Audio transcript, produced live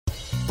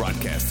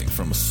Broadcasting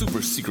from a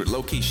super secret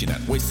location at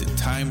Wasted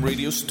Time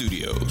Radio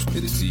Studios.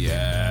 It is the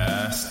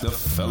Ask the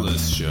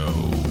Fellas Show.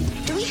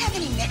 Do we have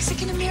any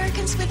Mexican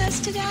Americans with us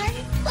today?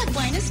 Like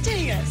Buenos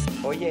Dias.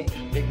 Oye,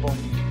 Big Boy,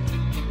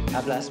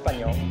 habla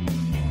español.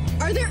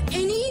 Are there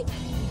any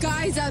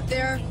guys out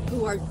there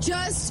who are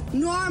just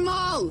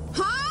normal,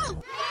 huh?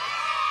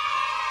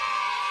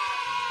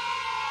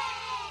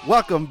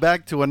 Welcome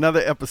back to another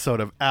episode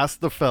of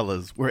Ask the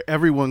Fellas, where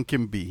everyone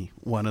can be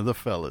one of the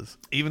fellas.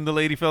 Even the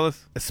lady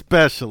fellas?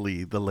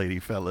 Especially the lady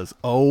fellas.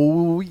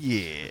 Oh,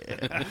 yeah.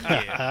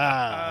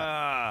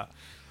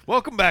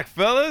 Welcome back,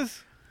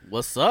 fellas.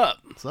 What's up?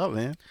 What's up,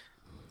 man?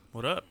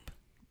 What up?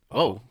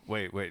 Oh,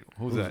 wait.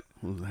 Who's that?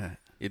 Who's that?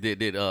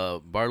 Did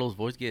Barlow's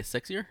voice get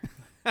sexier?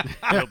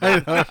 I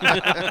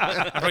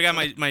forgot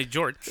my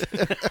jorts.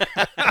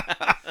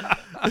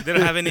 They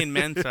don't have any in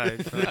men's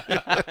size.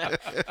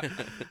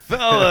 So.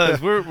 Fellas,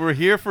 we're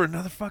here for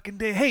another fucking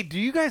day. Hey, do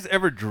you guys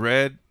ever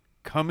dread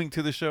coming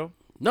to the show?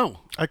 No.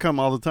 I come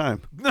all the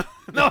time. No,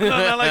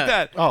 not like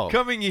that. Oh.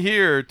 Coming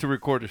here to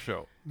record a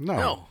show.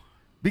 No.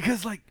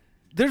 Because, like,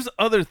 there's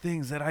other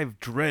things that I've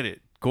dreaded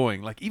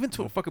going, like, even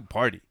to a fucking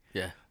party.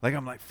 Yeah. Like,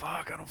 I'm like,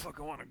 fuck, I don't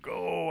fucking want to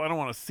go. I don't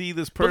want to see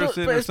this But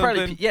person it's or something.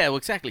 probably, yeah, well,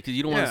 exactly, because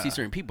you don't want Yeah. to see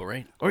certain people,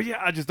 right? Or, yeah,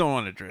 I just don't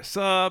want to dress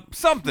up.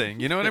 Something,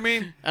 you know what I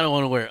mean? I don't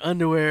want to wear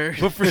underwear.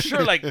 But for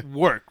sure, like,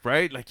 work,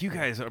 right? Like, you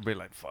guys are be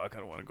like, fuck, I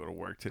don't want to go to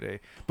work today.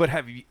 But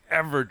have you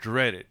ever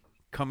dreaded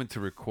coming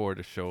to record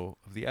a show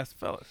of the Ask the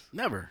Fellas?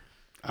 Never.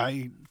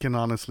 I can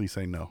honestly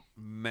say no.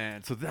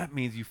 Man, so that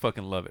means you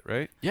fucking love it,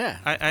 right? Yeah.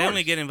 I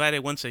only get invited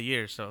once a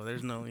year, so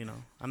there's no,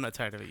 I'm not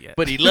tired of it yet.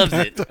 But he loves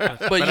it.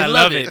 But you I love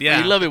love it. it, yeah.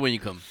 You love it when you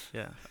come.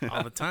 yeah,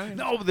 all the time.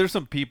 No, but there's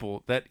some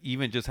people that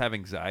even just have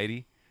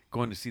anxiety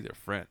going to see their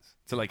friends,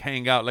 to, like,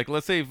 hang out. Like,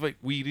 let's say if, like,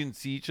 we didn't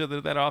see each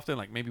other that often,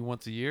 like maybe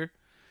once a year.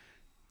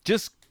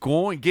 Just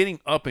getting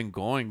up and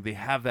going, they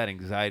have that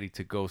anxiety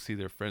to go see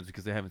their friends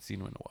because they haven't seen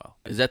them in a while.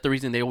 Is that the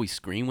reason they always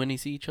scream when they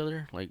see each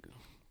other? Like,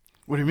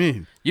 What do you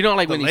mean? you know,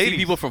 like The when you see ladies.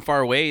 people from far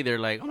away, they're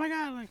like, oh my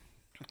God. Like,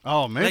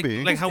 Oh,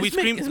 maybe. Like how we It's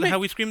me, screamed, it's me. how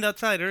we screamed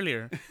outside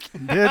earlier.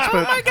 Bitch,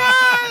 oh, my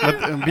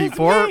God.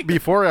 But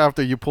before or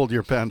after you pulled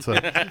your pants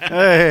up?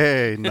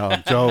 Hey, no,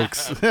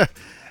 jokes.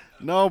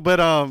 No, but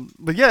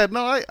yeah,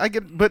 no, I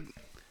get, but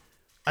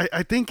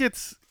I think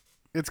it's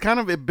kind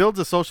of, it builds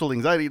a social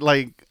anxiety.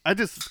 Like, I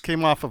just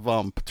came off of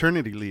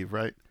paternity leave,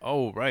 right?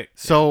 Oh, right.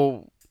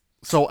 So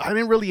I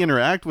didn't really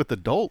interact with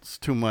adults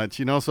too much,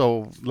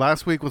 so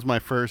last week was my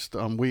first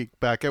week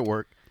back at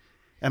work,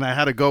 and I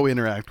had to go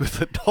interact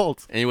with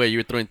adults. anyway, you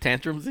were throwing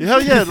tantrums?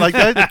 Hell yeah, like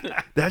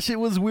that shit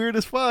was weird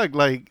as fuck.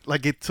 Like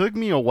it took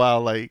me a while,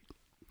 like,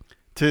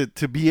 to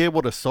be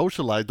able to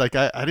socialize. Like,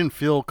 I didn't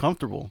feel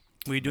comfortable.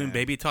 Were you doing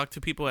baby talk to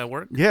people at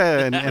work? Yeah,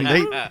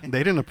 and they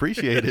didn't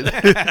appreciate it.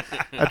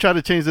 I tried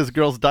to change this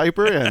girl's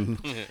diaper and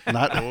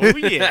not. Oh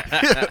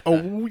yeah.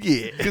 Oh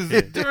yeah. Because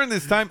during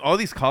this time, all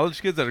these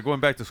college kids that are going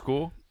back to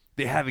school,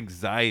 they have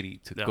anxiety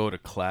to Yeah. go to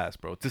class,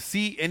 bro. To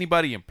see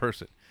anybody in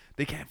person.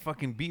 They can't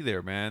fucking be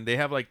there, man. They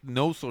have, like,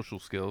 no social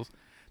skills.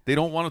 They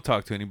don't want to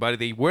talk to anybody.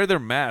 They wear their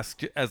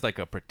mask as, like,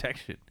 a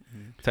protection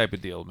type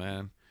of deal,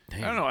 man. I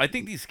don't know. I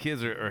think these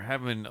kids are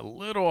having a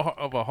little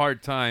of a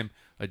hard time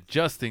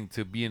adjusting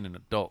to being an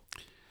adult.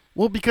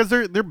 Well, because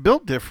they're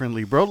built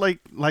differently, bro.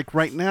 Like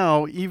right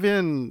now,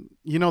 even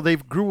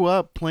they've grew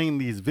up playing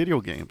these video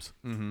games,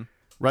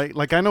 right?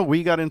 Like, I know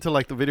we got into,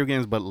 like, the video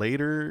games, but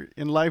later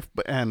in life,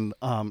 and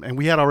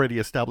we had already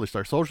established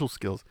our social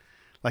skills.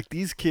 Like,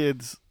 these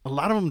kids, a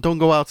lot of them don't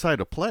go outside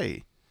to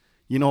play.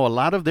 A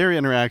lot of their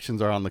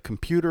interactions are on the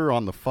computer,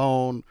 on the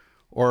phone,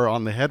 or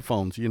on the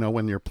headphones.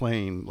 When you're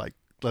playing, like,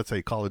 let's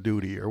say Call of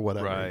Duty or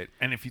whatever. Right.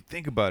 And if you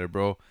think about it,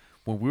 bro,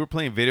 when we were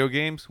playing video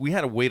games, we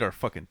had to wait our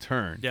fucking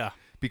turn. Yeah.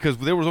 Because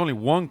there was only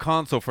one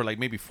console for, like,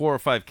 maybe 4 or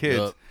 5 kids.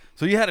 Yup.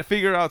 So you had to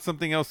figure out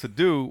something else to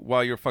do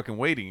while you're fucking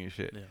waiting and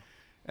shit. Yeah.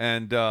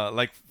 And,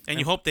 And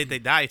you hope that they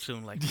die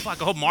soon. Like,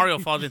 fuck, I hope Mario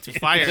falls into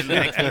fire in the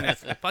next minute.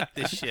 Fuck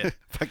this shit.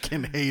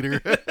 Fucking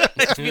hater.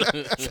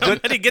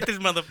 Somebody get this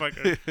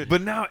motherfucker.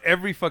 But now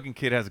every fucking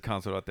kid has a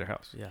console at their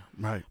house. Yeah.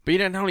 Right. But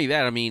not only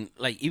that, I mean,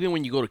 like, even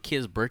when you go to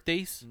kids'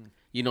 birthdays,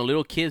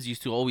 little kids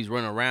used to always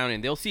run around,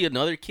 and they'll see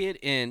another kid,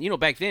 and,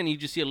 back then, you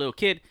just see a little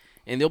kid,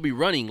 and they'll be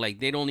running, like,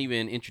 they don't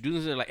even introduce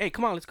themselves, like, hey,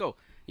 come on, let's go,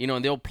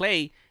 and they'll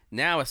play.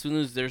 Now, as soon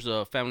as there's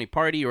a family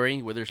party or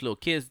any where there's little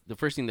kids, the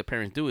first thing the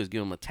parents do is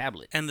give them a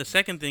tablet. And the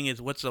second thing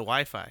is, what's the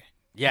Wi-Fi?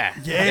 Yeah.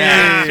 Seriously.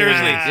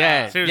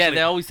 Yeah. Seriously. Yeah,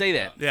 they always say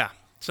that. Yeah.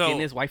 So In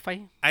this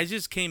Wi-Fi? I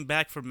just came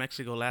back from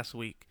Mexico last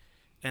week,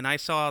 and I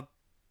saw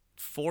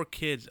 4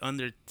 kids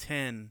under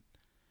 10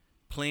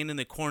 playing in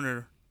the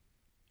corner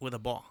with a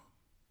ball.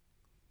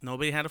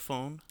 Nobody had a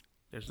phone.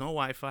 There's no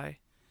Wi-Fi.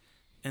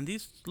 And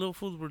these little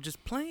fools were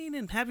just playing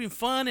and having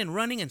fun and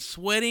running and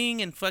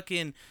sweating and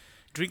fucking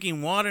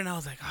drinking water. And I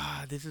was like,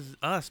 this is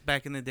us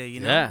back in the day,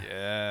 Yeah.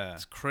 Yeah.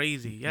 It's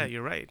crazy. Yeah,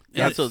 you're right.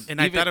 Yeah, And, so and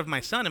I even- thought of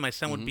my son, and my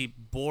son would be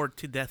bored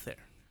to death there.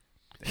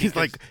 He's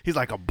like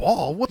a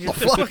ball. What the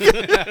fuck?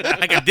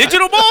 Like a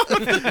digital ball?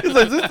 He's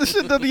like, this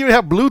shit doesn't even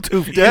have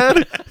Bluetooth,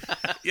 Dad.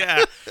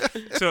 Yeah.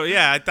 So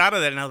yeah, I thought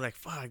of that and I was like,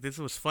 "Fuck, this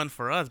was fun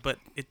for us." But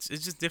it's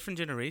just different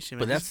generation.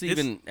 But man. that's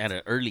even at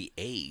an early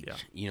age, Yeah.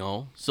 you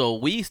know. So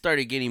we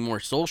started getting more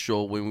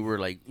social when we were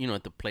like, you know,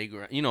 at the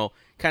playground, you know,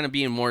 kind of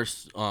being more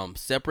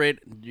separate.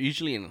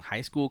 Usually in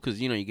high school, because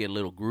you know you get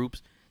little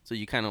groups, so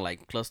you kind of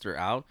like cluster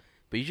out.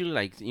 But usually,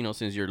 like, you know,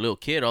 since you're a little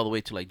kid all the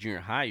way to like junior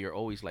high, you're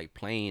always like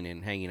playing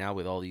and hanging out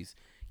with all these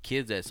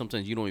kids that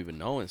sometimes you don't even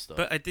know and stuff.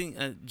 But I think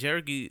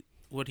Jerry,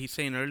 what he's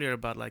saying earlier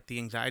about like the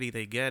anxiety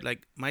they get,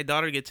 like my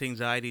daughter gets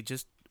anxiety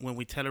just when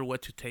we tell her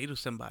what to say to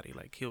somebody.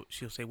 Like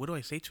she'll say, "What do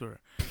I say to her?"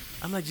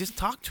 I'm like, "Just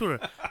talk to her."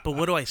 But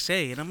what do I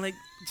say? And I'm like,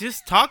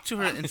 "Just talk to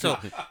her." And so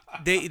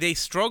they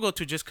struggle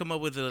to just come up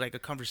with like a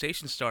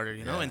conversation starter,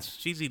 you know. And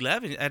she's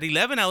 11. At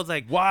 11, I was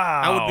like,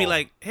 Wow. I would be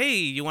like, "Hey,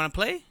 you want to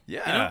play?"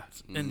 Yeah.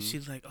 You know? And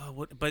she's like, "Oh,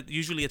 what?" But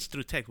usually it's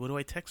through text. What do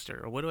I text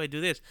her, or what do I do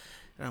this?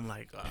 And I'm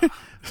like, oh.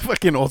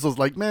 Fucking Oso's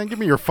like, man, give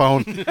me your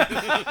phone.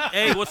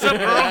 "Hey, what's up,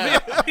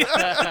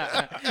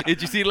 girl?"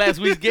 Did you see last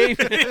week's game?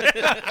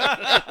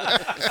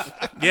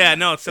 Yeah,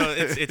 no, so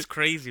it's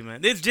crazy,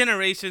 man. This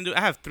generation, dude,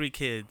 I have 3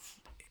 kids,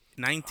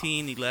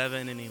 19,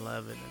 11, and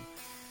 11.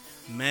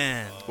 And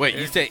man. Wait,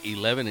 you said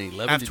 11 and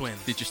 11? I have Did-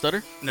 twins. Did you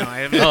stutter? No, I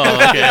haven't. Oh,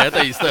 okay. I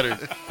thought you stuttered.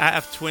 I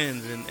have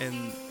twins,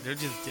 and they're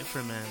just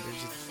different, man.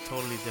 They're just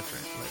totally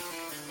different.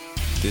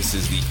 Like, This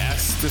is the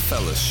Ask the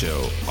Fellas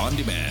show on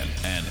demand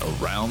and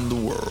around the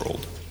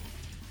world.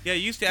 yeah,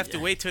 you used to have to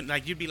wait till,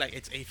 like, you'd be like,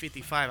 it's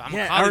 8:55. I'm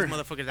Yeah, gonna call I these re-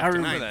 motherfuckers I after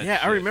remember 9. that. Yeah,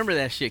 I shit. remember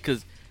that shit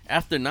because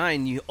after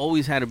 9, you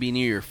always had to be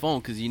near your phone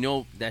because you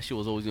know that shit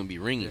was always going to be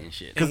ringing and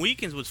shit. And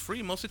weekends was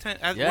free most of the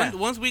time. Yeah.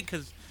 Once week,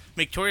 because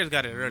Victoria's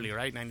got it early,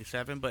 right?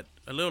 97. But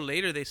a little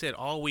later, they said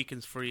all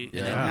weekends free. And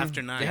then Yeah.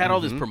 after 9. They had all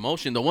this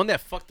promotion. The one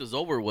that fucked us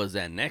over was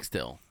that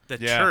Nextel. the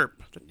Yeah.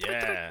 chirp.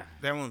 Yeah.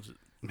 That one's.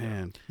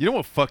 Man. You know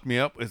what fucked me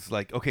up? It's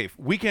like, okay,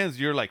 weekends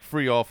you're like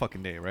free all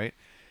fucking day, right?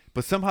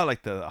 But somehow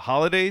like the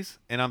holidays,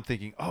 and I'm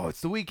thinking, oh, it's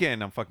the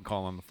weekend. I'm fucking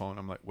calling on the phone.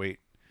 I'm like, wait,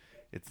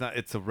 it's not.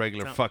 It's a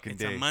regular fucking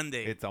it's a day.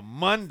 Monday. It's a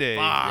Monday.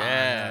 Fuck.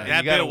 Yeah. And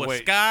That you gotta bill was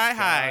wait. sky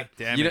high. God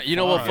damn You know, it, you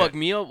know what fuck. fucked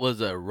me up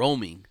was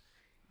roaming.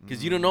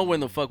 Because you don't know when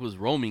the fuck was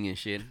roaming and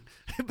shit.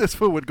 This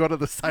fool would go to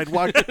the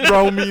sidewalk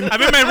roaming.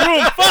 I'm in my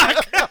room.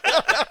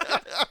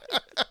 Fuck.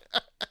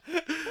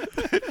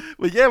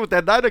 But yeah, with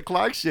that 9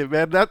 o'clock shit,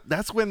 man,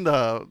 that's when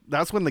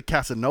the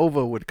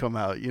Casanova would come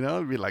out. You know,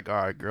 it'd be like, all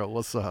right, girl,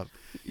 what's up?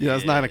 Yeah,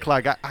 it's 9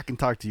 o'clock. I can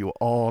talk to you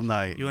all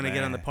night. You want to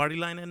get on the party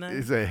line at night?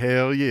 He said,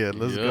 hell yeah,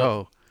 let's Yep.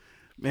 go.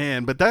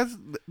 Man, but that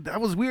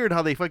was weird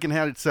how they fucking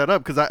had it set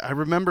up, because I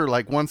remember,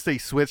 like, once they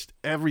switched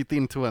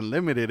everything to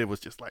unlimited, it was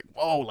just like,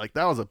 whoa, like,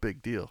 that was a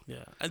big deal.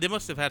 Yeah, and they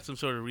must have had some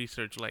sort of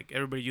research. Like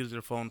everybody uses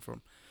their phone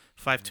from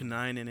 5 to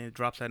 9, and it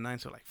drops at 9.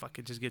 So like, fuck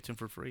it, just get them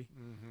for free.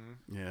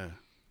 Yeah.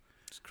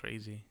 It's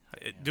crazy,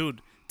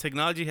 dude.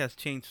 Technology has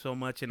changed so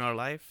much in our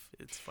life.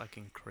 It's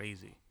fucking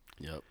crazy.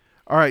 Yep.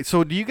 All right,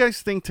 so do you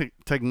guys think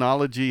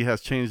technology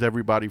has changed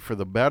everybody for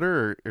the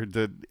better, or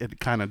did it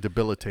kind of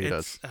debilitate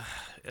us?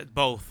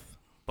 Both.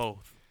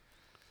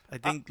 I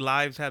think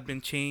lives have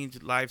been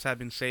changed. Lives have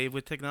been saved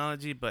with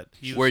technology, but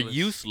We're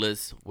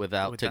useless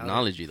without Without it.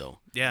 technology, though.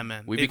 Yeah,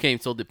 man. We became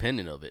so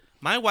dependent of it.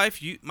 My wife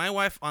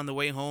on the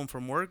way home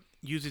from work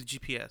uses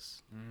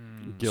GPS.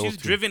 Guilty. She's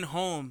driven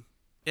home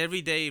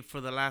every day for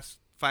the last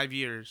 5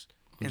 years,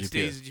 and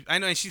still GPS. uses I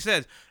know. And she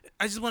says,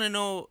 "I just want to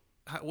know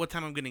what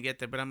time I'm gonna get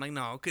there." But I'm like,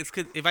 no, because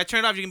if I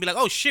turn it off, you can be like,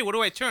 "Oh shit, what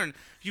do I turn?"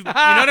 You know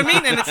what I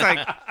mean? And it's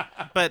like,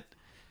 but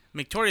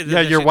Victoria, does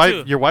Yeah, that your shit wife,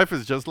 too. your wife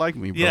is just like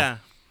me, bro. Yeah.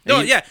 No,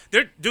 yeah,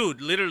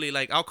 dude. Literally,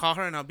 like, I'll call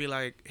her and I'll be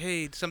like,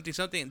 "Hey, something,"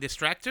 and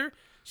distract her.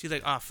 She's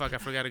like, "Oh fuck, I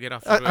forgot to get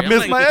off." The I freeway." I'm missed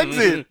like- my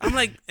exit. I'm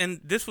like, and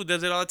this fool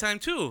does it all the time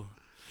too.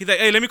 He's like,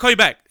 "Hey, let me call you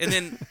back," and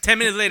then 10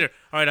 minutes later,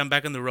 all right, I'm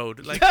back on the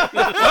road. Like, all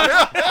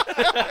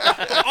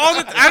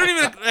I don't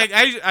even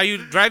like. Are you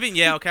driving?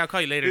 Yeah, okay, I'll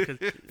call you later.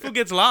 Because fool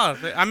gets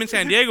lost. I'm in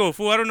San Diego,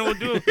 fool. I don't know what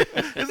to do.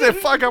 He said,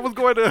 fuck, I was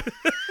going to...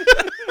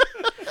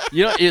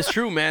 You know, it's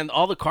true, man.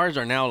 All the cars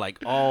are now like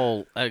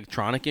all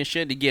electronic and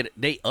shit.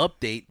 They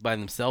update by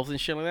themselves and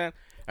shit like that.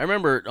 I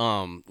remember,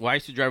 I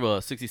used to drive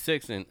a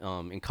 '66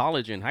 in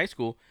college and high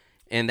school,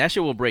 and that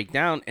shit will break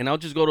down, and I'll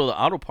just go to the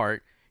auto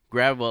part,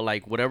 grab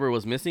like whatever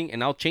was missing,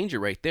 and I'll change it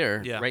right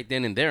there, Yeah. right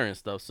then and there and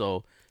stuff.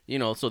 So you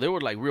know, so they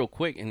were like real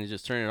quick and they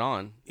just turn it on.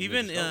 and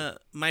Even they just go.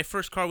 my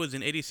first car was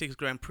an '86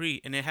 Grand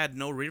Prix, and it had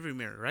no rearview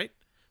mirror, right?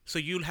 So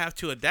you'll have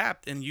to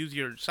adapt and use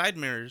your side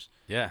mirrors.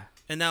 yeah.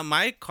 And now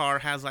my car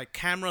has like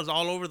cameras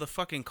all over the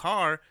fucking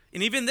car,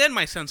 and even then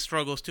my son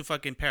struggles to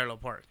fucking parallel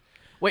park.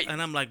 Wait,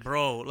 And I'm like,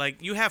 bro, like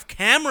you have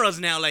cameras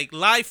now, like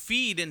live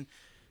feed, and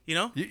you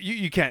know.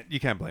 You can't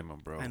blame him,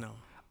 bro. I know.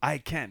 I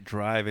can't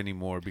drive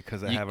anymore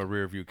because I have a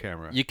rear view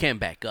camera. you can't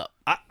back up.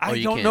 I Or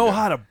you don't can't know drive.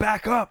 how to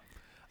back up.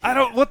 I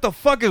don't. What the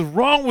fuck is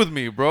wrong with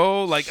me,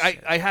 bro? Like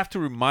I have to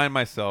remind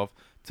myself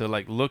to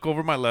like look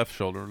over my left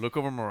shoulder, look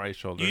over my right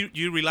shoulder.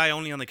 You rely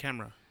only on the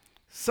camera.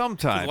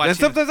 Sometimes. watching And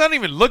sometimes I don't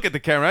even look at the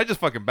camera. I just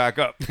fucking back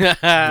up.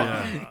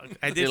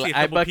 I did see a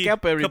I couple back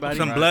up, everybody.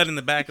 some blood in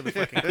the back of the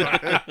fucking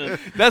car.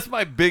 That's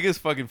my biggest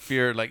fucking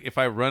fear. Like, if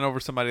I run over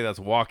somebody that's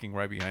walking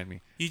right behind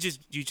me. You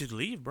just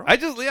leave, bro. I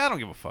don't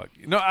give a fuck.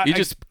 No, You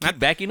just keep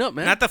backing up,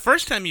 man. Not the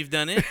first time you've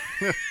done it.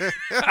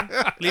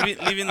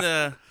 leaving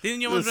the.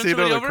 Didn't you The almost run scene of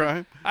somebody the over?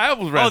 crime. I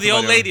almost ran Oh, the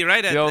old somebody lady, over.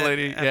 right? The old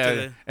lady, after yeah.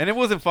 the- And it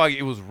wasn't foggy.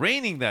 It was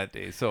raining that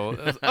day. So,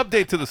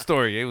 update to the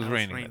story. It was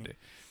raining that day.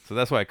 So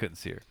that's why I couldn't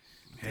see her.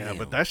 Yeah,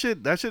 but that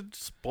shit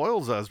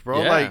spoils us,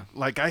 bro. Yeah.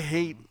 Like I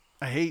hate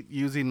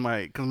using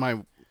because my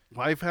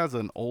wife has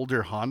an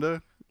older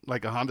Honda,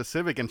 like a Honda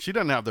Civic, and she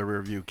doesn't have the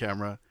rear view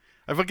camera.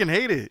 I fucking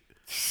hate it.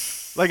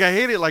 Like I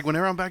hate it. Like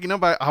whenever I'm backing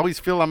up, I always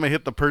feel I'm gonna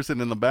hit the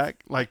person in the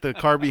back, like the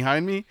car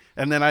behind me,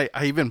 and then I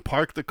even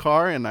park the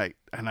car and I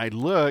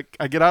look.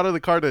 I get out of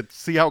the car to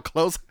see how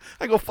close.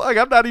 I go, fuck,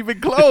 I'm not even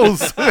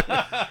close.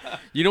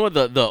 You know what?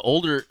 The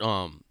older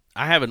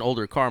I have an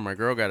older car. My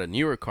girl got a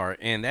newer car,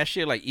 and that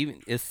shit like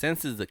even it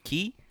senses the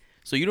key,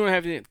 so you don't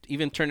have to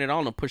even turn it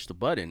on and push the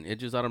button. It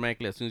just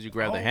automatically, as soon as you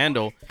grab the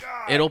handle,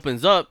 it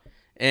opens up.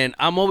 And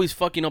I'm always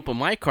fucking up on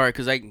my car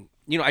because I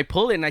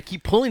pull it and I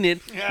keep pulling it,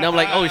 and I'm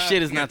like, oh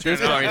shit, it's not this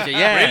car. And shit.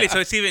 Yeah, Really? So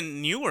it's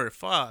even newer.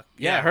 Fuck.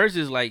 yeah. Hers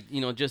is like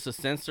just a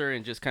sensor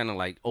and just kind of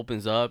like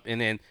opens up,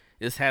 and then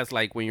this has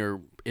like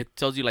it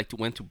tells you like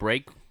when to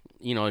brake.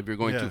 If you're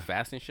going Yeah. too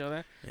fast and shit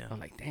like that. Yeah. I'm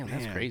like, damn,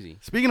 that's Man. crazy.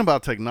 Speaking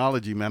about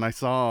technology, man, I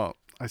saw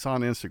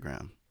on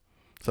Instagram.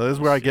 So this is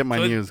where I get my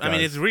So news. I mean,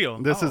 guys. it's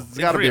real. This Oh, is it's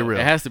got to be real. real.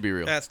 It has to be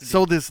real. Has to be.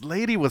 So this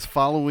lady was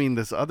following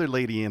this other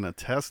lady in a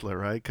Tesla,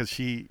 right? Because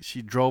she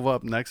drove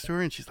up next to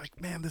her, and she's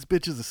like, "Man, this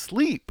bitch is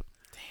asleep."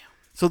 Damn.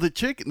 So the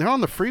chick, they're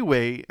on the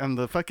freeway, and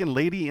the fucking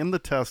lady in the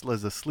Tesla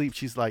is asleep.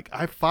 She's like,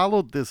 "I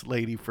followed this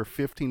lady for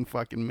 15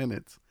 fucking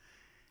minutes,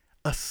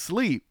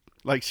 asleep,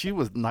 like she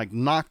was like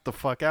knocked the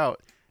fuck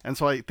out." And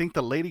so I think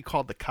the lady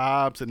called the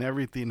cops and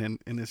everything, and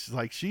it's just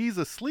like she's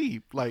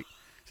asleep, like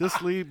just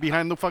asleep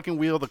behind the fucking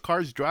wheel. The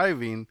car's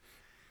driving,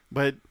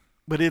 but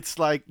it's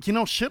like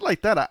shit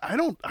like that. I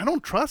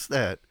don't trust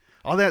that.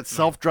 All that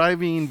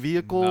self-driving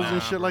vehicles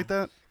and shit like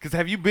that. Because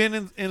have you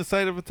been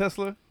inside of a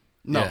Tesla?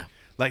 No. Yeah.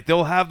 Like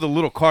they'll have the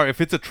little car. If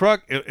it's a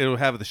truck, it'll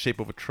have the shape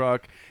of a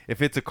truck.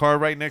 If it's a car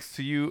right next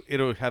to you,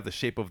 it'll have the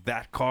shape of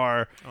that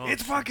car.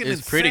 It's fucking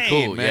It's insane, pretty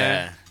cool, man.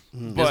 yeah.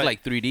 It's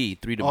like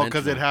 3D, three-dimensional. Oh,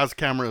 because it has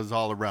cameras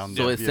all around.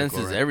 so the it vehicle,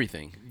 senses right?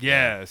 everything.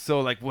 Yeah. So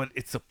like what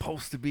it's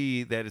supposed to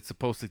be, that it's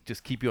supposed to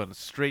just keep you on the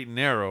straight and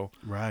narrow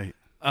Right.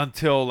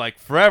 until like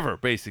forever,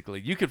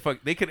 basically.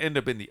 They could end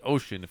up in the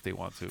ocean if they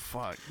want to.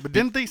 Fuck. But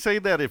didn't they say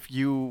that if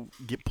you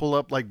pull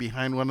up like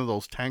behind one of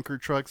those tanker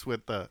trucks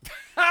with the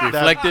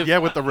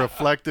Reflective? with the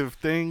reflective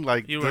thing,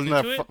 like You doesn't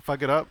run that into it?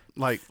 fuck it up?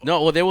 Like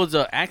No, well, there was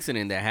an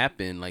accident that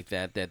happened like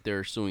that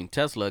they're suing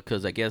Tesla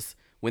because I guess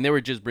when they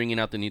were just bringing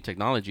out the new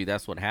technology,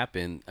 that's what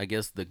happened. I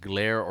guess the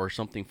glare or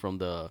something from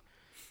the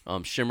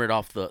shimmered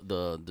off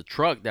the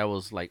truck that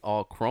was like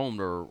all chromed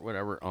or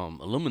whatever,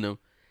 aluminum,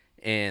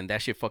 and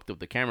that shit fucked up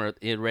the camera.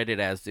 It read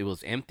it as it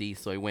was empty,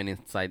 so it went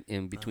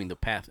in between the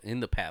path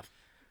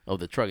of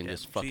the truck and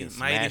just fucking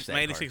smashed that my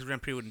car. 86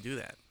 Grand Prix wouldn't do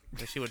that.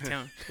 That shit would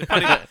tell.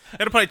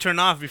 It'll probably turn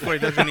off before it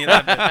does any of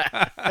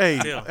that. but hey,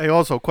 still. hey,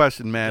 also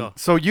question, man. Go.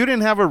 So you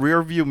didn't have a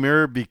rear view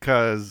mirror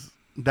because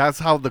that's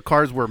how the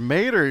cars were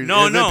made, or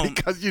No, is no. it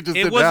because you just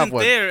It didn't wasn't have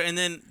one? there, and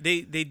then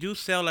they do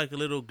sell like a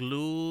little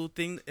glue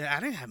thing. I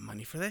didn't have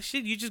money for that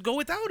shit. You just go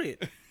without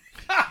it.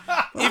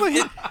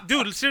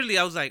 Dude, seriously,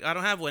 I was like, I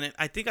don't have one. And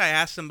I think I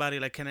asked somebody,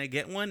 like, can I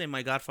get one? And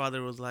my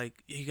godfather was like,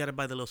 you got to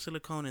buy the little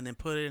silicone and then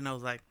put it. And I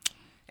was like,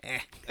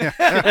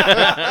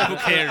 who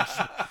cares?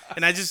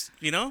 And I just,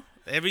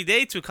 every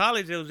day to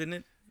college, it was in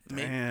it.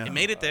 It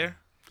made it there.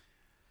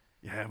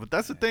 Yeah, but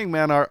that's the thing,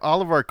 man.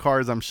 All of our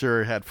cars, I'm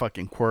sure, had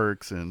fucking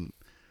quirks and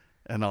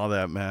all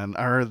that, man.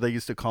 I heard they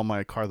used to call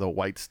my car the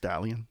White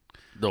Stallion.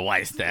 The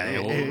white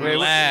stallion.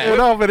 Relax.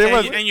 No, but it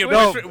was. And your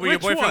no,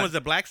 boyfriend was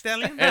the Black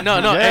Stallion? No,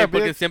 Yeah,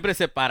 porque bitch. siempre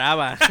se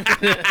paraba.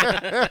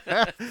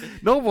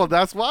 no, well,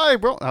 that's why,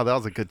 bro. Oh, that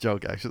was a good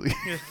joke, actually.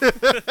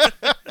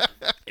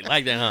 You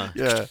like that,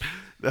 huh?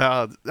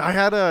 Yeah. I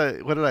had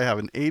what did I have?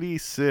 An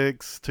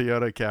 86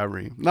 Toyota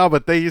Camry. No,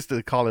 but they used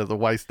to call it the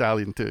White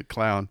Stallion to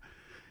clown.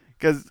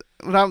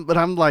 But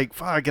I'm like,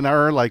 fuck, and I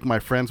heard like my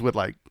friends would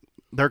like,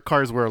 their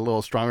cars were a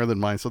little stronger than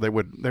mine, so they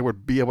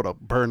would be able to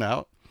burn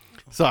out.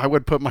 So I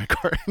would put my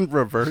car in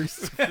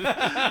reverse.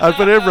 I'd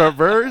put it in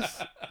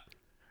reverse.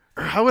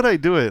 Or how would I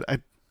do it?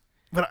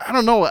 But I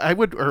don't know.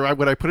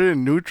 Would I put it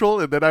in neutral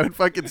and then I would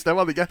fucking step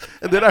on the gas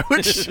and then I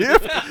would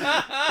shift?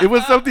 It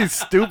was something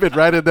stupid,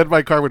 right? And then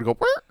my car would go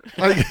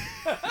like,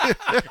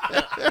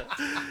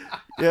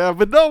 yeah.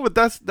 But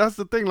that's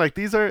the thing. Like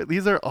these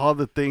are all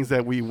the things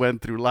that we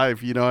went through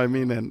life. You know what I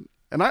mean?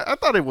 And I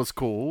thought it was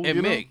cool. And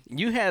you know? Mick,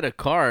 you had a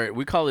car.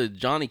 We call it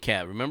Johnny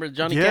Cab. Remember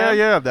Johnny Yeah, Cab?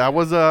 yeah. That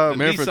was a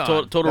Remember Nissan.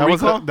 Total that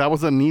was Recall? that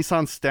was a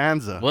Nissan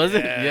Stanza. Was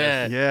it?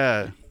 Yeah.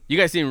 Yeah. You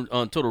guys seen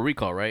Total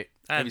Recall, right?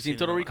 I Have haven't you seen it.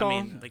 Total Recall?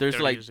 I mean, like There's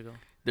 30 like years ago.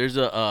 there's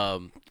a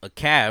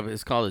cab.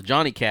 It's called a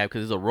Johnny Cab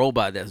because it's a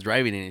robot that's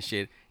driving it and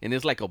shit. And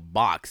it's like a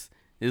box.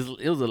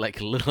 It was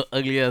like a little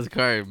ugly ass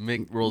car.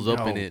 Mick rolls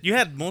up in it. You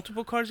had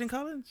multiple cars in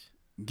college?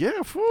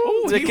 Yeah, fool.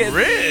 They kept,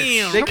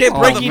 Damn. they kept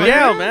on, breaking man.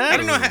 down, man. I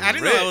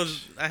didn't know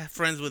I had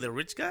friends with a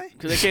rich guy.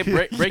 Because they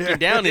kept breaking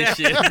down and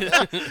shit.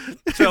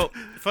 So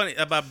funny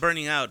about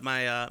burning out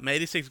my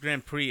 86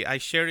 Grand Prix. I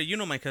shared it. You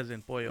know my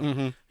cousin Pollo.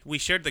 Mm-hmm. We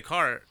shared the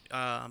car.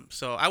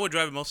 So I would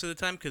drive it most of the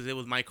time because it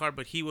was my car.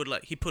 But he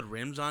put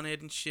rims on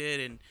it and shit,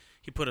 and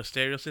he put a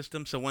stereo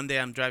system. So one day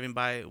I'm driving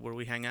by where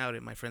we hang out,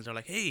 and my friends are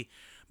like, "Hey,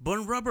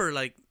 burn rubber,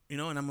 like." You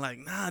know, and I'm like,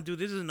 nah, dude,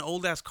 this is an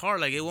old ass car.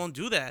 Like, it won't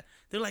do that.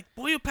 They're like,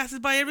 Pollo passes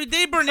by every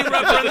day burning rubber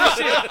and this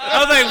shit. I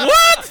was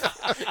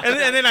like, what?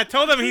 And then I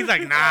told him, he's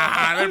like,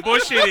 nah, they're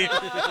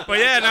bullshitting. But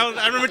yeah, and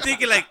I remember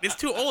thinking, like, it's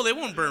too old. They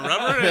won't burn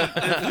rubber.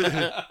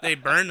 And they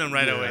burned them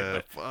right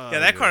away. But yeah,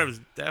 that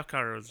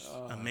car was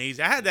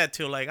amazing. I had that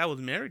till like I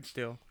was married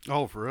still.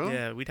 Oh, for real?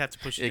 Yeah, we'd have to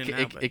push it in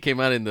now. It came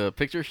out in the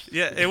pictures.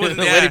 Yeah, it was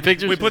the wedding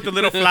pictures. We put the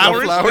little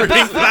flowers, the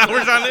pink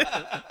flowers on it.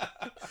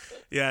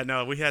 Yeah,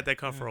 no, we had that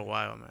car for a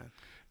while, man.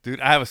 Dude,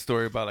 I have a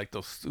story about like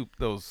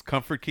those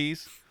comfort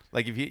keys.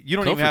 Like if you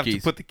don't even Comfort have keys?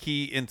 to put the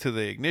key into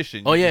the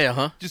ignition. Oh, you yeah, just,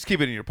 huh? Just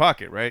keep it in your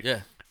pocket, right?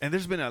 Yeah. And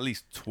there's been at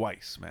least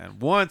twice, man.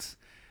 Once,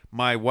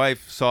 my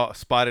wife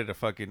spotted a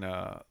fucking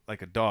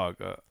like a dog,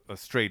 a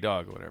stray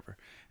dog or whatever,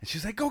 and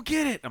she's like, "Go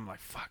get it!" I'm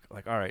like, "Fuck!"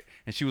 Like, all right.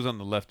 And she was on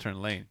the left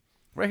turn lane,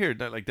 right here,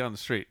 like down the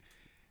street.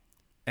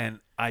 And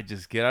I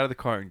just get out of the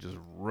car and just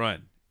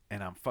run,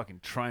 and I'm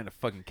fucking trying to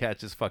fucking catch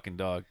this fucking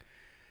dog.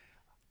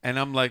 And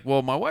I'm like,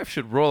 well, my wife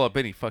should roll up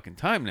any fucking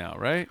time now,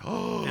 right? It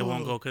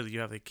won't go because you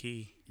have the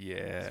key.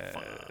 Yeah.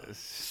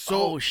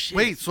 So, Oh, shit.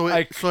 wait, so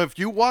if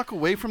you walk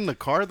away from the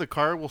car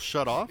will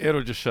shut off?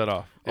 It'll just shut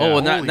off. Oh,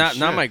 well, Holy not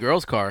shit. my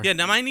girl's car. Yeah,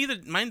 now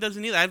mine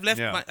doesn't either. I've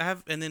left Yeah.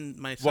 and then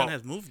my son Well,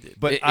 has moved it.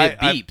 But It I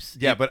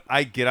beeps. but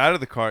I get out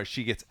of the car,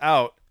 she gets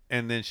out,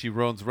 and then she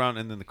runs around,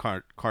 and then the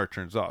car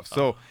turns off.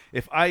 So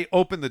if I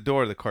open the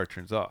door, the car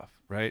turns off,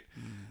 right?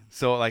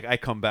 So like I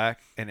come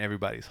back, and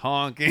everybody's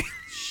honking.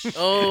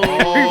 Oh,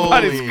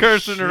 Everybody's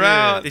cursing shit.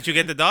 around. Did you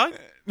get the dog?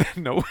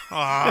 No.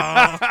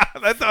 Aw.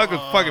 That dog was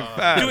fucking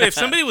fast. Dude, if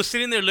somebody was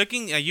sitting there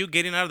looking at you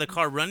getting out of the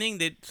car running,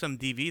 they'd some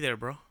DV there,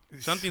 bro.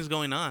 Something's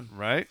going on.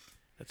 Right?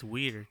 That's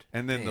weird.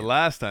 And then the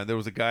last time there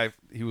was a guy,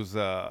 he was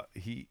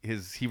he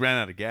ran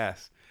out of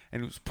gas,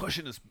 and he was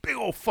pushing this big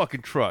old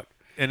fucking truck,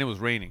 and it was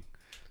raining.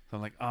 So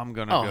I'm like, I'm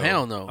gonna Oh, go.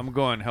 hell no. I'm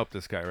going to help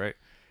this guy, right?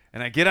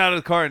 And I get out of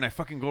the car and I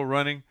fucking go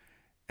running,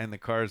 and the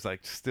car is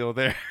like still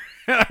there.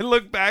 And I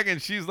look back and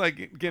she's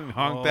like getting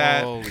honked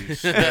at. Holy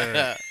shit.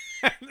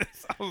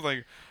 I was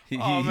like, he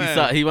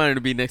man. he wanted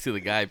to be next to the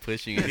guy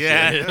pushing it.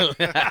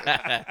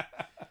 Yeah.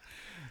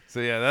 So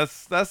yeah,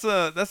 that's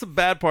a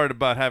bad part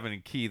about having a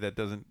key that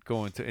doesn't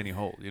go into any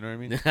hole. You know what I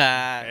mean?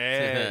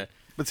 Yeah.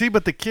 But see,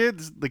 the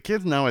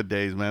kids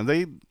nowadays, man,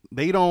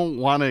 they don't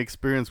want to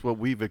experience what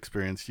we've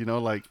experienced. You know,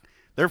 like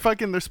they're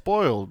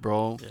spoiled,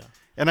 bro. Yeah.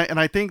 And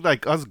I think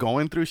like us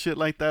going through shit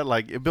like that,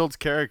 like it builds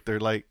character.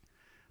 Like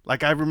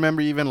I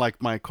remember even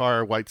like my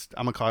car, I'm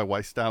gonna call it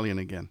White Stallion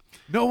again.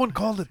 No one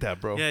called it that,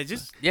 bro. Yeah,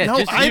 just Yeah, no,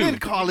 just I you. didn't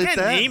call you it can't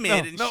that. name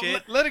it and No,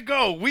 shit. let it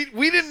go.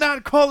 We did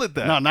not call it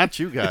that. No, not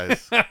you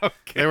guys.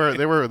 Okay.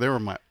 They were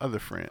my other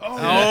friends.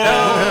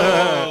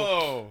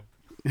 Oh.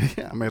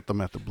 Yeah, I met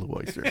them at the Blue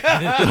Oyster.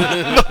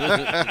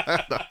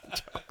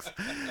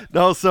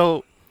 No,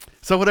 so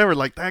whatever.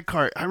 Like that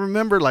car, I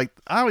remember. Like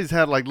I always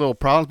had like little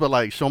problems, but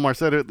like Shomar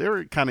said, they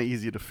were kind of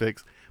easy to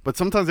fix. But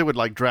sometimes it would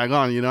like drag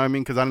on. You know what I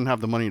mean? Because I didn't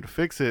have the money to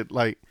fix it.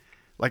 Like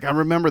I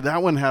remember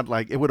that one had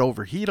like it would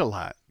overheat a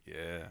lot.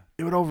 Yeah.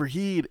 It would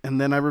overheat, and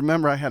then I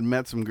remember I had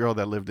met some girl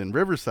that lived in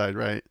Riverside,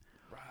 right?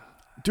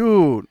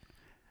 Dude,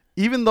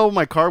 even though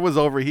my car was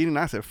overheating,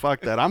 I said,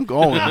 fuck that, I'm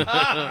going.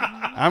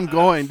 I'm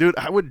going, dude.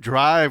 I would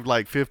drive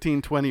like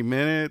 15, 20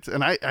 minutes,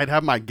 and I'd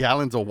have my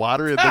gallons of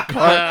water in the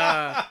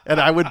car, and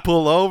I would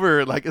pull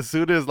over, like, as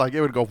soon as, like,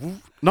 it would go,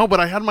 woof. No, but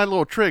I had my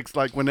little tricks.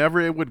 Like,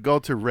 whenever it would go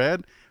to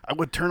red, I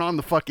would turn on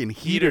the fucking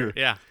heater.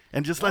 Yeah.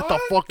 And just let the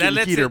fucking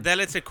heater. That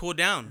lets it cool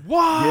down.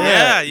 What?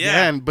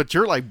 Yeah. But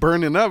you're, like,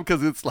 burning up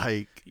because it's,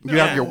 like, you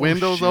have your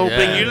windows shit. open.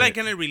 But you're like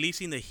kind of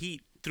releasing the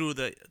heat through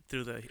the I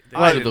Through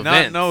did the not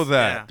vents. know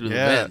that. Through the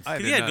Yeah. vents. I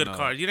You did had not good know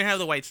cars. You didn't have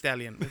the White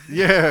Stallion.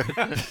 Yeah.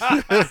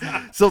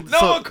 so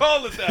No one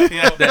called it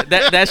that.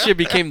 Bro. that shit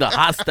became the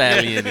hot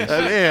stallion. And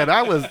shit.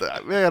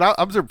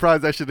 I'm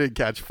surprised that shit didn't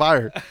catch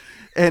fire.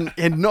 And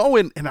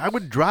I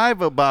would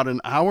drive about an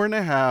hour and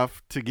a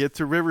half to get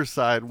to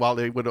Riverside while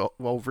they would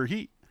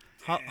overheat.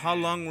 How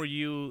long were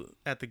you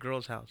at the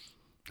girl's house?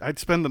 I'd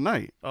spend the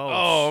night.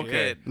 Oh, okay.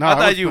 shit. No, I I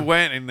thought was- you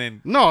went and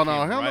then. No, came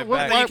hell no. right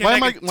Why, back. You why came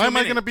am I back in why 2 am I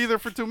going to minutes. be there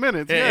for 2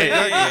 minutes?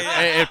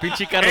 El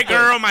pinche carro. Hey,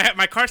 girl,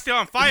 my car's still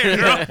on fire,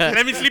 girl.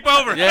 Let me sleep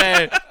over.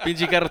 Yeah,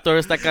 pinche carro todo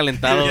está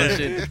calentado. And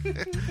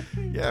shit.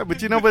 Yeah,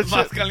 but you know, but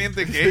Más shit,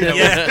 caliente que ella.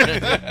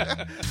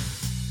 Yeah.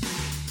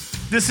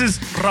 This is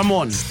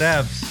Ramon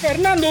Stabs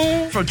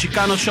Fernando from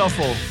Chicano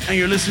Shuffle, and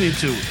you're listening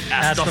to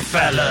Ask the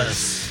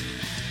Fellas.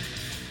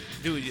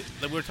 Dude,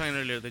 like we were talking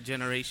earlier, the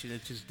generation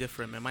is just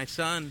different, man. My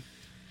son,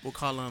 we'll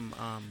call him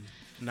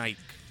Nike.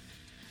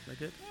 that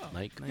good?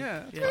 Like,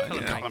 Yeah, Yeah,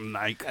 fine, call him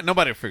Nike.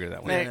 Nobody will figure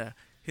that one out. Yeah.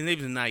 His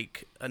name's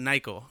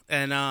Nico,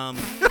 and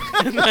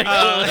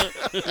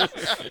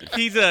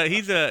he's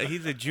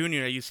a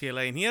junior at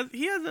UCLA, and he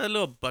has a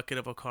little bucket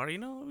of a car. You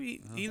know,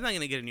 he's not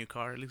gonna get a new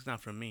car, at least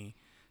not from me.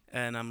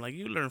 And I'm like,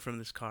 you learn from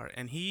this car.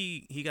 And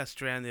he got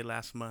stranded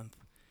last month.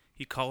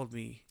 He called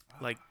me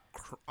like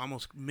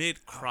almost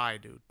mid cry,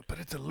 dude. But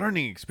it's a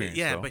learning experience.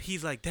 Yeah, though. but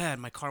he's like, Dad,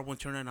 my car won't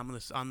turn on. I'm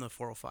on the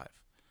 405.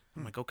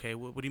 I'm like, okay,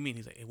 what do you mean?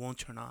 He's like, it won't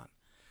turn on.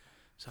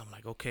 So I'm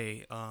like,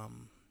 okay,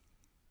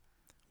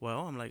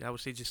 well, I'm like, I would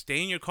say just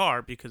stay in your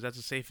car because that's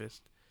the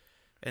safest.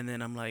 And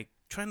then I'm like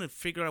trying to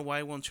figure out why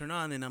it won't turn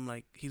on. And I'm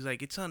like, he's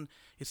like, it's done.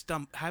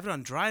 Have it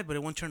on drive, but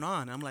it won't turn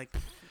on. I'm like,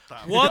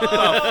 what the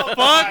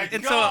fuck?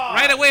 And so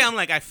right away, I'm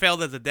like, I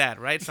failed as a dad,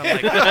 right? So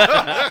I'm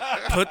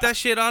like, put that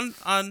shit on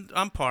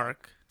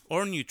park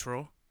or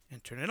neutral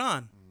and turn it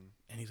on.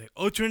 And he's like,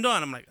 oh, it turned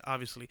on. I'm like,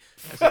 obviously.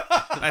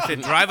 I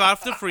said, drive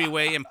off the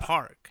freeway and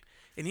park.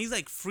 And he's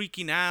like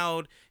freaking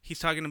out. He's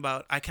talking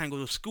about, I can't go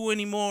to school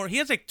anymore. He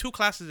has like 2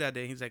 classes that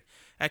day. He's like,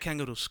 I can't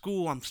go to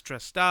school. I'm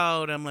stressed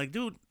out. I'm like,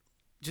 dude,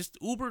 just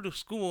Uber to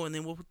school and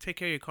then we'll take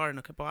care of your car in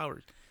a couple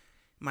hours.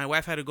 My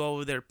wife had to go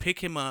over there, pick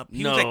him up.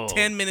 He was like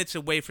 10 minutes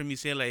away from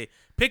UCLA.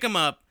 Pick him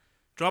up,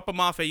 drop him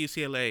off at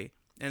UCLA.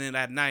 And then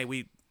at night,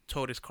 we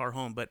towed his car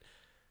home. But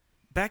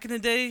back in the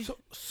day,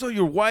 So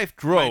your wife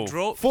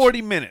drove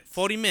 40 minutes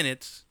 40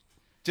 minutes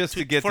just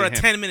to get for to a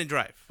him. 10-minute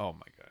drive. Oh my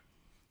god!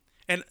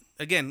 And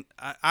again,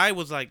 I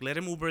was like, let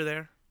him Uber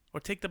there or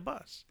take the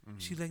bus.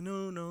 She's like,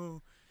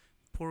 no,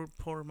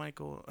 poor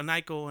Michael,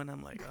 Nico, and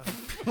I'm like,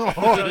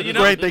 Oh, you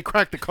know- great! They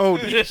cracked the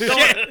code.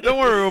 Don't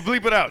worry, we'll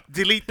bleep it out.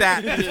 delete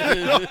that.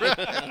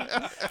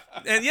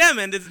 And yeah,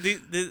 man,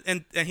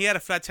 and he had a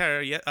flat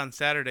tire on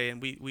Saturday,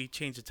 and we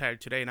changed the tire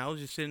today, and I was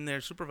just sitting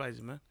there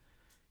supervising, man.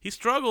 He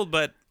struggled,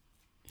 but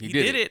he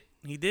did it.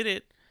 He did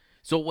it.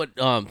 So what?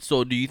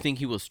 So do you think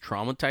he was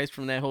traumatized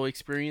from that whole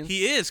experience?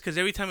 He is, because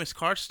every time his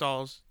car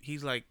stalls,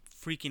 he's like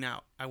freaking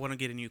out. I want to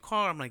get a new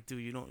car. I'm like,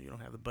 dude, you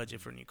don't have the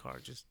budget for a new car.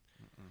 Just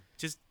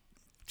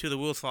till the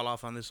wheels fall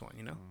off on this one,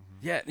 you know.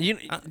 Yeah,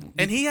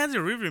 And he has a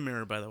rearview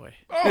mirror, by the way.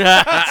 So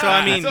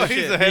I mean, So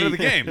he's ahead of the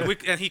game.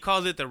 And he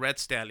calls it the red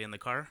stallion, the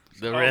car.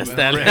 the rest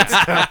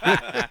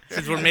that.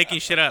 Since we're making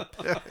shit up.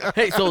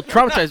 Hey, so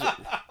traumatized.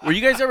 Were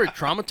you guys ever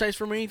traumatized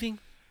from anything?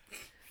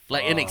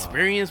 Like an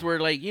experience where,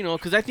 like, you know,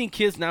 because I think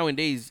kids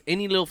nowadays,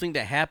 any little thing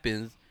that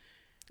happens,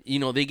 you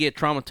know, they get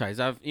traumatized.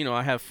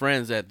 I have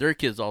friends that their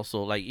kids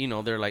also, like, you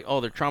know, they're like,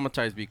 oh, they're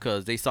traumatized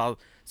because they saw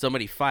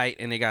somebody fight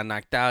and they got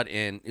knocked out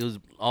and it was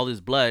all this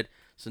blood.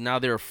 So now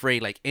they're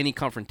afraid, like any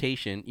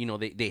confrontation, you know,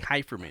 they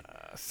hide from it.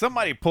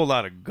 Somebody pulled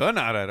out a gun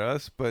out at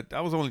us, but I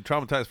was only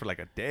traumatized for like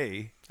a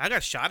day. I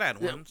got shot at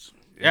once.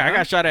 Yeah, I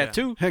got shot at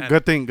too. Hey,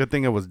 good thing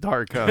it was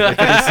dark. They couldn't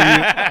see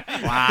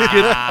you. Wow.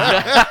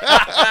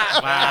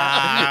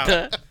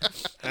 I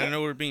don't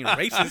know we're being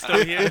racist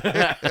over here.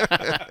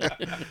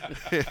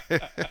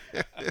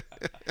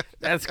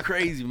 That's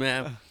crazy,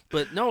 man.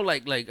 But no,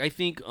 like I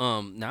think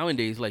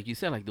nowadays, like you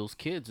said, like those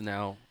kids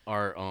now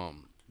are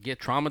get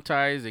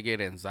traumatized, they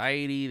get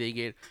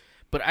anxiety,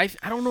 but I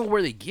don't know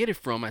where they get it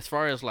from as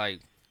far as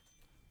like,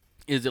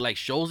 is it like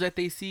shows that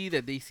they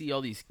see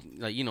all these,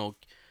 like,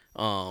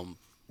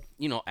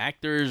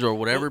 actors or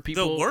whatever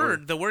people.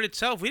 The word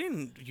itself, we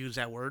didn't use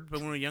that word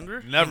when we were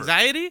younger. Never.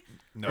 Anxiety?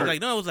 No. We're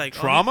like, no, it was like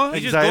Trauma?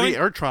 he's just Anxiety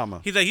going- or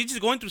trauma? He's like, he's just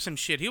going through some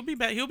shit. He'll be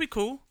back. He'll be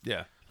cool.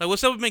 Yeah. Like,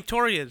 what's up with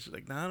Victoria? It's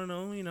like, I don't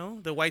know,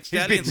 the white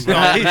being- stallion. He's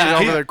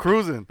stuff. over there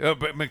cruising. But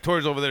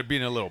McTor's over there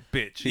being a little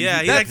bitch. Yeah,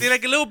 he's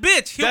like a little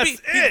bitch. He's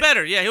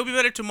better. Yeah, he'll be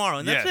better tomorrow,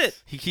 and that's Yes.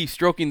 it. He keeps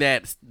stroking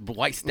that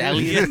white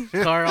stallion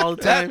car all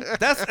the time.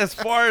 That's as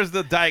far as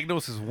the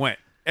diagnosis went.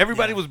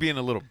 Everybody was being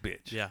a little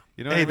bitch. Yeah.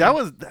 You know Hey, what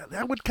I mean?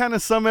 that would kind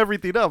of sum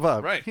everything up,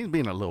 huh? Right. He's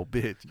being a little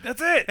bitch. That's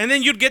it. And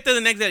then you'd get to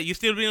the next day. You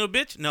still being a little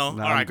bitch? No.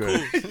 Nah, All I'm right, good.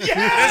 cool.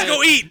 Let's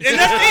go eat. And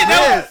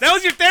that's it. That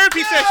was your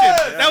therapy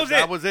session. That was it.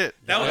 That was it.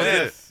 That was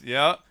it.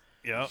 Yes.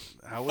 Yep.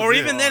 That was Or it.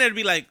 even then, it'd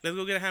be like, let's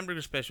go get a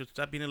hamburger special.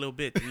 Stop being a little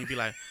bitch. And you'd be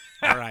like,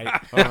 all right.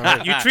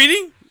 You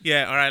treating?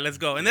 Yeah, all right, let's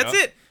go. And that's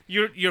it.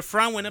 Your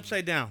frown went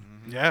upside down.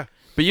 Yeah.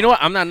 But you know what?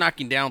 I'm not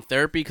knocking down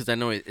therapy because I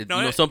know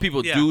some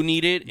people do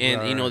need it,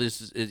 and Right.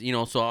 this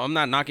is so I'm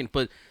not knocking.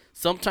 But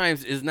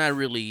sometimes it's not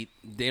really,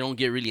 they don't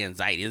get really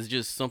anxiety. It's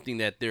just something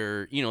that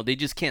they're they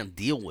just can't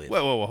deal with.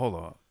 Whoa, hold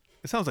on.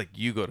 It sounds like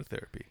you go to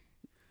therapy.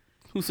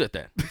 Who said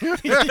that?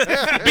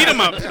 Beat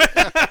him up.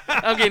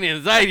 I'm getting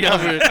anxiety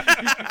over it.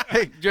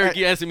 Hey,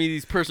 Jerky asking me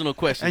these personal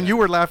questions. and you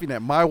were laughing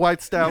at my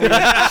white stallion.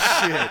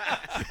 Shit.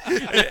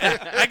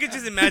 I could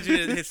just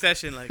imagine his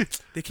session like,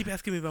 they keep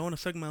asking me if I want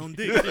to suck my own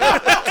dick.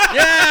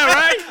 yeah,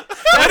 right.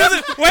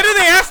 Why do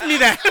they ask me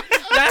that?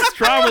 That's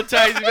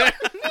traumatizing, man.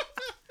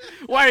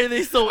 Why are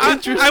they so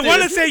interested? I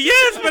want to say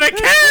yes, but I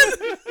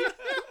can't.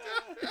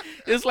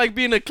 It's like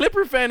being a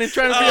Clipper fan and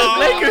trying to be a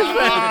Lakers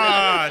fan.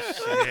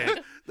 Oh,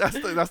 shit.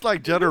 That's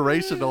like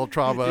generational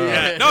trauma.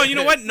 Yeah. No, you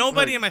know what?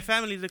 Nobody in my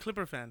family is a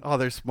Clipper fan. Oh,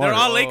 they're smart. They're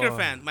all Laker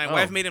fans. My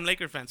wife made him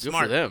Laker fans. Good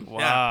Smart. for them. Yeah.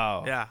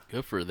 Wow. Yeah.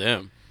 Good for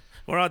them.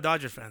 We're all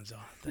Dodger fans, though.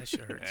 That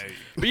sure hurts.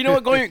 But you know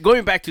what?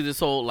 Going back to this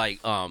whole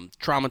like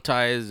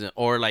traumatized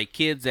or like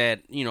kids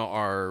that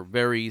are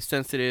very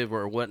sensitive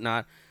or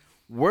whatnot.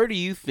 Where do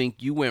you think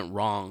you went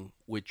wrong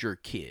with your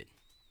kid?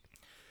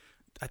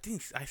 I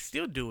think I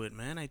still do it,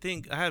 man. I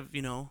think I have,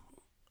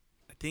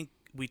 I think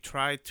we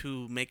try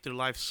to make their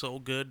life so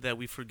good that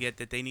we forget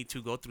that they need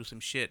to go through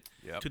some shit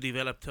to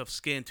develop tough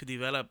skin, to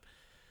develop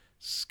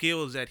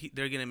skills that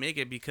they're going to make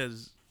it,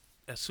 because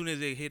as soon as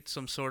they hit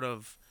some sort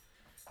of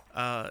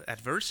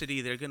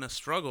adversity, they're going to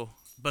struggle.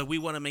 But we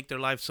want to make their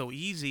life so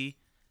easy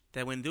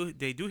that when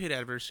they do hit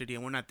adversity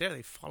and we're not there,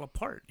 they fall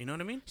apart. You know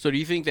what I mean? So do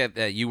you think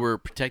that you were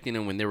protecting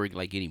them when they were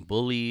like getting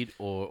bullied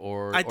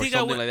or I think or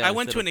something like that? I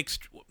went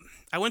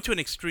to an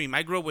extreme.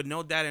 I grew up with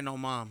no dad and no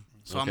mom.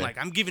 So I'm like,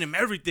 I'm giving them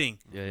everything.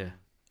 Yeah.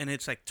 And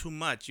it's like too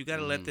much. You got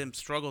to let them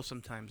struggle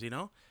sometimes,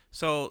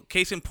 So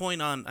case in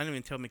point I don't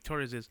even tell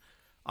Victoria's is,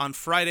 on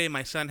Friday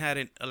my son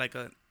had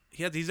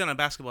he's on a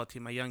basketball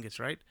team, my youngest,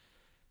 right?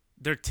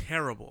 They're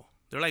terrible.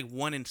 They're like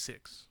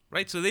 1-6,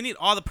 right? So they need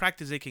all the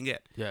practice they can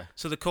get. Yeah.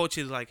 So the coach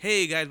is like,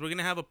 hey, guys, we're going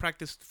to have a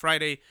practice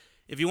Friday.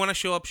 If you want to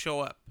show up, show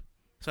up.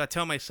 So I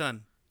tell my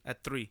son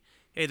at 3,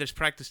 hey, there's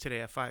practice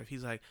today at 5.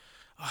 He's like,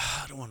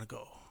 I don't want to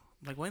go.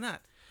 I'm like, why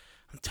not?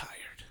 I'm tired.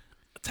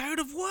 Tired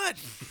of what?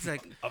 He's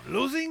like, of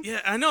losing?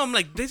 Yeah, I know. I'm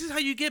like, this is how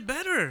you get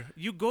better.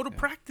 You go to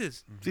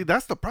practice. See,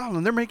 that's the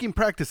problem. They're making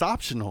practice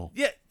optional.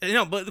 Yeah,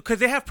 but because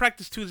they have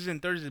practice Tuesdays and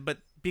Thursdays, but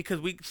because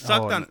we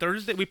sucked on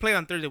Thursday, we played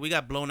on Thursday, we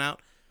got blown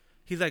out.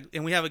 He's like,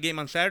 and we have a game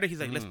on Saturday. He's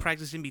like, let's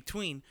practice in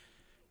between.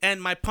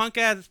 And my punk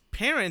ass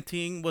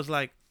parenting was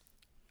like,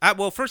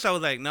 first I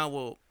was like, no,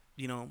 well,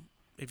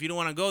 if you don't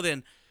want to go,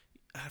 then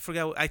I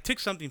forgot. I took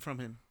something from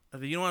him. I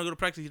said, you don't want to go to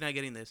practice, you're not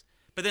getting this.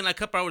 But then like a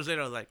couple hours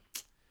later, I was like,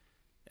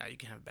 yeah, you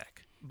can have it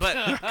back. But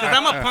because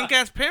I'm a punk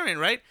ass parent,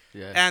 right?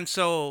 Yeah. And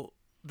so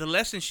the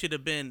lesson should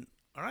have been,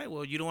 all right,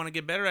 well, you don't want to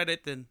get better at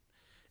it, then.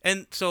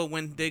 And so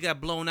when they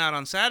got blown out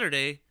on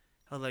Saturday,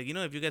 I was like,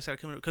 if you guys had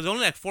come, because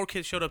only like 4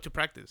 kids showed up to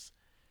practice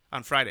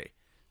on Friday.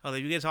 I was like,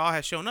 if you guys all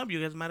had shown up, you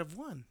guys might have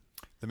won.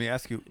 Let me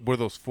ask you, were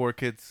those 4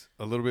 kids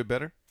a little bit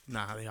better?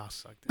 Nah, they all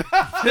sucked.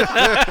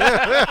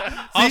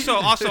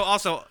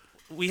 Also,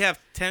 we have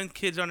 10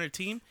 kids on our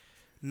team.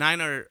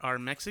 9 are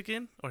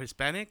Mexican or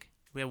Hispanic.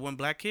 We have 1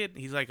 black kid.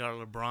 He's like our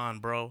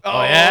LeBron, bro.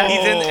 Oh yeah.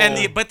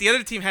 He's in, but the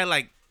other team had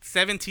like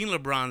 17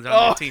 LeBrons on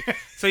their team.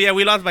 So yeah,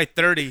 we lost by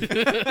 30.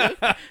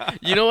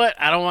 You know what?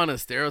 I don't want to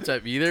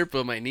stereotype either,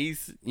 but my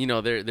niece,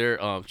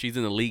 they're she's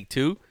in the league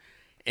too,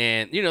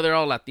 and they're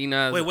all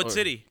Latinas. Wait, what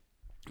city?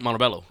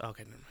 Montebello.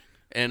 Okay, never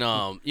mind.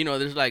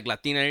 And there's like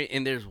Latina,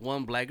 and there's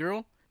 1 black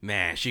girl.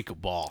 Man, she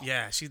could ball.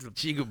 Yeah, she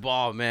could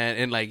ball, man.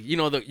 And like you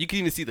can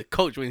even see the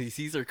coach when he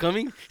sees her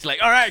coming. He's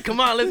like, "All right, come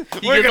on, let's."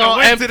 We're gonna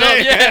win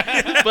today.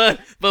 Yeah.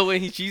 but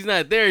when she's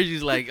not there,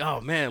 she's like,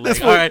 "Oh man,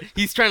 like, all right."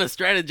 He's trying to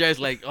strategize,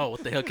 like, "Oh,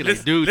 what the hell can I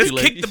do?" Let's to,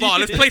 kick like, the ball.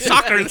 Let's play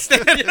soccer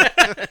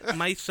instead.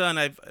 My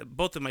son,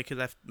 both of my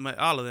kids,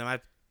 all of them,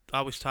 I've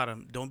always taught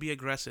them, don't be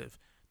aggressive,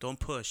 don't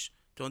push,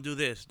 don't do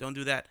this, don't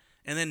do that.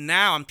 And then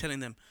now I'm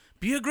telling them,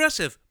 be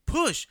aggressive,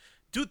 push.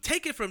 Dude,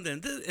 take it from them.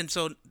 And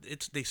so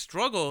they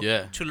struggle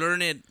to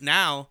learn it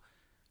now,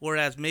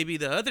 whereas maybe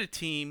the other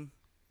team,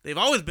 they've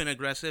always been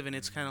aggressive, and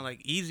it's kind of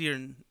like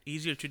easier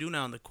to do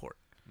now on the court.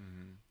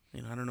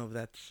 I don't know if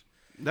that's...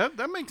 That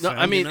makes no,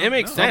 sense. I mean, it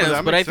makes sense,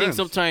 but I think sense.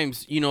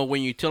 sometimes,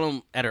 when you tell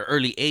them at an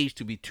early age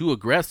to be too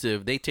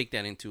aggressive, they take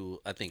that into,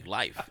 I think,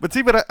 life.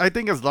 But I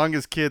think as long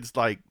as kids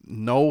like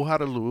know how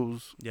to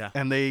lose,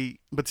 and they're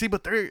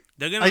gonna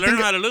learn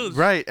how to lose,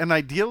 right? And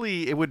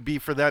ideally, it would be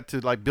for that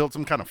to like build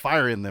some kind of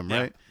fire in them,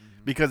 right?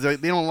 Because they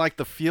don't like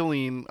the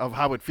feeling of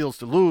how it feels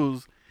to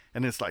lose,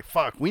 and it's like,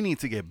 fuck, we need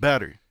to get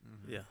better.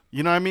 Yeah,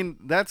 you know what I mean?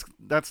 That's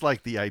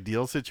like the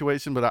ideal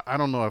situation, but I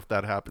don't know if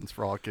that happens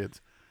for all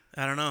kids.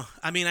 I don't know.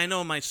 I mean, I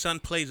know my son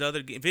plays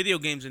other video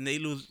games and he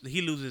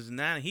loses in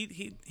that.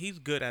 He's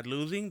good at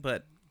losing,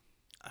 but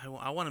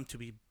I want him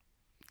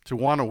to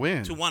want to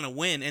win. To want to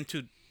win and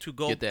to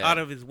go out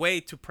of his way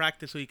to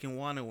practice so he can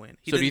want to win.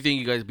 So do you think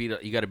you guys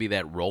you got to be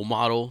that role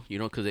model,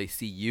 because they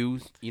see you,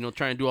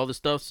 trying to do all this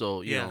stuff, so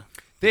you know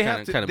they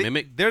have to kind of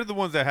mimic. They're the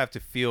ones that have to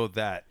feel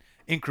that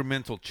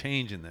incremental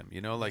change in them,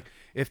 like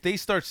if they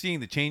start seeing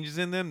the changes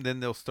in them,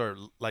 then they'll start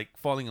like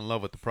falling in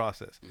love with the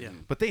process.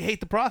 But they hate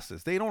the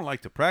process. They don't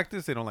like to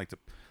practice. They don't like to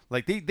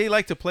they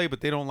like to play,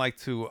 but they don't like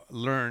to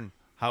learn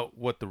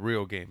what the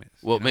real game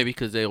is. Well, maybe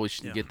because they always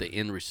get the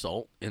end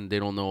result and they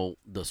don't know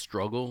the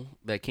struggle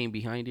that came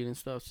behind it and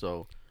stuff.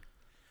 So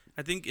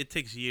I think it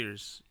takes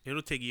years.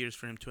 It'll take years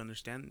for him to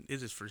understand. This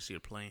is his first year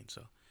playing,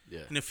 so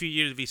in a few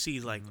years, if he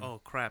sees like,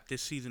 oh crap,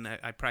 this season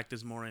I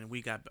practiced more and or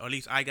at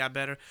least I got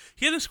better.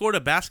 He hasn't scored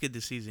a basket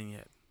this season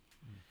yet.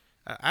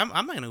 I'm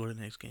not gonna go to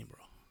the next game, bro.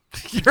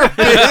 You're a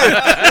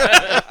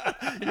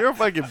bitch. You're a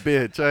fucking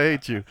bitch. I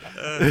hate you.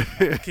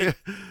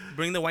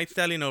 Bring the white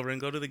stallion over and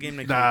go to the game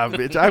next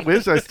week. Bitch. I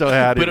wish I still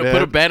had it.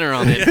 Put a banner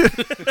on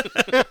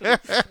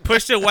it.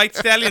 Push the white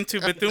stallion to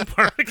Bethune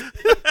Park.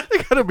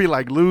 They gotta be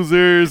like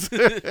losers.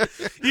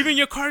 Even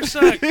your car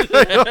sucks.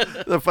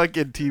 The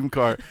fucking team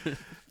car.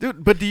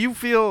 Dude, but do you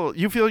feel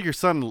your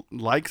son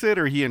likes it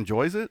or he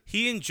enjoys it?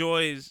 He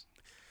enjoys.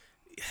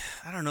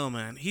 I don't know,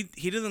 man. He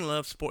doesn't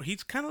love sport.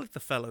 He's kind of like the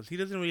fellas. He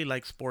doesn't really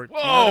like sport. Whoa,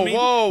 you know what I mean?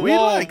 whoa, We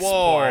whoa, like whoa.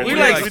 sports. We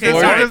like Okay,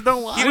 sports. sorry. Just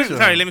don't watch He doesn't,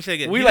 them. sorry, let me say it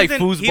again. We He like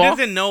doesn't- He foosball.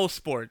 doesn't know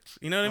sports.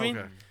 You know what I mean?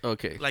 Okay.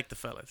 Okay. Like the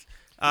fellas.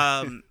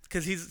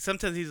 Because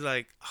sometimes he's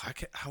like,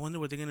 I wonder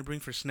what they're gonna bring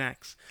for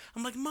snacks.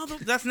 I'm like, mother,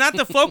 that's not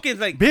the focus.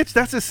 Like, Bitch,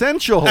 that's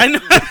essential. I know.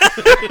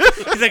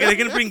 He's like, are they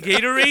gonna bring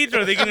Gatorades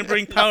or are they gonna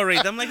bring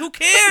Powerades? I'm like, who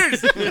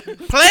cares?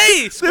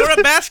 Play, score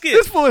a basket.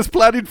 This fool is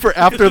planning for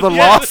after the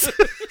loss.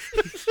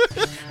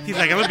 He's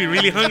like, I'm gonna be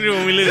really hungry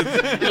when we lose.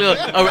 Look,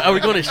 are we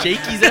going to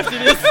Shakey's after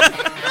this?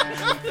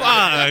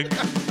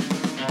 Fuck.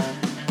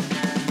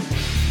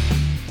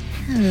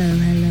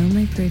 Hello,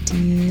 my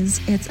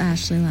pretties. It's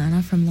Ashley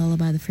Lana from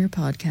Lullaby the Fear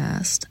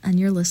podcast, and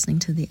you're listening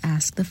to the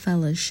Ask the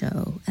Fellas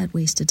show at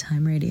Wasted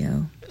Time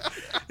Radio.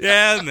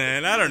 Yeah,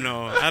 man. I don't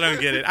know. I don't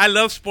get it. I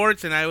love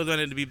sports and I always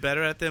wanted to be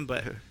better at them,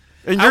 but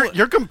And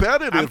you're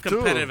competitive, I'm too.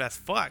 competitive as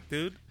fuck,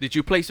 dude. Did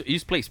you play? You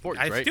used to play sports,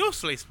 I right? still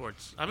play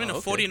sports. I'm in a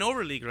okay. 40 and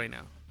over league right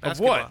now. Of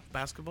what?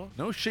 Basketball.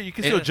 No shit. You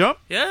can still jump?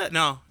 Yeah,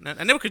 no,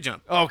 I never could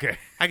jump. Oh, okay.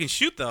 I can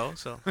shoot though,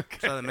 so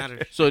that's all that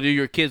matters. So do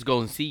your kids go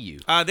and see you?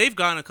 They've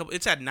gone a couple.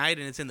 It's at night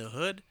and it's in the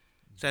hood.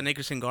 It's at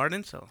Nickerson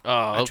Garden, so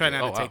Oh, I try okay.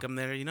 not Oh, to wow. take them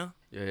there. You know.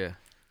 Yeah.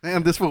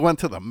 Man, this one went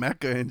to the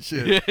Mecca and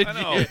shit. I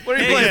know. What are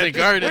you Hey, playing the at?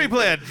 garden. What are you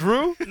playing at,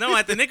 Drew? No,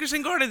 at the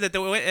Nickerson Garden, that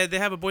they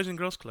have a boys and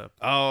girls club.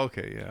 Oh,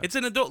 okay, yeah. It's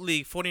an adult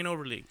league, 40 and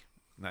over league.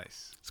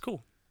 Nice. It's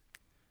cool.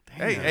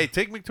 Hey,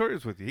 take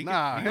Victorious with you. He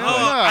Nah, can, hell Oh,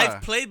 nah.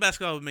 I've played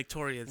basketball with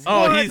Victoria's.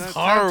 Oh, What? he's That's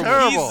horrible.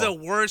 terrible. He's the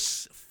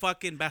worst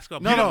fucking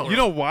basketball you player. know, you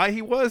know why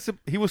he was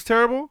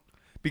terrible?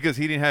 Because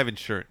he didn't have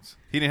insurance.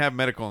 He didn't have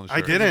medical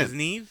insurance. I didn't. His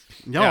knees.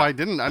 No, Yeah. I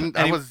didn't.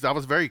 I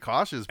was very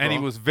cautious, bro. And he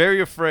was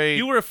very afraid.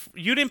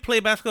 You didn't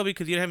play basketball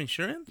because you didn't have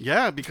insurance.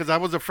 Yeah, because I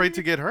was afraid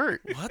to get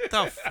hurt. What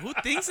the? Who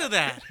thinks of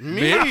that?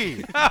 Me,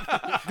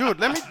 dude.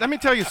 Let me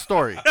tell you a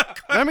story.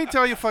 Let me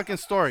tell you a fucking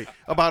story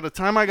about the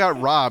time I got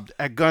robbed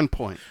at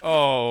gunpoint.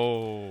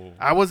 Oh.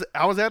 I was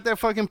at that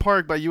fucking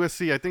park by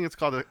USC. I think it's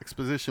called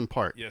Exposition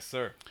Park. Yes,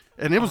 sir.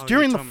 And it was Oh,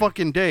 during you the told me.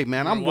 fucking day,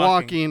 man. You I'm were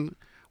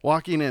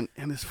walking and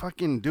this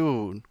fucking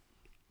dude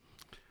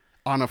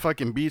on a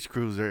fucking beach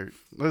cruiser.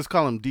 Let's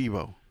call him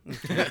Devo.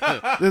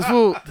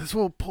 This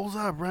fool pulls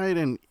up, right?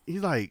 And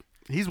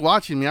he's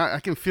watching me. I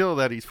can feel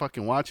that he's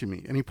fucking watching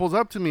me. And he pulls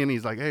up to me and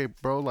he's like, "Hey,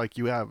 bro, like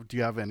do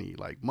you have any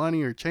like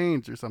money or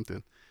change or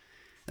something?"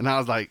 And I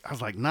was like,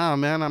 "Nah,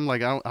 man. I'm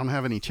like, I don't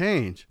have any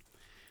change."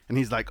 And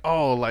he's like,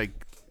 "Oh,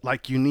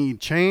 like you need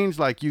change?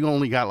 Like you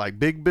only got like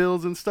big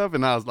bills and stuff?"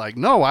 And I was like,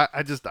 "No, I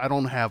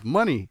don't have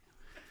money."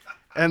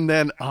 And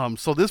then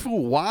so this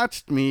fool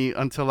watched me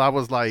until I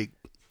was like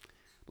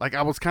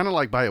I was kind of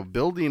like by a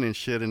building and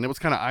shit, and it was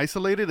kind of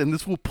isolated, and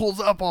this fool pulls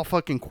up all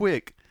fucking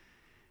quick.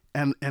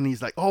 And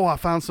he's like, "Oh, I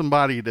found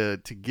somebody to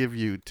give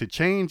you to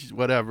change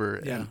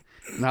whatever." Yeah.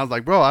 And I was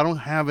like, "Bro, I don't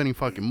have any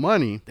fucking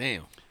money."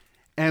 Damn.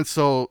 And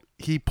so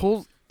he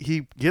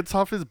gets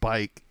off his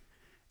bike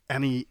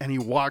and he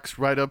walks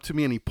right up to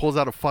me and he pulls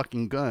out a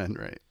fucking gun,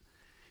 right?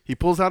 He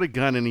pulls out a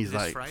gun and he's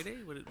This like, Friday?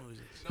 What was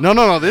it?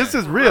 No, this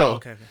is real. Oh,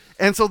 okay.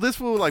 And so this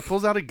fool like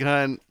pulls out a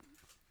gun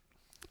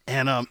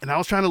and I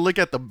was trying to look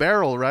at the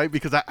barrel, right?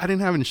 Because I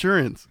didn't have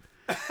insurance.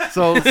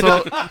 So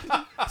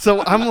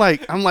I'm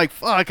like,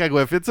 fuck, I go,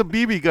 if it's a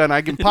BB gun,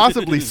 I can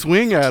possibly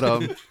swing at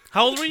him.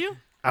 How old were you?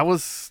 I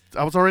was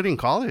already in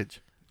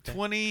college.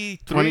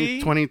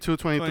 23? 22,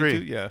 23.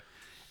 Yeah.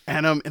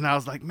 And I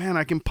was like, man,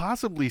 I can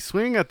possibly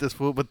swing at this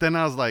fool, but then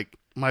I was like,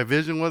 my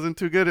vision wasn't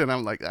too good, and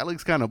I'm like, that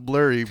looks kind of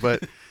blurry,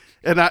 but,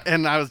 and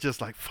I was just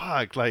like,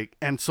 fuck, like,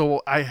 and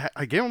so I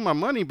gave him my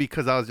money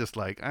because I was just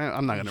like,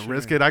 I'm not gonna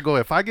risk it. I go,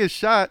 if I get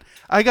shot,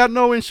 I got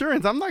no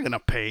insurance. I'm not gonna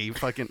pay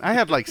fucking. I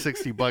had like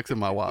 $60 in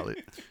my wallet.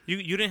 You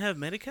didn't have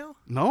Medi-Cal?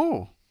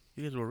 No.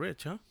 You guys were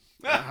rich, huh?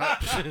 Well,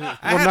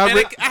 I not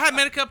had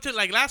Medi-Cal up to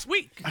like last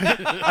week.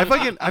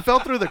 I fell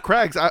through the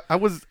cracks. I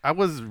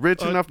was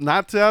rich enough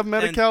not to have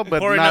Medi-Cal, but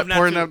poor not enough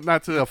poor not to. enough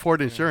not to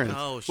afford insurance.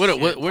 Oh shit!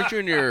 Weren't you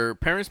in your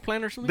parents'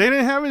 plan or something? They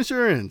didn't have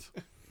insurance.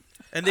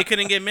 And they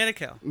couldn't get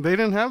Medi-Cal. They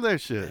didn't have that They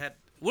shit. had-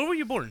 Where were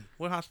you born?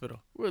 What hospital?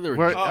 Where they were-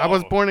 Where, I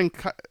was born in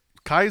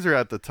Kaiser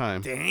at the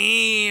time.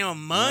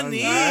 Damn, money.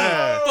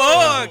 Yeah.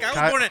 Fuck.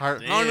 I was born at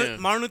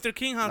Damn. Martin Luther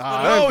King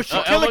Hospital. Oh,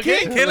 shit. Killer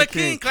King? Killer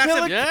King.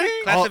 Class of Yeah?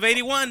 class of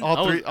 81.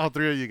 All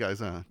three of you guys,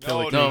 huh?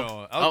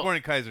 No. I was born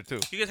in Kaiser, too.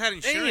 You guys had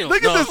insurance. Damn.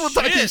 Look at No, this one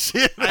talking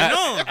shit. I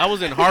know. I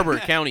was in Harbor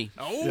County.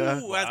 Oh, Yeah.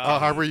 that's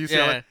Harbor UCLA.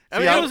 Yeah. I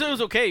mean, it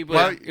was okay, but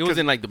well, it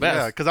wasn't like the best.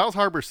 Yeah, because I was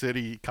Harbor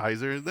City,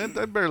 Kaiser.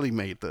 That barely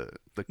made the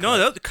cut.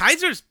 no,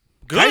 Kaiser's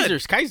good.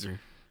 Kaiser.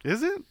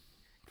 Is it?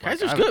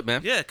 Kaiser's I- good,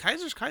 man. Yeah,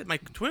 Kaiser's Kaiser. My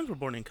twins were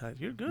born in Kaiser.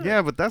 You're good.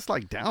 Yeah, but that's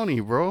like Downey,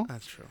 bro.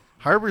 That's true.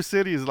 Harbor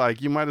City is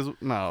like, you might as well.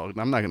 No,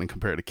 I'm not going to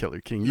compare it to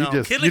Killer King. You No,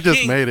 just Killer you just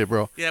King- made it,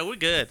 bro. Yeah, we're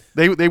good.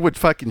 They would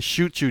fucking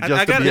shoot you I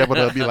just to got be it. able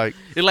to be like,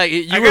 It, like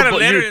you I were, got a bo-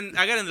 letter. you-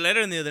 I got a letter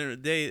in the other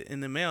day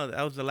in the mail.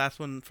 That was the last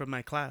one from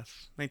my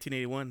class,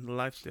 1981. The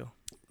life steal.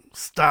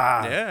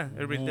 Stop. Yeah,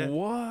 everybody dead.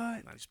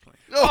 What? Not just playing.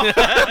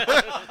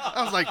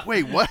 I was like,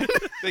 wait, what?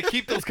 They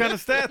keep those kind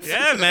of stats.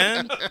 Yeah,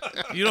 man.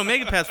 You don't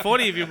make it past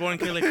 40 if you're born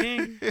Killer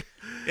King.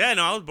 Yeah,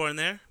 no, I was born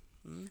there.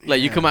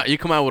 Like you come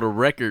out with a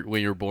record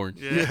when you're born.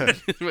 Yeah,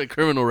 A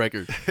criminal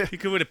record. you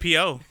could with a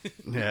PO.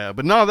 Yeah,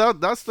 but no,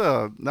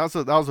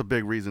 that was a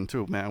big reason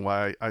too, man.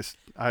 Why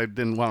I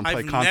didn't want to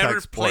play I've contact never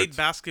sports. played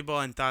basketball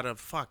and thought of,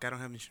 fuck, I don't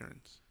have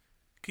insurance.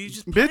 Can you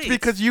just Bitch, play?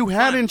 because It's you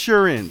had fun.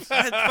 insurance.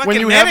 Fucking When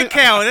you have it-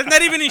 Medi-Cal. That's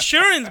not even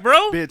insurance,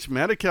 bro. Bitch,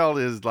 Medi-Cal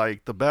is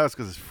like the best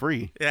because it's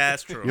free. Yeah,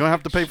 that's true. You don't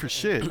have to pay for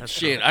shit.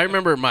 Shit, I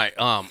remember my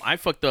I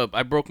fucked up.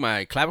 I broke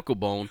my clavicle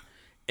bone,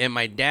 and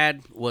my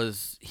dad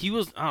was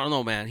I don't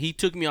know, man. He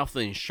took me off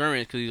the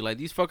insurance because he's like,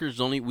 these fuckers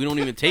we don't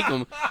even take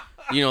them,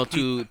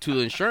 to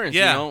insurance,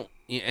 Yeah.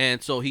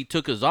 And so he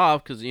took us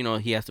off because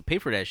he has to pay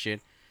for that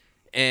shit.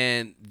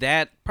 And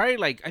that probably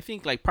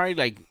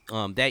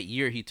that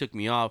year he took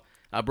me off,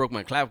 I broke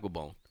my clavicle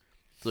bone.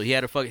 So he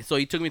had so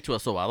he took me to a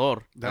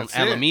sobador, That's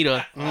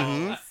Alameda,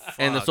 and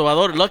the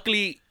sobador.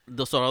 Luckily,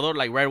 the sobador,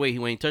 like right away,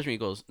 when he touched me, he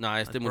goes, "Nah,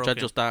 este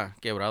muchacho está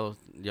quebrado.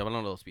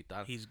 Llévalo al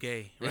hospital." He's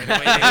gay. Right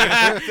away.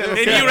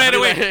 They knew right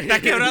away. Está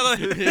quebrado.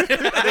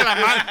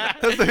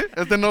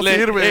 Este no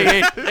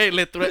sirve.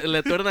 Le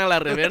tuerna la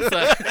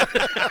reversa.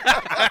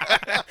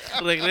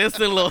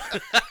 Regrésenlo.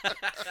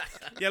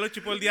 Ya lo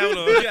chupó el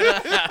diablo.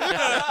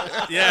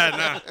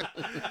 Yeah,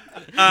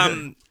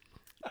 no.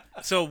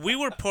 So we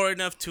were poor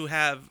enough to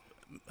have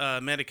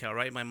Medi-Cal,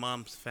 right? My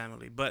mom's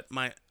family. But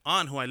my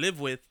aunt, who I live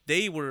with,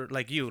 they were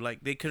like you.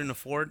 Like, they couldn't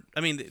afford...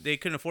 I mean, they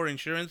couldn't afford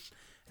insurance,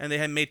 and they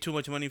had made too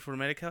much money for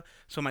Medi-Cal.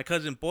 So my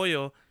cousin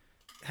Pollo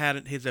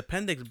had his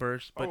appendix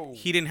burst, but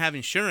he didn't have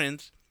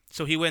insurance,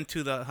 so he went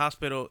to the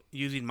hospital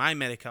using my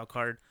Medi-Cal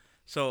card.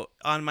 So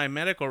on my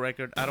medical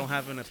record, I don't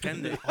have an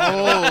appendix.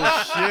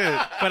 Oh,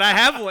 shit. But I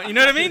have one. You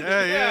know what I mean?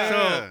 Yeah.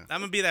 So I'm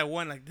going to be that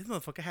one. Like, this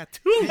motherfucker had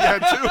two. Yeah,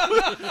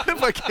 too.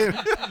 Fucking-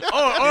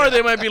 or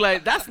they might be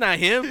like, "That's not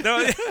him." No,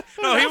 it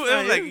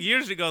was like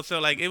years ago. So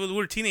like we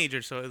were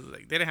teenagers, so it was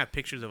like they didn't have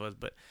pictures of us.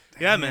 But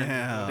yeah, man,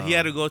 Damn. he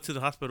had to go to the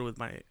hospital with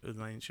my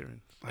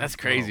insurance. That's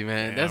crazy,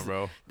 man. Yeah,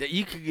 bro. That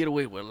you could get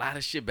away with a lot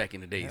of shit back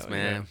in the days,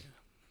 man.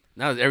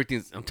 Now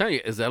everything's. I'm telling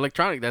you, it's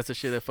electronic. That's the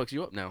shit that fucks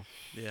you up now.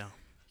 Yeah.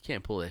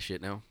 Can't pull that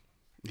shit now.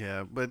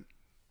 Yeah, but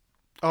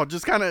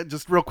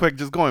just real quick,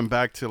 just going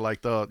back to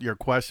like your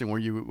question where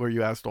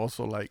you asked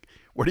also like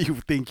where do you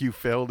think you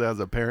failed as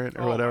a parent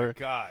or whatever.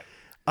 My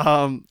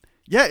God.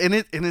 Yeah, and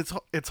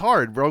it's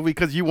hard, bro,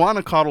 because you want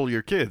to coddle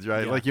your kids,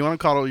 right? Yeah. Like you want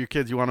to coddle your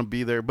kids, you want to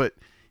be there, but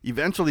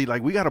eventually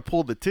like we got to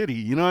pull the titty,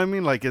 you know what I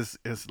mean? Like it's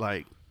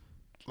like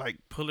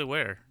Pull it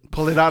where?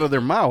 pull it out of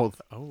their mouth.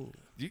 Oh,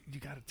 You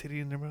got a titty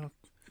in their mouth?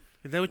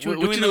 is that what you were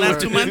What doing you the last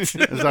doing? 2 months?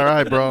 It's all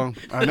right, bro.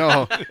 I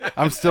know.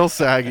 I'm still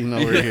sagging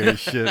over here,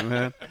 shit,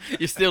 man.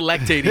 You're still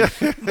lactating.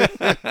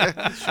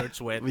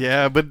 Shirt's wet.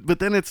 Yeah, but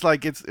then it's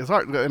like it's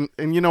hard,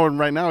 and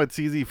right now it's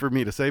easy for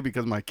me to say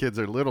because my kids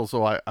are little,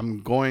 so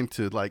I'm going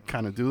to like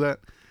kind of do that.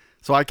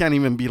 So I can't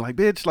even be like,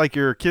 bitch, like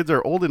your kids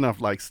are old enough,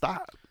 like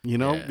stop,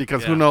 Yeah.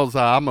 because who knows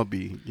how I'm gonna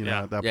be,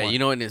 Yeah. at that Yeah,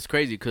 point. and it's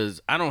crazy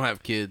because I don't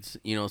have kids,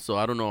 so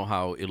I don't know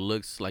how it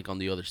looks like on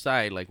the other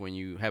side. Like when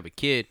you have a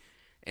kid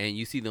and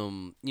you see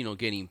them,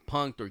 getting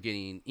punked or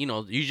getting,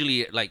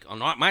 usually like on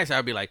my side,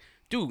 I'd be like,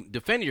 dude,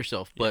 defend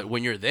yourself. But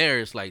when you're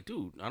there, it's like,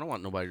 dude, I don't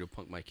want nobody to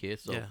punk my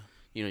kids. So, Yeah.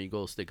 you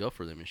go stick up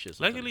for them and shit.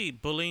 sometimes. Luckily,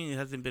 bullying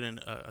hasn't been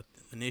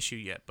an issue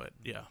yet, but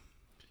yeah.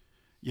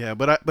 Yeah,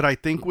 but I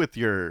think with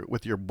your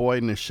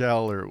boy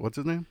Nichelle or what's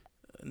his name,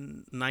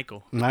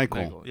 Nyko.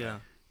 Nyko. Yeah.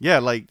 Yeah,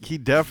 like he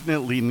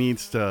definitely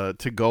needs to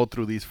go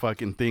through these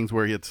fucking things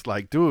where it's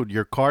like, dude,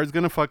 your car's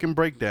gonna fucking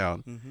break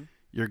down. Mm-hmm.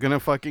 You're gonna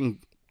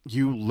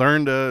you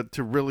learn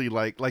to really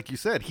like you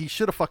said, he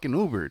should have fucking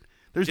Ubered.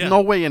 There's Yeah.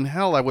 no way in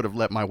hell I would have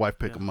let my wife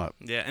pick him up.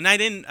 Yeah, and I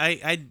didn't.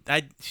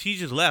 She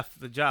just left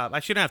the job. I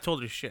shouldn't have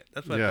told her shit.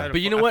 That's what. Yeah.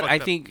 But you know what? I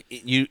fucked up. think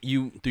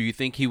do you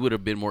think he would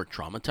have been more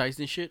traumatized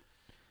and shit?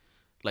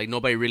 Like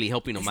nobody really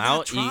helping him It's out.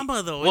 not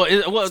trauma though.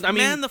 Well, I mean,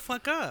 man the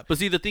fuck up. But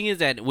see, the thing is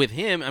that with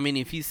him, I mean,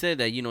 if he said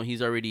that,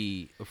 he's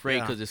already afraid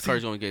Yeah. because his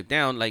car's going to get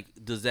down, like,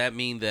 does that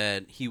mean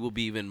that he will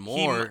be even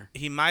more?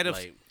 He might have.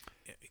 like,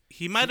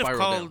 He might have spiral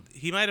called. down.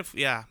 He might have.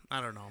 Yeah,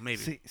 I don't know.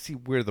 Maybe. See,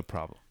 we're the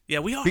problem. Yeah,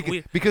 we are.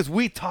 Because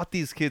we taught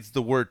these kids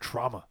the word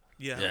trauma.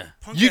 Yeah.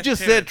 Punk You ass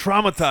just parents. said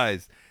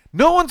traumatized.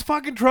 No one's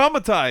fucking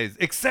traumatized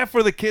except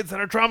for the kids that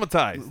are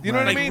traumatized. You know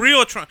what I like mean?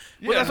 real trauma.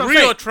 Well, that's what I'm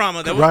real saying.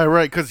 trauma. That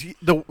Right, because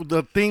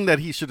the thing that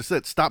he should have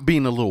said, stop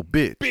being a little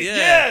bitch. Yeah.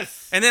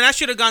 Yes. And then I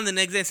should have gone the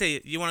next day and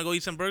say, "You want to go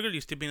eat some burger?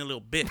 You're still being a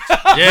little bitch.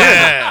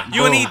 Yeah.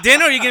 You want to eat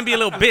dinner? Or you gonna be a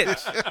little bitch."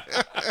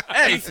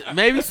 hey,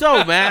 maybe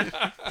so, man.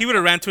 He would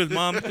have ran to his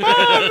mom. And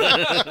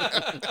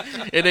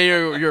then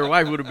your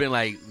wife would have been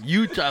like,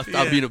 "You just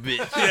stop being a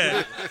bitch."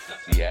 Yeah.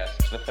 The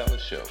Ask the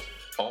Fellas Show,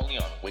 only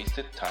on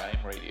Wasted Time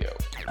Radio.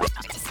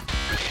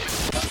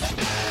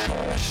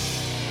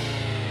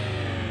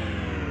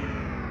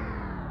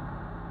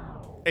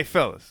 Hey,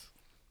 fellas,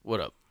 What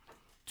up?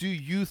 do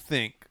you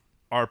think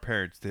our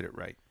parents did it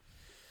right?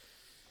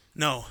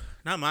 No.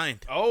 Not mine.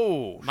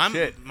 Oh,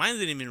 shit. Mine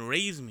didn't even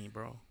raise me,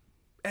 bro.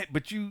 Hey,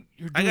 but you're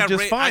doing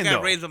just fine, I got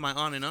though. raised by my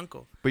aunt and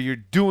uncle. But you're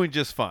doing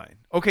just fine.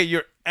 Okay,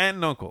 your aunt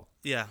and uncle.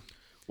 Yeah.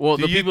 Well,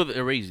 Do the you- people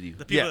that raised you.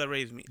 The people that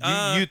raised me.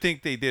 You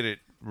think they did it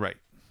right?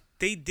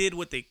 They did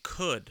what they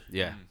could.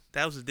 Yeah.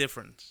 That was the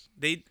difference.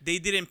 They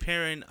didn't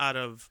parent out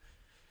of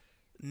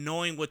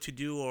knowing what to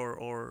do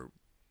or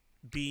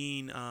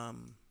being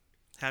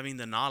having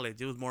the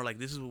knowledge. It was more like,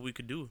 this is what we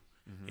could do.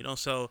 You know,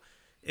 so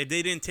if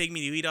they didn't take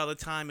me to eat all the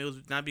time, it was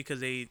not because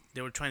they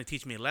were trying to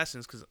teach me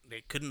lessons, because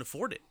they couldn't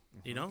afford it.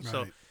 You know,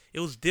 so it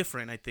was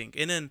different, I think.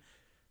 And then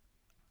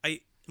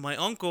my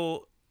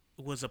uncle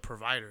was a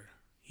provider.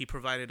 He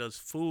provided us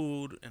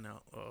food and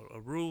a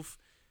roof,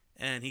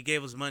 and he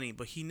gave us money,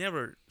 but he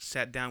never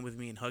sat down with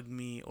me and hugged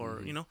me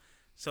or, you know.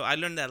 So I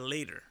learned that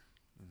later.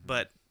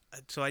 But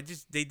so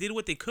they did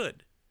what they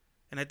could.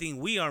 And I think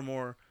we are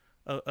more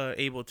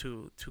able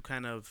to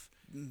kind of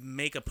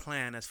make a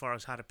plan as far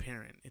as how to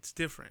parent. It's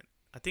different.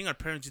 I think our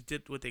parents just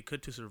did what they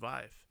could to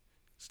survive.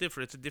 It's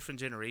different. It's a different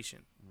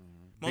generation.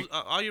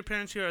 All your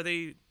parents here,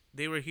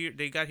 they were here,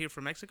 they got here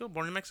from Mexico,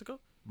 born in Mexico?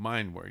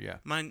 Mine were, yeah.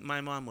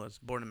 My mom was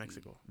born in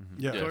Mexico.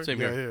 Yeah, Same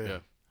here.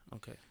 Yeah.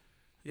 Okay.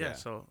 Yeah.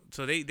 So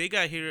they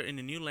got here in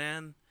a new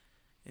land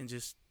and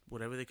just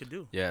whatever they could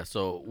do. Yeah.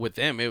 So with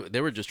them,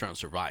 they were just trying to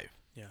survive.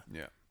 Yeah.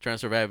 Yeah. Trying to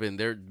survive, and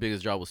their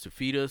biggest job was to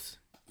feed us.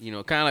 You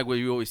know, kind of like what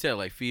you always said,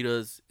 like feed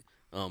us,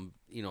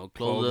 you know,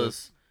 clothe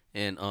us,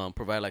 and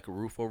provide like a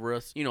roof over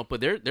us. You know, but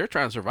they're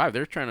trying to survive.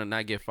 They're trying to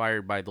not get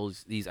fired by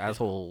these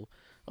asshole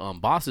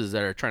bosses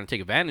that are trying to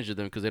take advantage of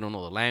them because they don't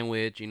know the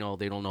language. You know,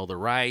 they don't know the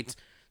rights.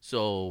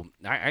 So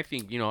I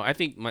think, you know,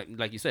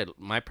 like you said,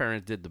 my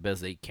parents did the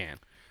best they can.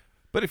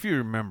 But if you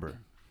remember,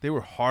 they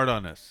were hard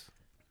on us.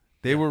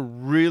 They were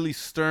really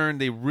stern.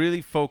 They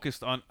really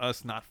focused on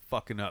us not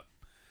fucking up.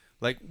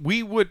 Like,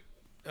 we would,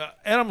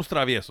 éramos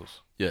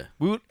traviesos. Yeah.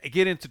 We would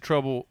get into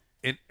trouble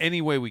in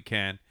any way we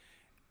can,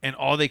 and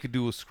all they could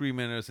do was scream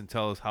at us and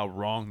tell us how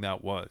wrong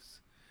that was.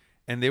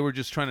 And they were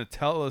just trying to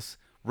tell us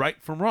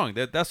right from wrong.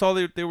 That's all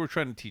they were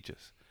trying to teach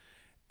us.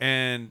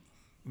 And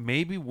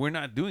maybe we're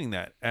not doing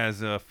that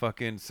as a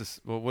fucking,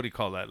 well, what do you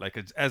call that? Like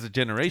as a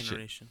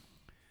generation.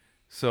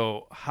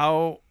 So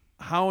how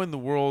in the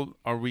world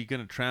are we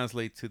going to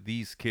translate to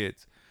these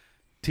kids,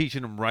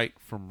 teaching them right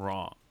from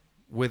wrong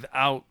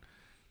without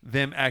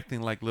them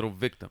acting like little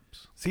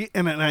victims? See,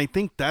 and I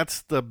think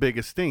that's the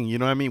biggest thing. You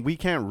know what I mean? We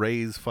can't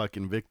raise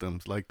fucking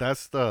victims. Like,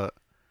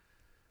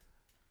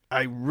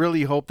 I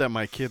really hope that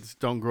my kids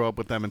don't grow up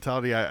with that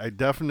mentality. I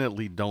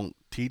definitely don't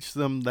teach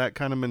them that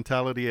kind of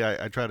mentality.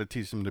 I try to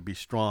teach them to be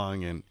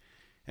strong and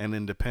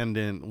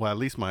independent. Well, at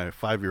least my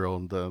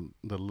 5-year-old, the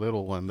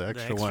little one, the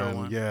extra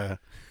one. Yeah.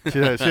 She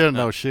doesn't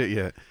know shit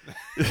yet.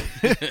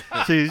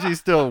 She's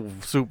still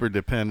super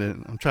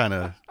dependent. I'm trying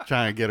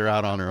to get her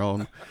out on her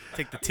own.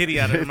 Take the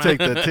titty out of her mouth. Take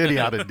the titty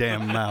out of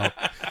damn mouth.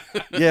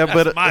 Yeah,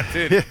 but my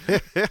titty.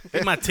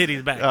 Get my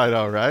titties back. I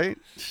know, right?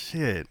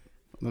 Shit.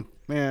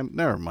 Man,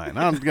 never mind.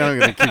 I'm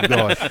gonna keep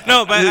going.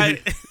 No, but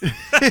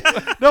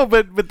no,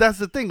 but that's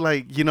the thing.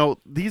 Like, you know,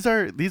 these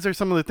are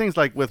some of the things.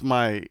 Like with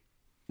my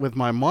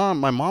mom.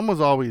 My mom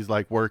was always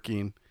like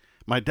working.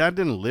 My dad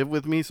didn't live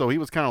with me, so he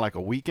was kind of like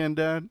a weekend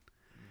dad.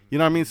 You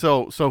know what I mean?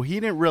 So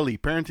he didn't really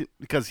parent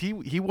because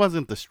he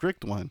wasn't the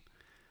strict one.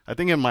 I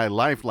think in my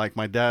life, like,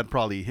 my dad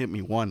probably hit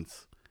me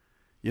once.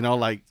 You know,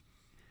 like,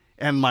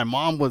 and my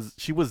mom was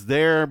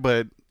there,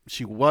 but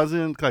she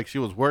wasn't, like, she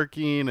was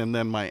working, and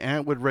then my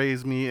aunt would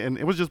raise me, and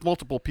it was just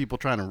multiple people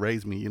trying to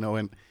raise me, you know,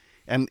 and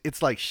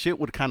it's like shit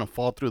would kind of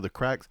fall through the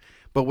cracks.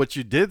 But what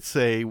you did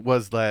say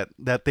was that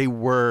they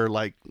were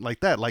like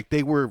that, like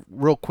they were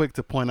real quick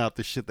to point out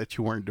the shit that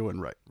you weren't doing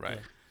right. Right.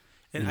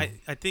 And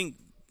I think,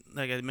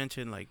 like I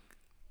mentioned, like,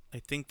 I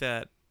think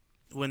that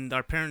when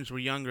our parents were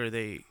younger,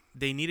 they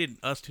needed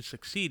us to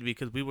succeed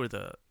because we were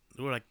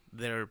like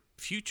their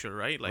future,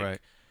 right? Like, right.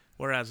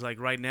 Whereas, like,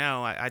 right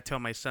now, I tell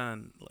my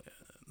son,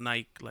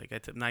 Nike, I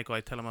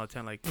tell him all the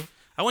time, like,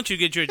 I want you to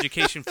get your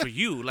education for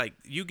you. Like,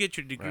 you get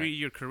your degree,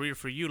 your career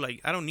for you.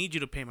 Like, I don't need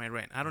you to pay my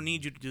rent. I don't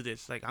need you to do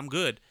this. Like, I'm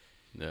good.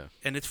 Yeah.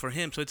 And it's for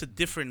him. So it's a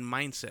different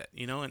mindset,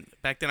 you know? And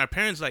back then, our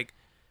parents, like,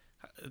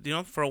 you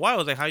know, for a while, it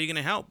was like, how are you going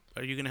to help?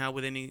 Are you going to help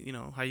with any, you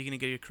know, how are you going to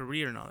get your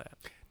career and all that?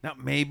 Now,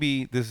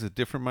 maybe this is a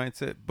different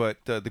mindset,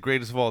 but the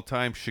greatest of all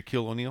time,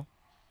 Shaquille O'Neal.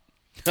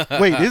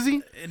 Wait, is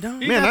he? No,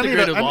 man,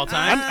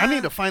 I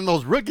need to find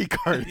those rookie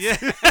cards. Yeah.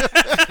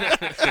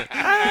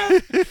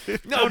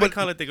 No, but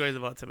call it the greatest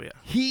of all time. Yeah.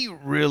 He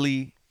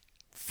really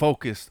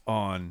focused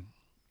on,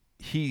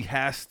 he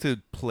has to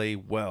play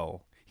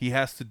well. He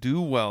has to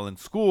do well in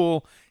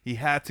school. He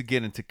had to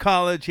get into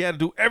college. He had to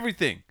do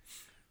everything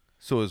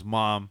so his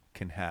mom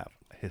can have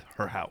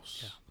her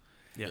house.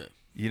 Yeah.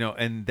 You know,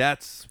 and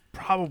that's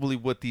probably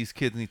what these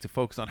kids need to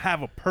focus on.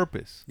 Have a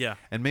purpose. Yeah.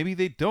 And maybe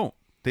they don't.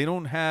 They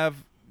don't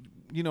have,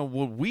 you know,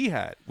 what we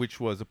had, which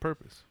was a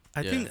purpose.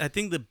 I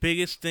think the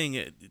biggest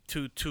thing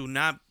to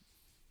not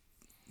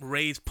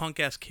raise punk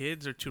ass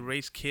kids or to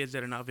raise kids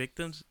that are not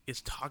victims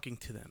is talking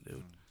to them,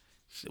 dude.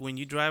 When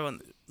you drive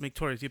on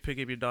Victorious, you pick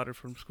up your daughter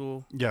from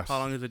school. Yes. How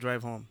long is the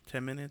drive home?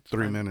 10 minutes?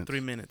 3 minutes. 3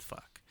 minutes.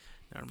 Fuck.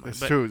 Never mind.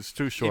 It's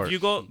too short. If you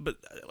go, but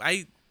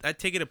I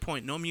take it a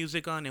point. No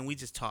music on, and we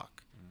just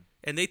talk.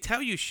 And they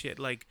tell you shit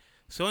like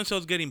so and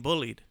so's getting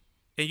bullied,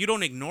 and you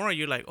don't ignore it.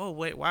 You're like, oh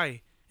wait,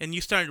 why? And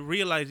you start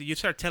realizing, you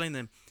start telling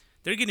them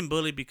they're getting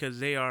bullied because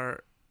they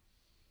are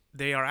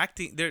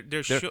acting. They're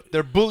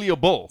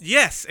bullyable.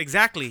 Yes,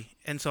 exactly.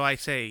 And so I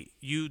say,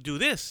 you do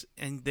this,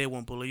 and they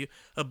won't bully you.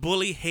 A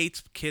bully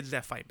hates kids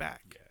that fight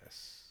back.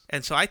 Yes.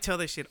 And so I tell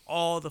this shit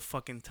all the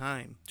fucking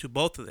time to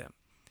both of them.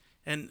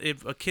 And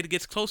if a kid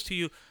gets close to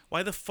you,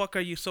 why the fuck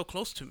are you so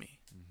close to me?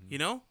 You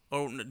know?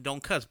 Or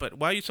don't cuss, but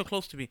why are you so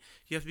close to me?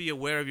 You have to be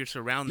aware of your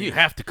surroundings. You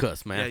have to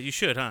cuss, man. Yeah, you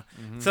should, huh?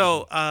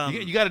 So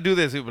you got to do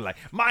this. You'll be like,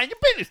 mind your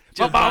business.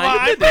 Just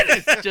mind your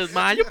business. Just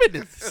mind your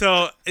business.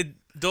 So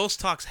those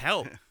talks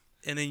help.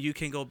 And then you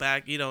can go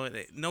back. You know,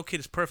 no kid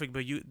is perfect,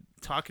 but you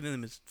talking to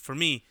them is, for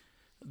me,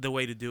 the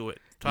way to do it.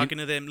 Talking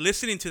to them,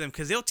 listening to them,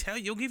 because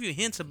you'll give you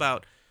hints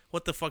about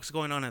what the fuck's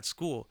going on at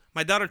school.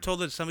 My daughter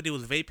told us somebody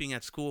was vaping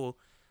at school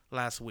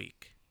last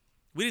week.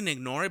 We didn't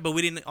ignore it, but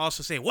we didn't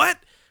also say, what?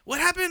 What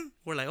happened?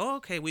 We're like, oh,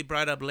 okay. We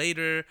brought it up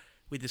later.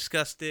 We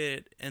discussed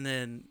it. And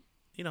then,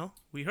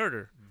 we heard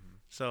her.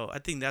 So I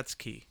think that's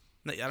key.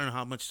 I don't know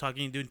how much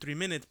talking you do in 3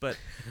 minutes, but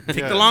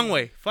take the long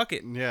way. Fuck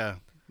it. Yeah.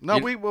 No,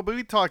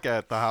 we talk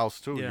at the house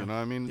too. Yeah. You know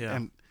what I mean? Yeah.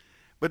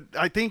 But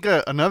I think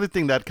another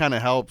thing that kind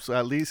of helps,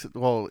 at least,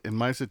 well, in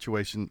my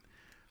situation,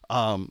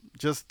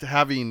 just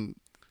having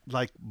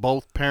like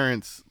both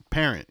parents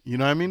parent. You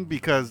know what I mean?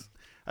 Because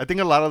I think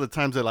a lot of the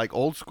times at like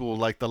old school,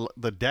 like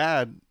the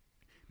dad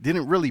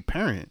didn't really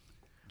parent.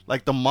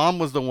 Like the mom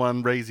was the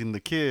one raising the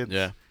kids.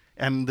 Yeah.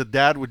 And the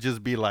dad would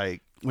just be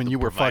like, when you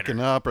were fucking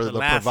up, or the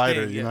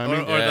provider, thing, you know what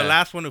I mean? Or the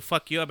last one to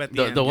fuck you up at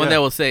the end. The one that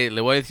will say,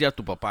 le voy a decir a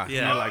tu papá.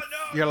 Yeah.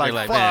 You're like,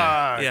 fuck.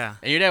 Man. Yeah.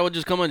 And your dad will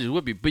just come and just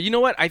whip you. But you know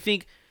what? I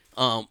think,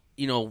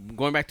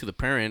 going back to the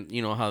parent,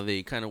 how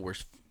they kind of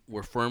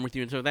were firm with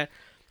you and stuff like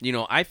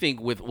that. I think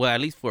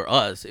at least for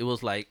us, it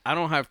was like, I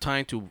don't have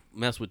time to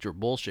mess with your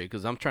bullshit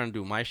because I'm trying to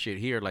do my shit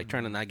here, like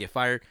trying to not get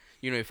fired.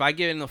 If I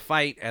get in a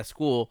fight at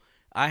school,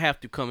 I have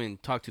to come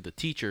and talk to the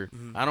teacher.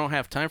 I don't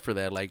have time for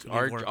that. Like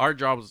our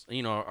jobs,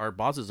 our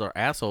bosses are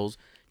assholes.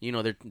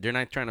 They're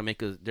not trying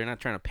to they're not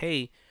trying to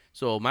pay.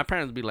 So my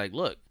parents would be like,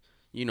 look,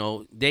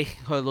 they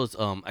hold us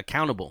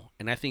accountable.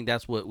 And I think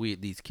that's what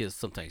these kids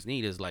sometimes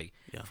need is like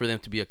for them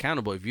to be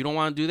accountable. If you don't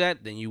want to do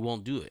that, then you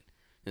won't do it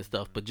and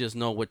stuff. But just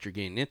know what you're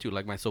getting into.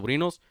 Like my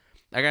sobrinos,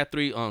 I got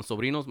 3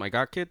 sobrinos, my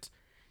godkids.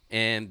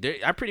 And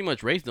I pretty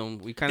much raised them.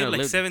 We kind of like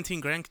lived 17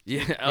 grand.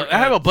 Yeah, I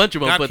have a bunch of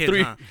them, but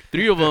kids,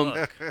 three of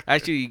them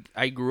actually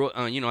I grew up.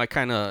 I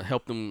kind of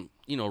helped them,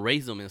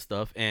 raise them and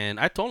stuff. And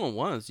I told them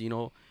once,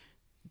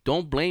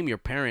 don't blame your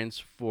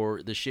parents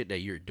for the shit that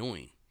you're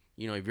doing.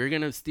 If you're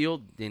gonna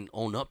steal, then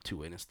own up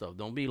to it and stuff.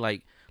 Don't be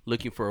like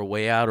looking for a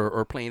way out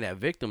or playing that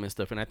victim and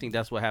stuff. And I think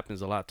that's what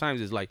happens a lot of times.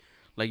 Is like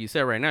you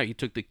said right now, you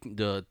took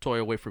the toy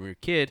away from your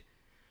kid.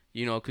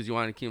 Because you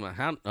want to keep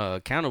them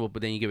accountable,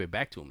 but then you give it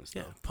back to them and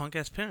stuff. Yeah, punk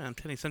ass parent. I'm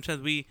telling you, sometimes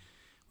we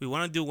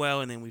want to do well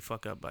and then we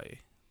fuck up by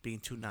being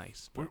too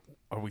nice.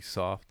 Are we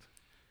soft?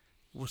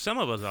 Well, some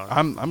of us are.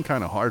 I'm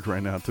kind of hard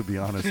right now, to be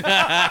honest.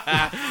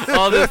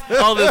 all this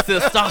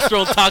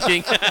testosterone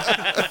talking,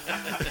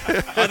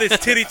 all this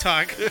titty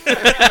talk.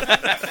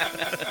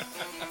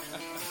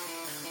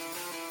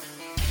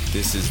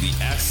 This is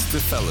the Ask the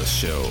Fellas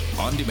show,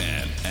 on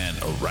demand and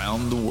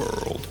around the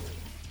world.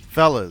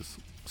 Fellas.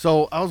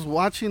 So I was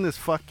watching this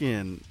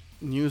fucking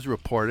news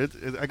report.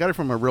 I got it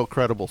from a real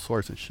credible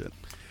source and shit.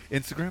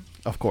 Instagram?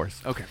 Of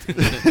course. Okay.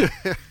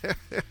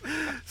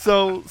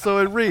 So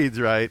it reads,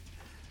 right?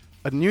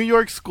 A New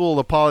York school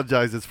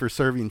apologizes for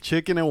serving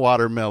chicken and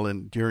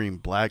watermelon during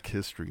Black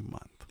History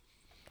Month.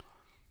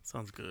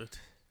 Sounds good.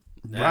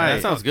 Right.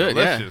 That sounds good,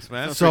 delicious,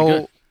 man.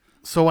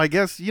 So I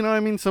guess,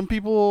 some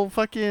people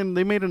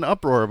they made an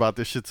uproar about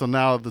this shit. So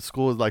now the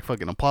school is like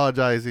fucking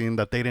apologizing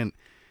that they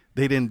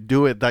didn't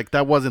do it. Like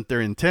that wasn't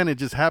their intent. It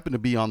just happened to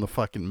be on the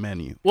fucking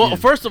menu. Well,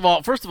 first of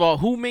all,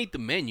 who made the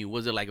menu?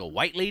 Was it like a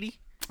white lady?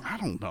 I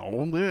don't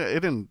know. I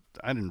didn't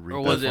read.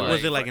 Or was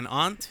it like an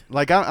aunt?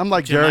 Like I'm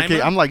like Jericho.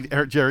 I'm like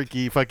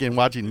Jericho, fucking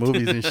watching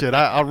movies and shit.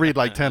 I'll read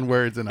like 10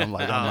 words and I'm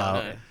like, I'm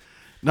out. Okay.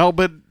 No,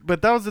 but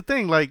that was the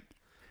thing. Like,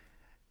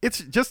 it's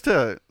just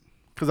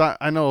because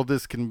I know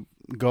this can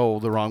go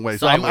the wrong way.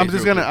 So I'm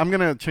just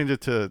gonna change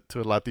it to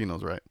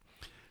Latinos, right?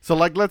 So,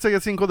 like, let's say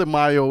it's Cinco de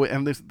Mayo,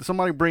 and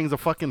somebody brings a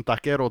fucking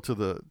taquero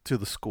to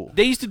the school.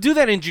 They used to do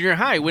that in junior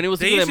high when it was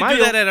They Cinco used de to Mayo.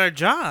 do that at our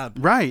job.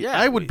 Right. Yeah,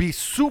 I would be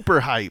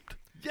super hyped.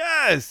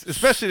 Yes,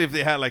 especially if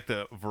they had like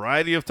the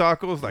variety of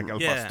tacos, like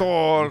El Yeah.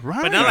 Pastor.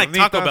 Right. But not like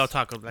Taco Carnitas. Bell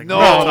tacos. Like No,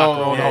 real no,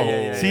 taco. no.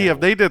 Yeah. See, if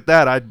they did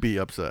that, I'd be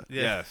upset.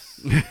 Yes.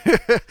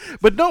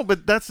 But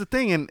that's the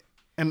thing,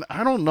 and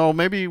I don't know.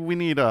 Maybe we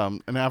need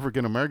an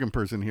African American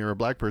person here, a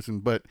black person,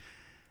 but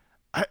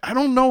I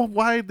don't know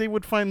why they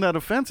would find that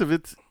offensive.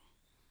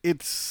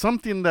 It's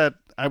something that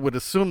I would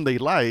assume they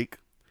like.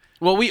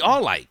 Well, we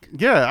all like.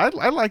 Yeah,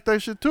 I like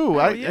that shit too.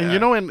 Oh, yeah.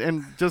 And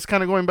and just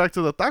kind of going back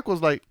to the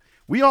tacos, like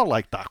We all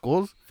like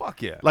tacos.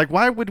 Fuck yeah. Like,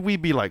 why would we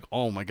be like,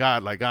 oh my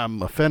god, like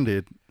I'm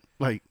offended?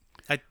 Like,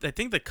 I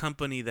think the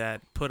company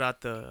that put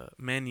out the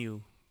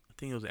menu, I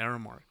think it was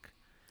Aramark,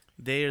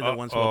 they are the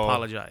ones who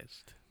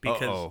apologized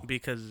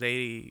because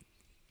they.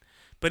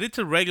 But it's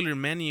a regular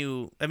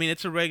menu. I mean,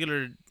 it's a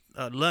regular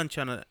lunch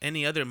on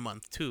any other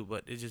month too.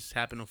 But it just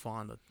happened to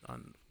fall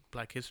on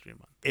Black History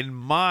Month. In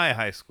my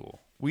high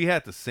school, we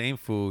had the same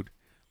food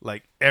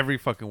like every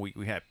fucking week.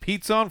 We had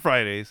pizza on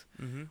Fridays,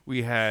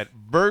 we had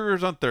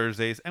burgers on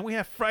Thursdays, and we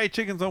had fried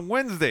chickens on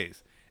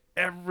Wednesdays.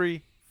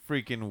 Every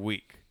freaking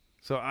week.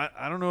 So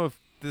I don't know if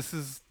this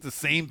is the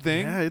same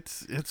thing. yeah,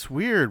 it's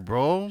weird,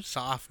 bro.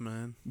 Soft,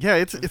 man. Yeah,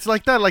 it's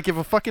like that. Like if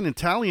a fucking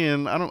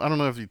Italian, I don't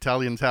know if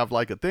Italians have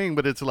like a thing,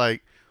 but it's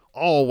like,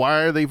 oh,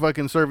 why are they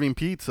fucking serving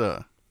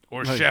pizza?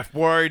 Or like, Chef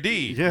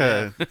Boyardee.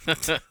 Yeah.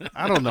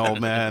 I don't know,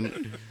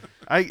 man.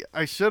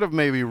 I should have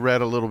maybe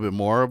read a little bit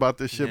more about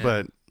this shit,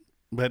 but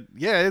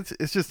yeah,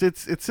 it's just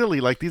it's silly.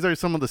 Like these are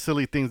some of the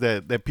silly things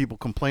that people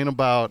complain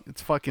about.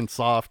 It's fucking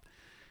soft,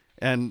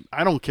 and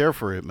I don't care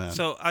for it, man.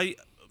 So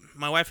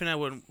my wife and I,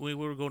 when we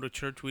were going to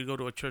church, we'd go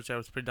to a church that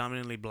was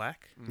predominantly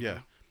black. Yeah.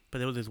 But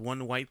there was this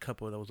one white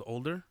couple that was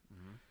older,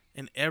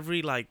 and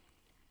every like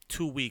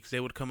 2 weeks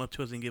they would come up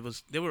to us and give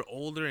us. They were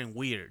older and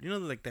weird,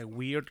 like that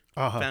weird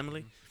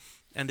family,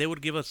 and they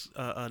would give us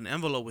an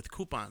envelope with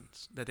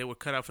coupons that they would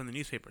cut out from the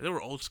newspaper. They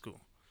were old school.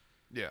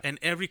 Yeah. And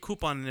every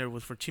coupon in there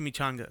was for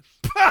chimichangas.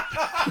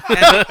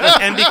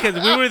 and because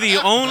we were the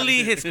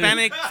only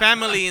Hispanic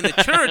family in the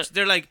church,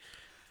 they're like,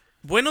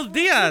 Buenos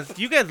dias.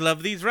 You guys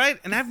love these, right?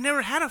 And I've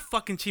never had a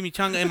fucking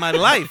chimichanga in my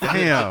life.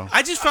 Damn.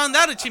 I just found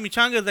out a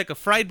chimichanga is like a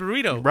fried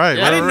burrito. Right.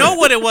 I didn't know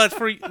what it was.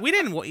 We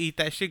didn't eat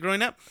that shit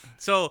growing up.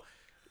 So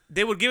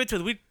they would give it to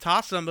us. We'd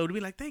toss them, but we'd be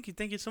like, thank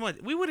you so much.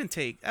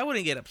 I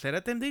wouldn't get upset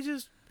at them.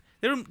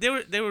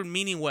 They were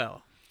meaning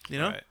well. You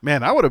know, Right.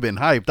 Man, I would have been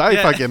hyped.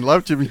 I fucking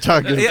love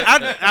chimichangas. Yeah,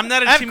 I'm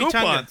not a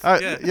chimichanga.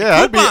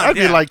 I'd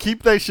be like,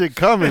 keep that shit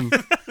coming.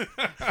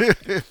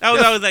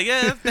 I was like,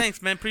 yeah,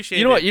 thanks, man, appreciate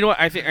it. You know what?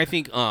 I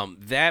think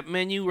that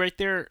menu right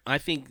there, I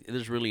think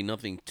there's really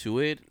nothing to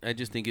it. I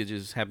just think it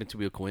just happened to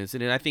be a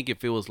coincidence. I think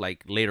if it was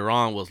like later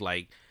on was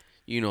like,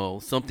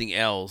 something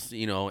else,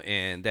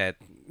 and that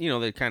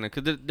they kind of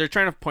because they're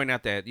trying to point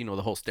out that the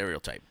whole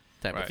stereotype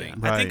type of thing.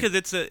 Right. I think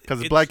because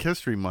it's Black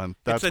History Month.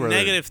 That's it's a where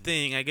negative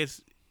thing, I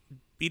guess.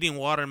 Eating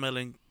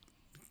watermelon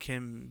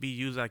can be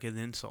used like an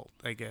insult,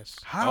 I guess.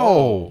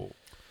 How?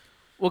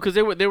 Well, because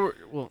they were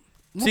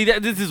see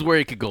that this is where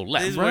it could go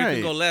left. This is where it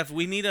can go left.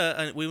 We need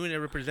a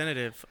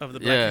representative of the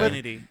black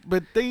community.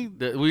 But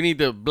we need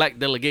the black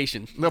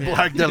delegation. The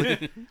black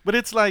delegation. But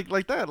it's like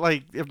that.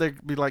 Like if they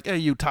be like, "Hey,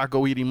 you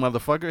taco eating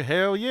motherfucker,"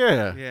 hell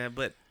yeah. Yeah,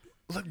 but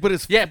it's but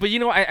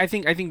I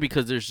think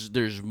because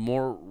there's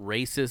more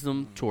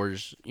racism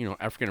towards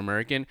African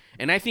American,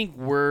 and I think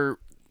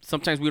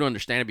sometimes we don't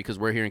understand it because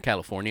we're here in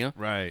California.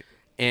 Right.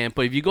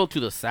 But if you go to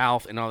the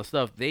South and all the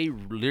stuff, they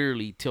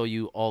literally tell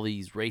you all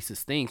these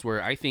racist things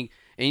where I think,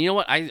 and you know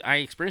what? I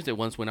experienced it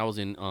once when I was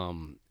in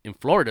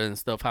Florida and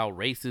stuff, how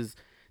racist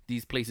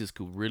these places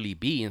could really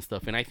be and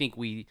stuff. And I think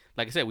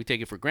like I said, we take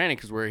it for granted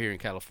because we're here in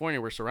California.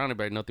 We're surrounded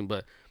by nothing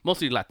but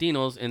mostly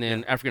Latinos and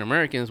then African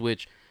Americans,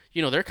 which,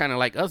 they're kind of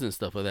like us and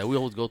stuff like that. We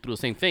always go through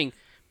the same thing.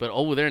 But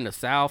over there in the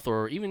South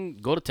or even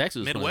go to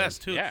Texas.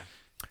 Midwest, too. Yeah.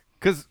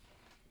 Because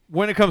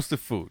when it comes to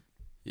food,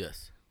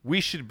 yes, we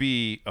should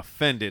be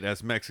offended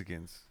as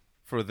Mexicans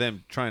for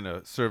them trying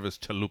to serve us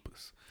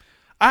chalupas.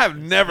 I have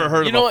never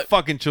heard of a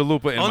fucking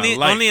chalupa in my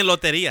life. Only in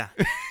Loteria.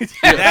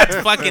 That's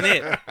fucking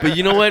it. But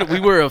you know what?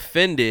 We were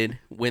offended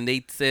when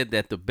they said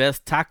that the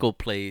best taco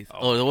place,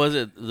 was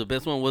it the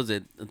best one? Was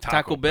it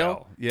Taco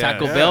Bell? Yeah.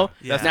 Taco Bell?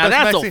 Yeah.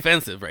 That's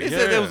offensive, right? They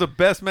said it was the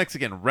best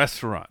Mexican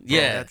restaurant. Bro.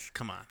 Yeah.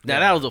 Come on.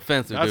 That was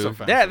offensive, That's dude.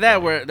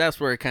 offensive, That's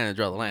where it kind of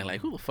draw the line.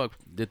 Like, who the fuck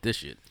did this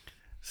shit?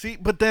 See,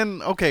 but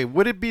then, okay,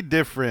 would it be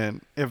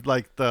different if,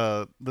 like,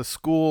 the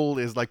school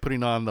is, like,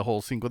 putting on the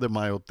whole Cinco de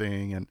Mayo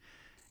thing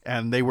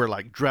and they were,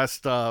 like,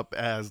 dressed up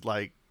as,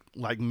 like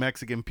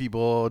Mexican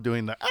people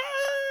doing the,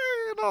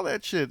 and all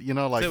that shit,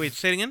 like. So wait,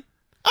 say it again?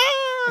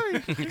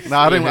 No,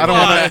 I don't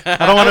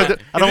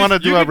want to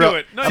do a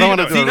real. I don't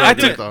want to do a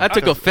real. I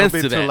took offense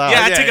to that.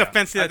 Yeah, I took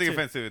offense to that. I take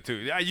offense to it, too.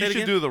 You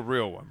should do the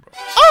real one, bro.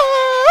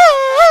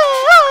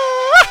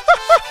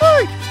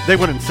 They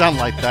wouldn't sound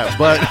like that,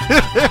 but.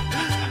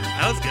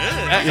 That was good.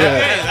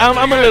 Yeah.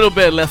 I'm a little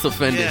bit less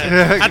offended.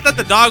 Yeah. I thought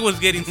the dog was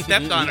getting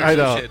stepped on or I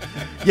know. some shit.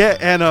 Yeah,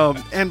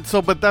 and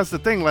so, but that's the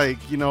thing. Like,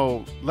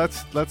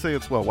 let's say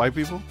it's white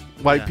people,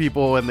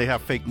 people, and they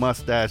have fake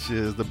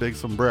mustaches, the big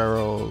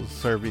sombreros,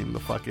 serving the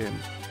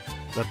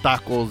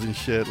tacos and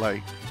shit.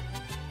 Like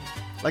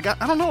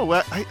I don't know.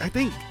 I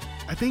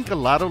think a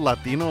lot of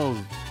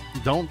Latinos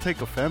don't take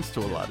offense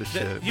to a lot of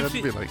shit.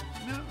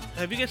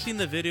 Have you guys seen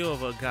the video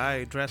of a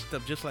guy dressed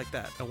up just like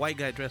that? A white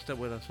guy dressed up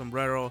with a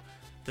sombrero,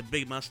 the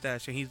big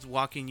mustache, and he's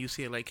walking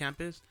UCLA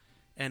campus,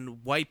 and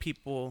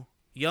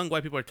young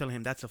white people are telling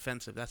him that's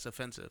offensive.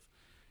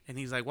 And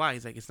he's like, why?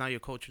 He's like, it's not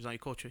your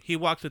culture. He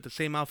walks with the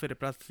same outfit at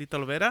Plaza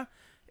Olvera,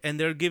 and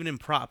they're giving him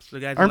props. The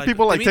guys Aren't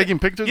people like taking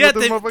pictures with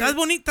this motherfucker? That's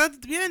bonito, that's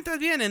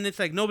bien, and it's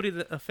like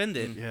nobody's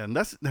offended. Yeah, and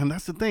that's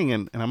the thing,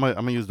 and I'm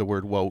gonna use the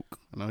word woke.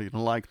 I know you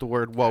don't like the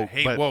word woke. I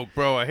hate woke,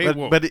 bro. I hate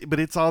woke. But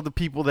it's all the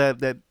people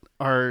that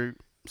are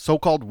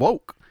so-called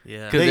woke.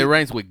 Yeah, because it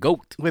rhymes with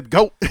goat. With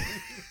goat.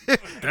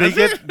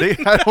 They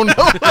I don't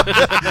know.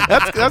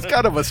 that's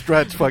kind of a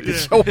stretch, fucking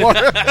show.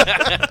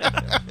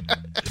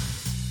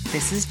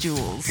 This is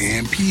Jules.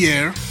 And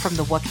Pierre. From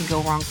the What Can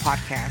Go Wrong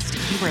podcast.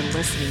 You are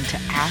listening to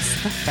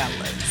Ask the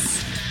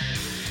Fellas.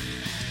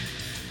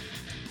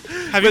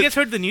 Have you guys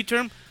heard the new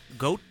term,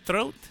 goat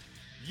throat?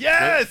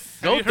 Yes!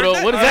 Goat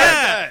throat? What is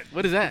that?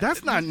 What is that?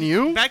 That's not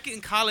new. Back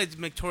in college,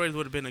 McTorrey's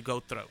would have been a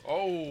goat throat.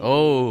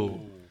 Oh.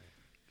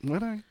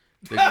 What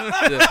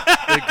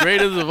the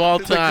greatest of all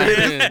time.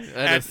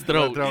 At his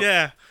throat.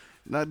 Yeah.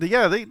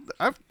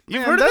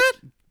 You've heard of that?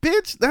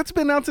 Bitch, that's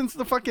been out since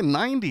the fucking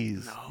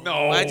 90s.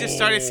 No. I just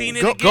started seeing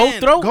it Goat again.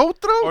 throat?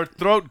 Goat throat? Or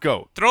throat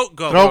goat. Throat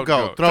goat.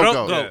 Throat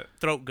goat. Yeah.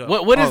 Throat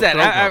goat. What is that?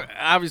 throat goat.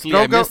 Obviously,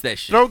 Throat I missed that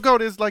shit. Throat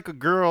goat is like a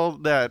girl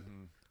that,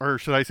 or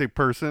should I say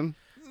person?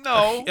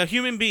 No. A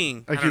human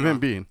being. A human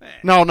being.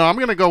 No, I'm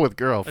going to go with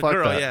girl. Fuck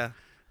girl, that. yeah.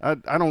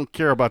 I don't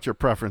care about your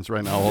preference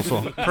right now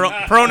also.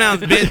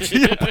 Pronouns,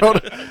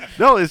 bitch.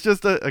 No, it's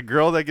just a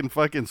girl that can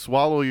fucking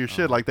swallow your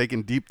shit like they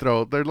can deep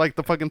throat. They're like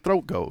the fucking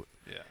throat goat.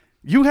 Yeah.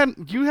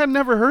 You had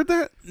never heard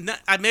that? No,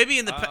 maybe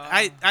in the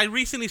I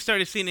recently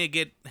started seeing it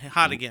get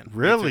hot again.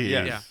 Really?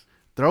 Yes. Yeah.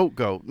 Throat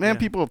goat. Man,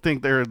 people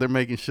think they're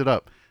making shit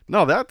up.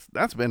 No,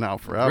 that's been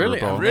out forever, Really?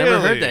 bro. I've never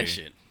heard that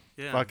shit.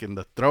 Yeah. Fucking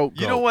the throat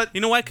goat. You know what?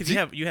 You know why? Because you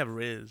have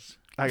Riz.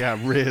 I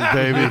got Riz,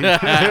 baby.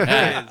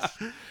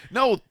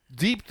 No,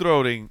 deep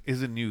throating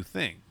is a new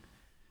thing.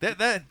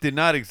 That did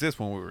not exist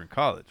when we were in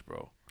college,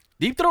 bro.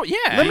 Deep throat?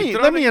 Yeah.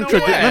 Let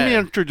me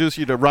introduce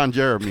you to Ron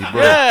Jeremy,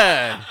 bro.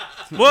 Yeah.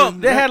 Well,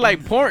 they had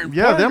like porn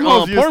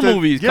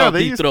movies called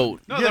Deep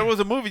Throat. No, there was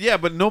a movie,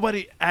 but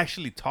nobody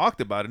actually talked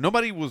about it.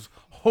 Nobody was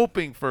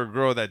hoping for a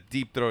girl that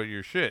deep throated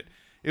your shit.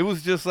 It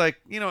was just like,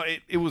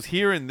 it was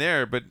here and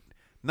there, but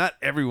not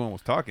everyone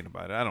was talking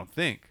about it, I don't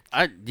think.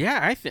 I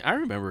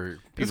remember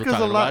It's people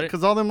talking about it.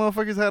 because all them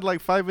motherfuckers had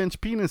like 5-inch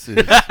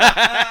penises.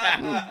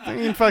 I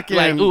mean, fucking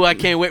like, ooh, I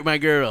can't wait my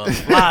girl.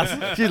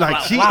 She's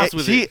like,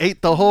 she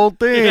ate the whole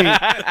thing.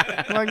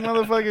 Like,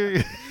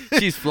 motherfucker.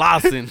 She's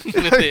flossing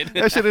with it.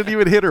 That shouldn't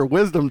even hit her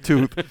wisdom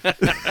tooth.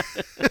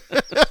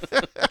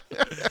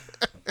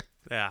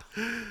 Yeah.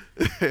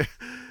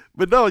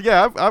 But no,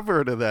 yeah, I've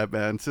heard of that,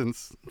 man,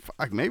 since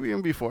maybe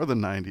even before the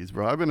 90s,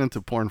 bro. I've been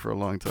into porn for a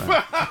long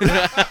time.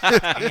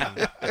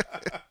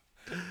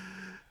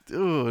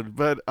 Dude,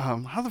 but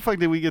how the fuck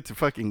did we get to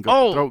fucking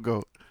throat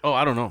goat? Oh,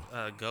 I don't know.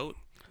 Goat?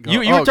 You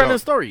were telling a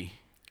story.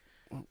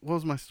 What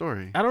was my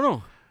story? I don't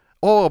know.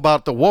 Oh,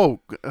 about the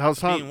woke.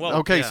 Being woke,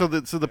 okay, yeah. so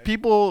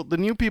the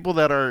new people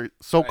that are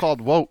so-called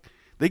woke,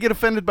 they get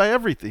offended by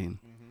everything.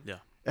 Yeah.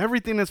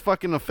 Everything is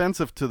fucking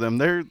offensive to them.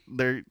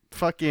 They're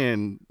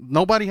fucking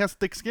nobody has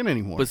thick skin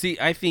anymore. But see,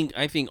 I think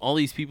all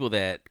these people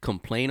that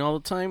complain all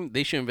the time,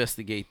 they should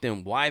investigate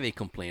them why they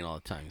complain all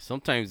the time.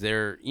 Sometimes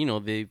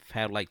they've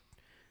had like,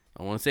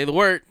 I want to say the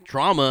word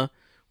trauma,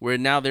 where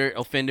now they're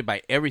offended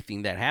by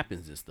everything that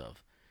happens and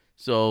stuff.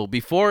 So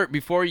before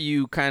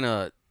you kind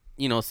of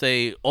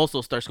say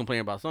also starts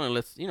complaining about something,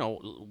 let's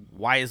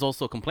why is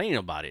also complaining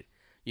about it?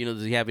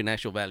 Does he have an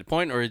actual valid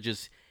point, or is it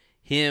just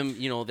him?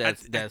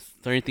 That's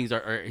certain things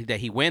are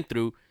that he went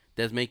through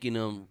that's making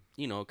him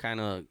kind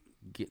of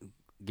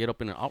get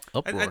up in an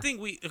uproar. I think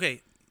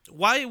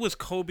why was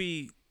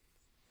Kobe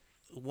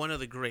one of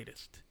the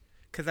greatest?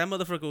 Because that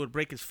motherfucker would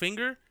break his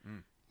finger.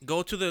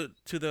 Go to the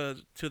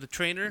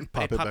trainer,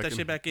 pop that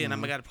shit back in.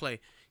 I gotta play.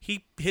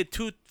 He hit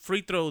 2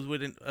 free throws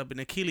with an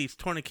Achilles,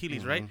 torn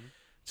Achilles, right?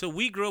 So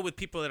we grow with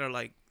people that are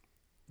like,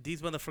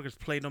 these motherfuckers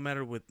play no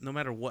matter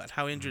what,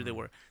 how injured they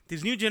were.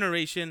 This new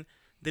generation,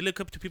 they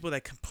look up to people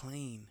that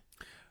complain,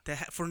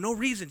 that for no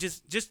reason,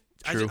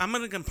 I'm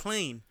gonna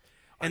complain.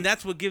 And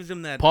that's what gives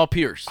them that. Paul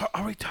Pierce.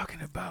 Are we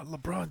talking about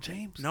LeBron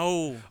James?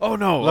 No. Oh,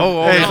 no.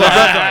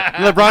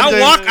 LeBron I'll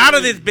James. walk out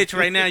of this bitch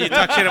right now. You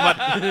talk shit about.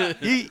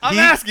 I'm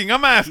asking.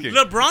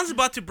 LeBron's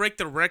about to break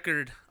the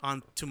record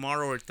on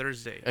tomorrow or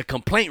Thursday. A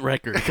complaint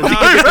record. Because he's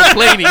been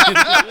complaining.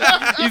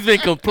 He's been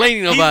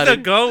complaining about He's it.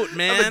 the GOAT,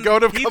 man. The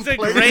GOAT of He's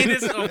complaining. the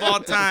greatest of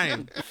all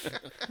time.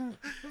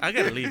 I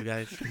gotta leave,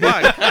 guys.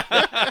 Why?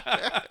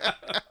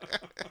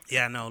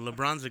 Yeah, no.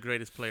 LeBron's the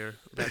greatest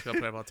basketball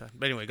player of all time.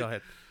 But anyway, go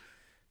ahead.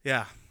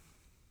 Yeah.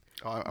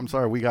 Oh, I'm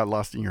sorry, we got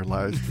lost in your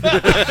lives.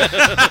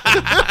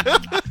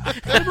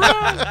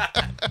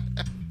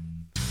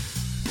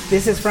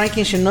 This is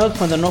Frankie Chinook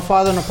from the No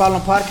Father, No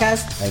Problem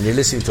podcast. And you're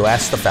listening to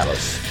Ask the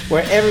Fellas,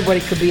 where everybody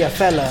could be a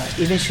fella,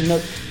 even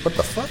Chinook. What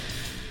the fuck?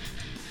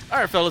 All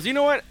right, fellas, you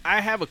know what? I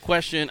have a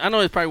question. I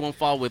know it probably won't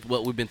fall with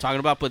what we've been talking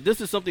about, but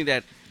this is something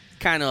that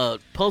kind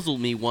of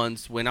puzzled me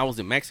once when I was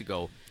in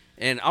Mexico.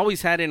 And I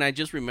always had it, and I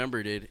just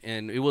remembered it.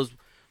 And it was...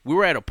 we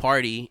were at a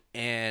party,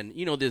 and,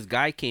 this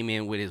guy came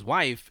in with his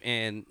wife,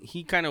 and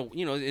he kind of,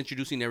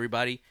 introducing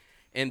everybody.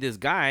 And this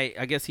guy,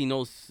 I guess he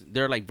knows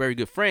they're, like, very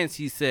good friends.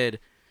 He said,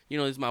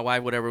 it's my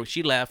wife, whatever.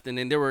 She left, and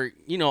then they were,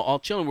 all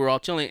chilling. We were all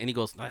chilling, and he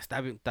goes, "No,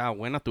 está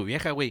buena tu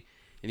vieja, güey."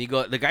 And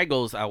the guy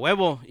goes, "A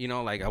huevo,"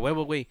 like, "A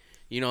huevo, güey,"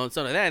 and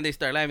stuff like that. And they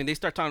start laughing. They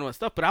start talking about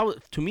stuff.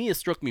 But to me, it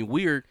struck me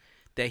weird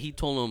that he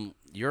told him,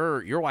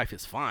 "Your wife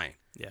is fine."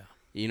 Yeah.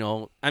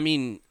 I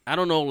mean, I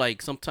don't know.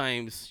 Like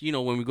sometimes,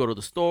 when we go to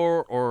the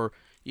store, or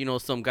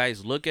some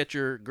guys look at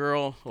your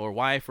girl or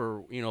wife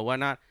or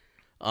whatnot.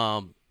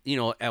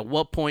 At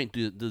what point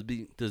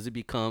does it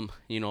become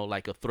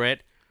like a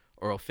threat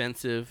or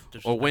offensive,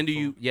 or when do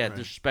you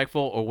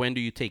disrespectful, or when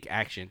do you take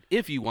action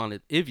if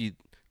you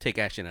take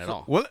action at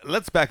all? Well,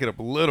 let's back it up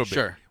a little bit.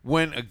 Sure.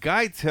 When a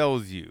guy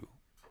tells you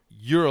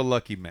you're a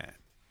lucky man,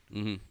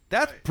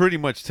 that's pretty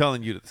much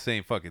telling you the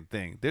same fucking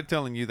thing. They're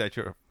telling you that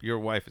your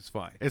wife is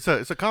fine. It's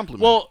a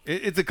compliment. Well,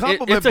 it's a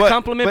compliment. It's a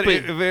compliment, but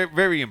a very,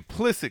 very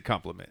implicit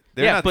compliment.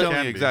 They're not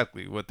telling you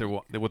exactly what they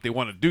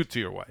want to do to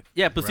your wife.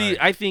 Yeah, but see,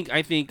 I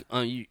think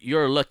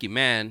you're a lucky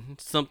man.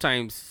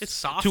 Sometimes it's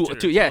softer.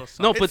 But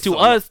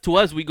to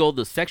us, we go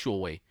the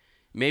sexual way.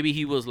 Maybe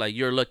he was like,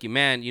 "You're a lucky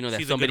man." That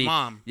she's somebody. A good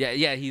mom.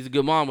 Yeah, he's a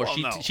good mom, or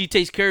she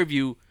takes care of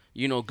you.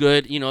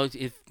 Good. I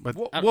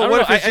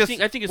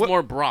think it's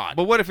more broad.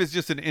 But what if it's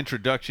just an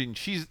introduction?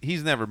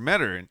 He's never met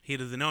her, and he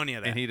doesn't know any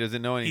of that. And he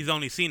doesn't know any. He's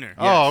only seen her. Yes,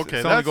 oh, okay.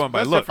 It's only going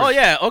by look. Oh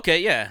yeah. Okay.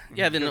 Yeah.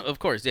 Yeah. Then of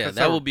course, yeah,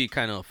 that will be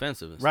kind of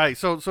offensive. Right.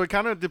 So it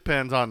kind of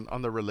depends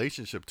on the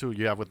relationship too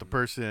you have with the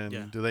person.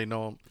 Yeah. Do they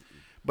know?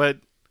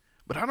 But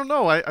I don't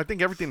know. I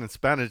think everything in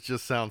Spanish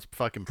just sounds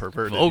fucking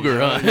perverted. Vulgar,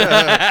 huh?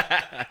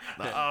 Yeah.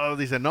 No,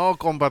 dice, no,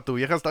 compa, tu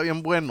vieja está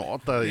bien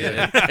buenota.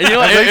 Yeah.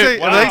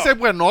 They say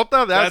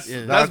buenota,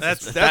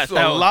 that's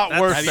a lot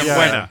worse than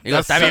buena.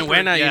 Está bien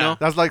buena,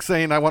 That's like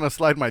saying I want to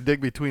slide my dick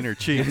between her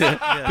cheeks.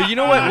 But you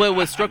know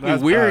what struck me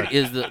weird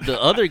is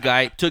the other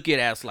guy took it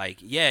as like,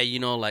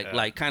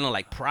 like kind of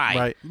like pride.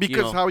 Right.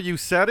 Because how you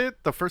said it,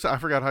 I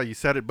forgot how you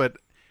said it, but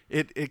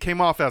it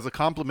came off as a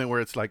compliment where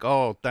it's like,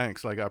 oh,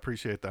 thanks, like I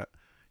appreciate that.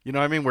 You know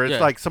what I mean? Where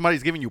it's like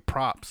somebody's giving you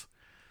props.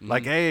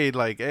 Like, hey,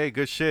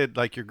 good shit.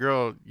 Like your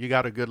girl, you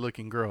got a good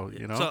looking girl,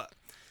 So,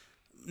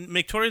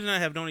 McTorres and I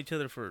have known each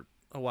other for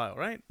a while,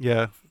 right?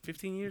 Yeah.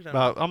 15 years?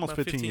 About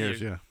 15 years,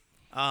 yeah.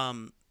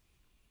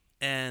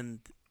 And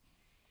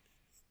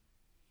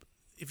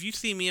if you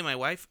see me and my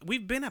wife,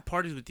 we've been at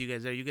parties with you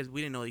guys there. We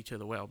didn't know each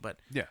other well, but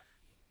yeah.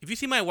 If you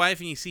see my wife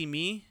and you see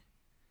me,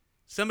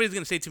 somebody's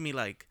going to say to me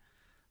like,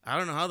 I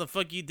don't know how the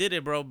fuck you did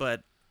it, bro,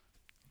 but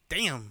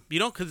damn,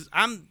 because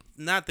I'm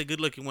not the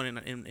good-looking one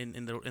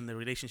in the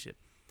relationship.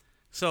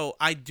 So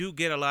I do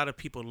get a lot of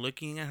people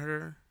looking at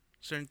her,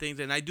 certain things,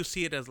 and I do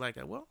see it as like,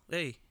 well,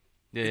 hey,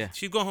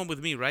 she's going home with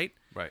me, right?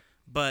 Right.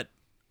 But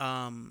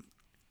not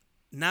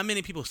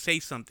many people say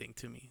something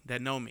to me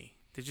that know me.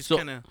 They just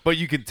kind of. But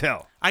you can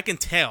tell. I can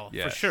tell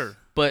for sure.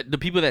 But the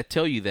people that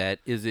tell you that,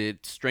 is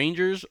it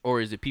strangers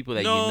or is it people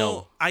that you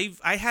know?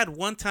 I had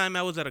one time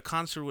I was at a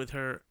concert with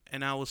her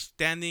and I was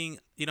standing.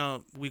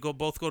 We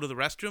both go to the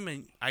restroom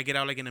and I get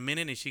out like in a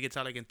minute and she gets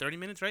out like in 30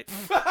 minutes, right?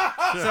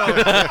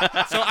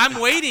 so I'm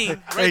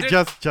waiting. Right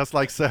there. Just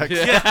like sex.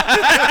 Yeah.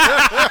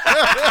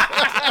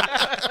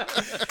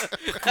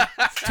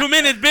 2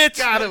 minutes, bitch.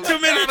 Got him. 2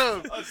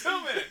 minutes.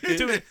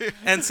 2 minutes.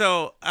 And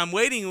so I'm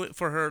waiting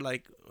for her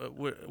like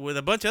with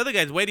a bunch of other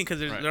guys waiting because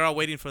they're all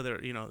waiting for their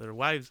their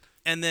wives.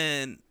 And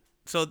then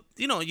so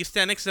you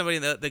stand next to somebody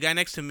and the guy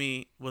next to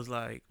me was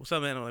like, "What's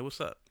up, man?" I'm like,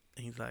 "What's up?"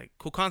 And he's like,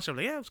 "Cool concert." I'm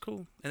like, "Yeah, it was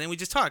cool." And then we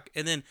just talk.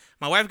 And then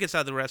my wife gets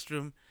out of the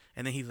restroom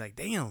and then he's like,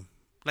 "Damn."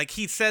 Like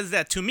he says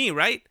that to me,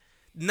 right?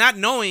 Not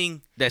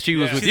knowing that she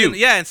was with you.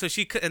 Yeah, and so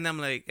and I'm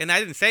like, and I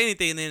didn't say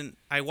anything, and then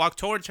I walk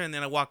towards her, and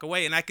then I walk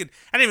away, and I didn't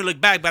even look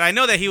back, but I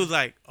know that he was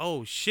like,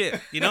 "Oh shit,"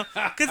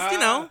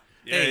 because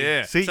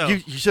Yeah. See,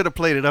 you should have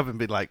played it up and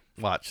been like,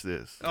 "Watch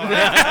this." Oh,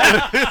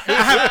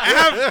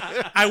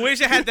 I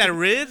wish I had that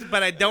Riz,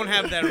 but I don't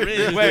have that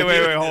Riz.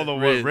 Wait, hold on.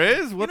 What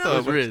Riz? What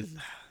the Riz?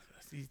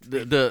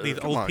 These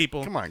old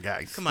people. Come on,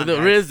 guys. Come on, the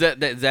guys. Riz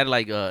is that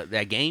like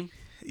that game?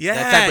 Yeah,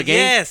 that type of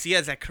game?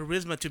 yes, that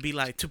charisma to be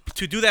like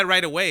to do that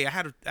right away.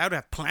 I would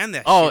have planned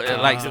that. Oh, shit.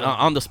 like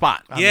on the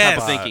spot.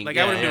 Yes, thinking. Like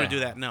I wouldn't be able to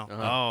do that. No.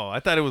 Oh, I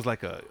thought it was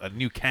like a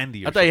new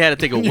candy. I thought you had to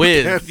take a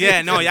whiz.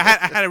 Yeah, no, I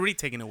had already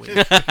taken a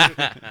whiz.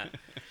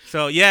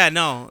 So yeah,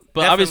 no.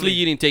 But obviously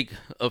you didn't take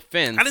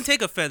offense. I didn't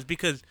take offense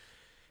because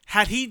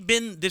had he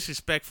been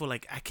disrespectful,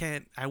 like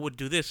I would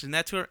do this and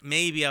that to her,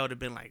 maybe I would have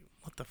been like,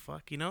 what the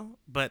fuck,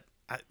 But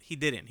he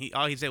didn't.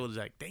 All he said was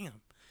like, damn.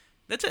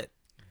 That's it.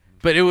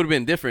 But it would have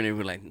been different if we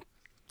were like,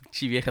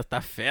 "Chi vieja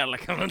está fea,"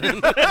 like right?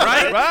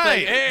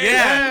 Like, hey,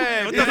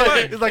 yeah.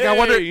 It's like I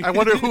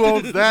wonder who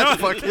owns that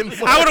fucking.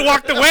 I would have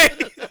walked away.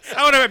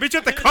 I would have bitch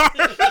at the car.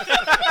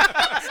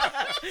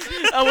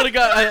 I would have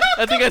got.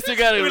 I think I still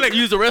got to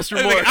use the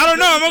restroom more. I don't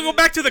know. I'm gonna go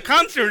back to the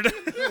concert.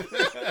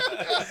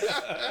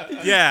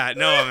 Yeah,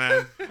 no,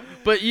 man.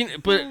 But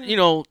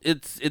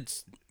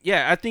it's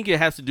I think it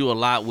has to do a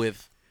lot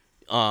with,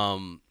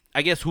 I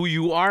guess who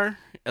you are.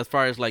 As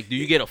far as like, do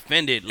you get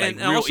offended like and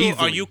real also,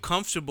 easily? Are you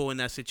comfortable in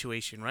that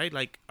situation, right?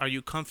 Like, are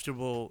you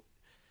comfortable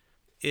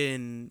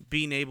in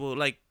being able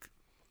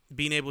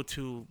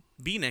to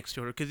be next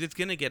to her because it's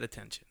gonna get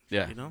attention.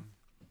 Yeah. You know.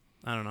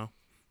 I don't know.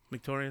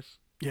 Victorious.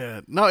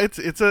 Yeah, no, it's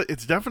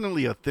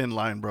definitely a thin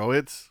line,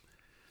 bro.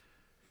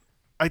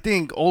 I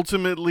think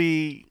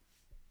ultimately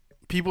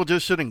people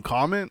just shouldn't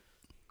comment.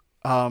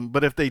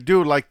 But if they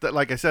do, like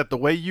I said, the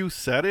way you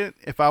said it,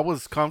 if I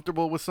was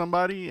comfortable with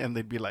somebody and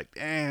they'd be like,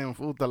 "Damn,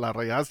 puta la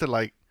rayaste,"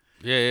 like,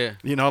 yeah,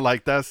 you know,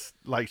 like that's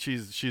like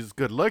she's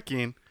good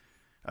looking,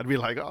 I'd be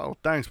like, "Oh,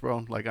 thanks,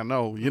 bro." Like I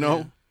know, you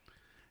know,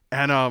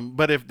 and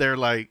but if they're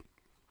like,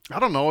 I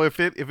don't know, if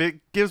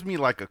it gives me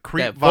like a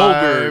creep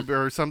vibe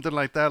or something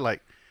like that,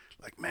 like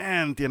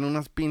man, tiene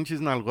unas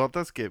pinches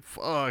nalgotas que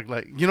fuck,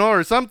 like, you know,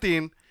 or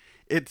something.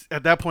 It's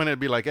at that point it'd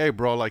be like, hey,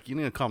 bro, like you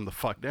need to calm the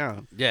fuck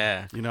down.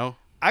 Yeah, you know.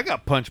 I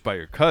got punched by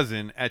your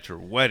cousin at your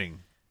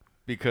wedding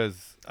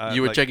because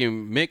you were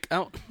checking Mick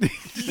out.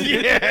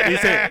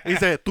 Yeah, he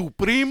said, "Tu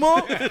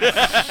primo."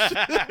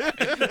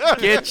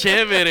 Qué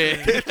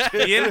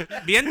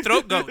chévere. Bien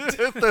throat goat.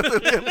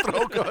 Bien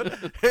throat goat.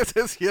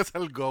 Ese sí es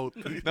el goat.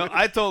 No,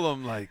 I told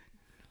him like,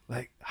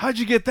 how'd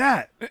you get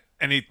that?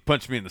 And he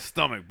punched me in the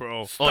stomach,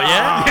 bro. Oh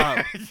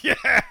yeah.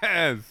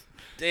 Yes.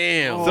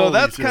 Damn. So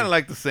that's kind of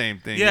like the same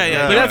thing.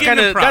 Yeah. But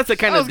that's the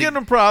kind I of was giving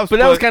him props, but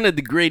that was kind of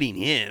degrading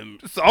him.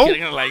 So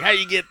kind of like, how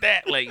you get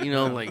that? Like, you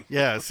know, like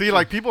yeah. See,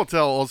 like people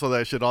tell also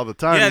that shit all the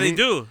time. Yeah, they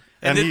do.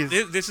 And and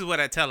this is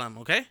what I tell them.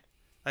 Okay,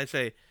 I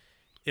say,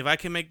 if I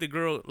can make the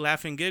girl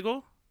laugh and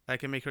giggle, I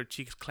can make her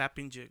cheeks clap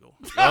and jiggle.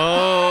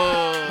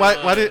 Oh.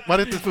 Why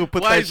did this fool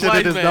put that shit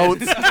in his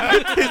notes?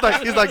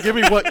 he's like, give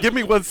me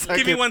 1 second.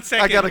 Give me 1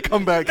 second. I gotta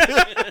come back.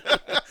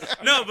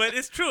 No, but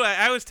it's true.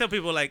 I always tell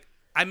people like,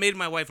 I made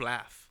my wife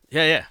laugh.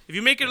 Yeah. If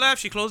you make her laugh,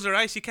 she closes her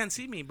eyes. She can't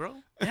see me, bro.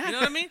 You know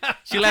what I mean?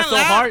 She laughs so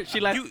hard.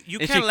 She laughs. You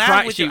can't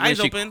laugh with your eyes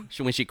open.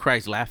 When she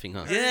cries laughing,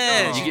 huh?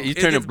 Yeah. You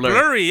turn it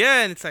blurry.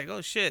 Yeah, and it's like,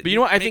 oh shit. But you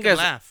know what? I think as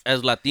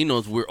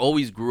Latinos, we're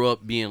always grew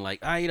up being like,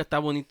 ay, está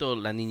bonito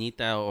la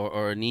niñita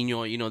or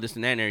niño, you know, this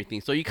and that and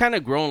everything. So you kind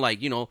of grown like,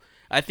 you know,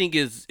 I think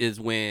is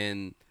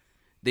when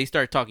they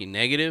start talking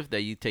negative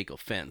that you take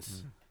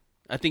offense.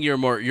 I think you're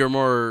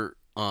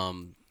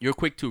you're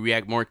quick to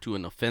react more to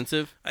an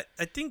offensive.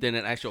 I think than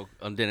an actual.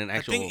 I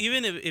think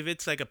even if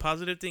it's like a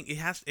positive thing,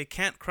 it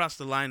can't cross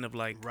the line of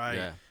like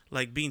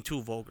like being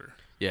too vulgar.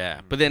 Yeah,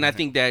 but then I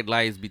think that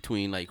lies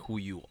between like who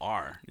you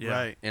are,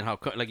 right, and how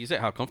like you said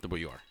how comfortable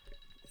you are.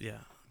 Yeah,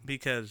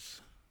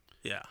 because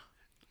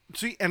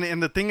See,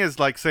 and the thing is,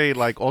 like, say,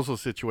 like, also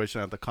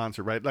situation at the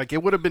concert, right? Like,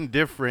 it would have been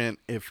different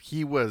if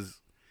he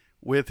was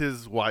with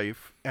his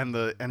wife and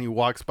he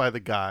walks by the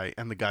guy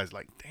and the guy's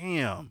like,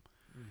 damn.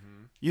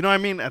 You know what I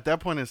mean? At that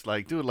point, it's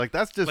like, dude, like,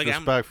 that's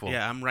disrespectful.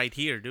 I'm right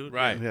here, dude.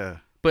 Right. Yeah.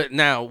 But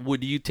now,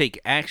 would you take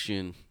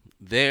action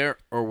there,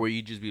 or will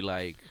you just be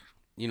like,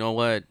 you know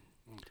what?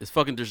 It's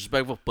fucking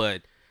disrespectful,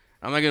 but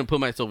I'm not going to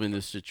put myself in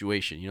this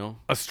situation, you know?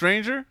 A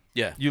stranger?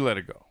 Yeah. You let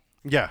it go.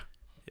 Yeah.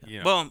 You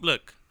know. Well,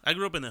 look, I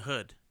grew up in the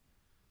hood,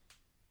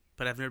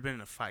 but I've never been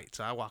in a fight,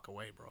 so I walk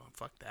away, bro.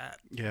 Fuck that.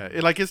 Yeah,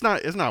 it's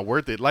not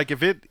worth it. Like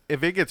if it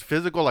gets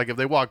physical, like if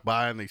they walk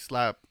by and they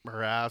slap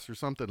her ass or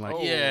something, like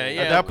yeah,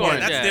 at that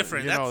point, that's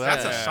different. You know,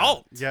 that's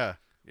assault. Yeah.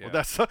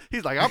 Well,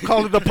 he's like, I'm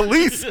calling the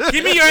police.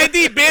 Give me your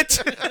ID,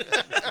 bitch.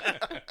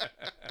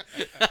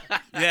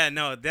 Yeah,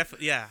 no,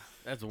 definitely. Yeah,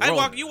 that's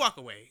you walk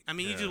away. I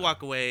mean, you just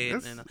walk away.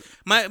 And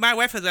my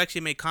wife has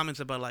actually made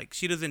comments about like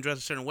she doesn't dress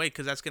a certain way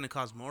because that's gonna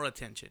cause more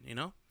attention. You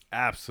know.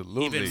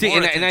 Absolutely. See,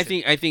 and I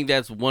think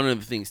that's one of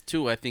the things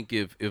too. I think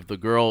if the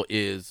girl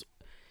is,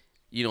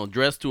 you know,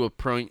 dressed to a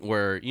point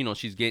where, you know,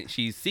 she's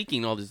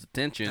seeking all this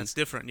attention. That's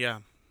different, yeah.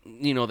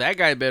 You know, that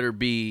guy better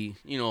be,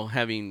 you know,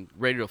 having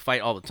ready to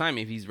fight all the time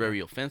if he's very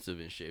offensive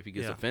and shit. If he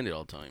gets offended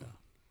all the time.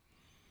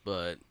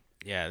 But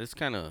yeah, this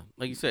kind of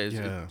like you said,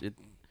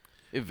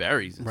 it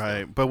varies.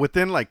 Right, but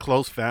within like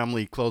close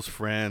family, close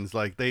friends,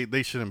 like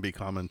they shouldn't be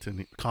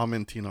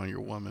commenting on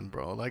your woman,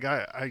 bro. Like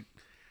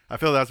I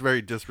feel that's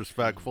very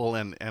disrespectful,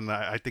 and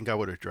I think I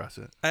would address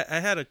it. I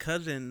had a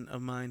cousin of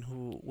mine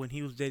who, when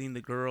he was dating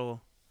the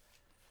girl,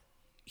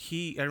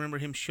 I remember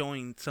him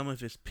showing some of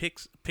his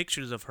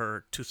pictures of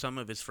her to some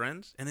of his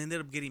friends, and they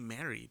ended up getting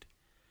married.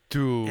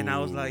 Dude. And I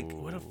was like,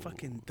 what a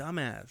fucking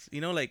dumbass.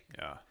 You know, like,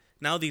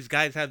 now these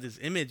guys have this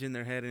image in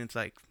their head, and it's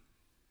like,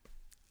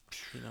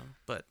 you know,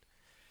 but,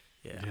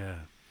 yeah.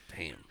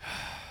 Damn.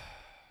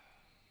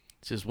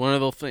 It's just one of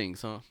those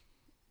things, huh?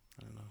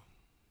 I don't know.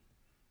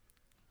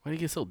 Why do you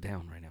get so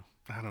down right now?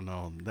 I don't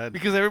know.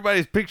 Because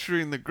everybody's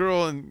picturing the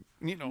girl and,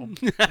 you know.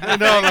 I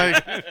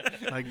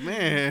know, like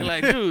man.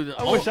 Like, dude.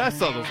 I wish I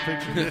saw those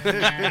pictures.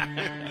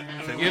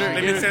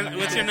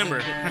 What's your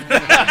number?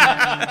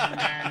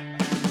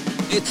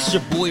 It's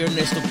your boy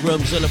Ernesto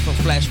Grubzilla from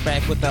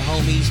Flashback with the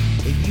Homies,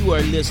 and you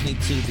are listening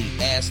to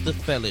the Ask the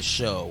Fellas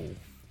show.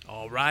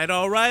 All right.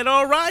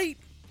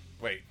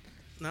 Wait.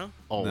 No?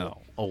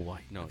 No. All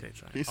white. No. Okay,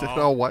 sorry. He said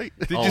all white.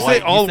 Did you say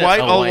all white?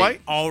 All white?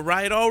 All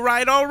right.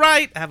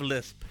 I have a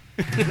lisp.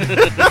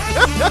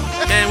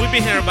 Man, we've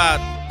been here about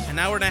an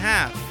hour and a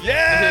half.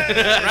 Yeah.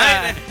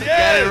 Right?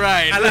 Got it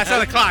right. I saw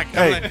the clock.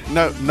 Hey,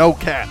 no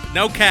cap.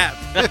 No cap.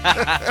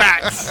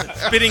 Facts.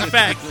 Spitting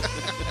facts.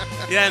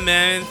 Yeah,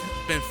 man.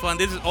 been fun.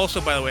 This is also,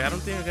 by the way, I don't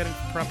think I got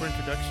a proper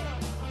introduction.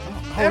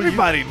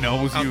 Everybody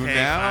knows you Okay,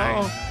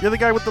 now. fine. You're the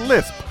guy with the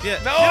lisp. Yeah.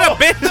 No. Shut up,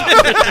 bitch.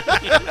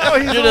 No,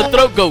 he's You're the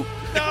throat goat.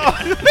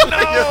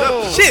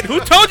 No. Shit, who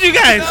told you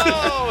guys?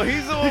 No,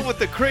 he's the one with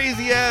the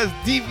crazy ass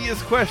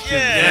devious questions.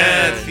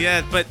 Yes,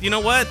 yes. But you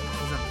know what?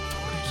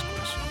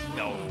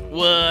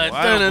 What?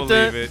 I don't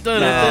believe it.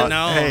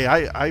 No. Hey,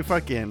 I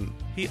fucking.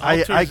 He I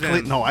alters clean.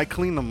 them. No, I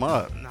clean them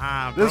up.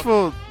 Nah,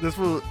 bro. This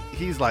will.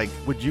 He's like,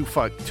 would you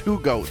fuck 2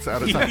 goats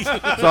at a time?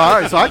 So all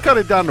right, so I cut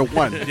it down to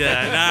 1.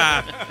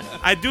 Yeah, nah.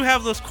 I do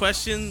have those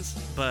questions,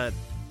 but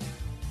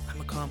I'm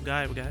a calm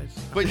guy, guys.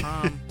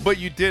 But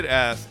you did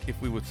ask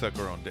if we would suck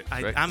our own dicks,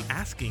 right? I'm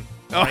asking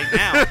right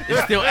now.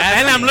 You're still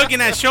And I'm asking.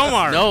 looking at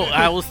Shomar. No,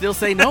 I will still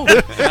say no.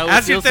 I will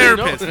As your still say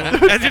no.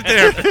 therapist. As your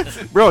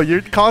therapist. Bro,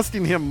 you're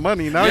costing him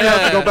money. Now you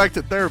have to go back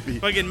to therapy.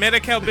 Fucking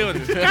Medi-Cal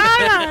buildings.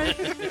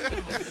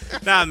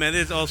 Nah, man,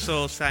 this is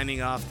also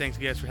signing off. Thanks,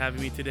 guys, for having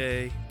me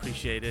today.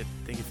 Appreciate it.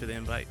 Thank you for the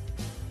invite.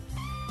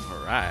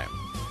 All right.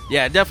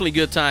 Yeah, definitely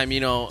good time.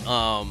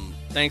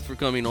 Thanks for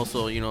coming.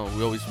 Also, we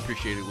always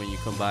appreciate it when you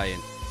come by,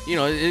 and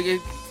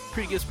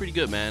it's pretty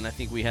good, man. I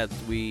think we had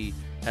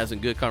some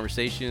good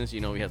conversations.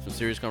 We had some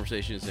serious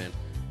conversations, and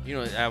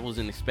I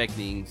wasn't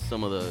expecting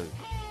some of the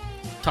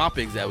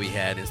topics that we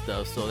had and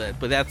stuff.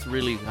 But that's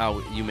really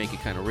how you make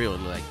it kind of real.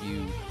 Like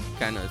you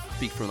kind of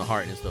speak from the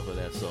heart and stuff like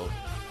that. So,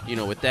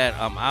 with that,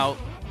 I'm out.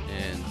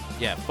 And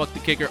yeah, fuck the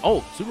kicker.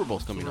 Oh, Super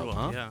Bowl's coming up,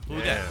 huh? Yeah.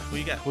 Who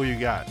you got? Who you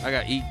got? I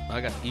got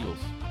Eagles.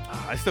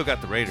 I still got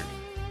the Raiders.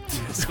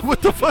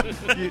 What the fuck?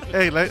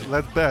 Hey,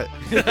 let's bet.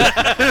 You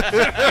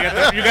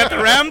got the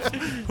Rams?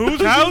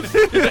 Whose house?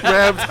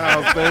 Rams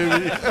house,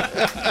 baby.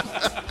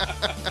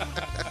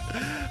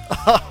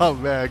 Oh,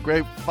 man.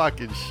 Great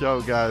fucking show,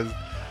 guys.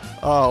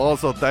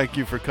 Also, thank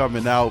you for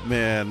coming out,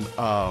 man.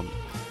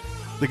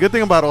 The good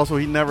thing about also,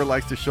 he never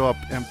likes to show up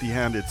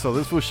empty-handed. So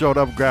this fool showed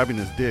up grabbing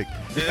his dick.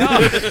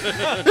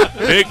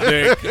 Big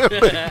dick.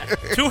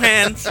 2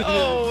 hands.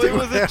 Oh, it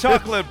was a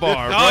chocolate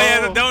bar. Oh,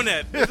 yeah, the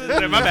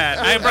donut. My bad.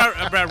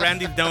 I brought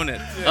Randy's donut.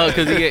 Oh,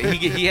 because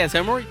he has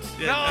hemorrhoids?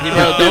 Yeah. He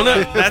brought a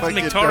donut? That's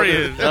Fucking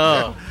Victoria's.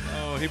 Oh.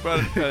 Oh, he brought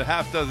a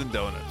half dozen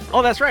donuts.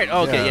 Oh, that's right.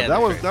 Oh, okay, yeah. that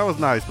that's was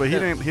nice, but he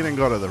didn't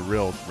go to the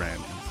real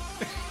Randy's.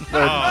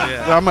 But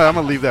yeah. I'm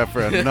gonna leave that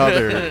for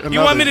another.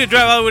 You want me to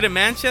drive all the way to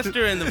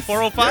Manchester in the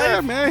 405?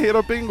 Yeah, man, hit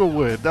up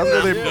Inglewood. That's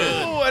where they.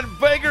 Oh, and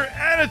beggar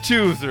and a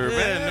chooser,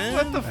 man.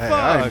 What the Hey, fuck?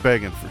 I ain't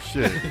begging for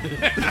shit.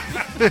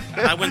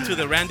 I went to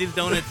the Randy's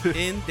Donuts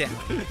in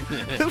Denver.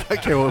 I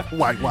can't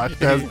whitewash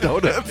those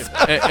donuts.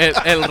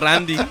 El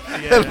Randy.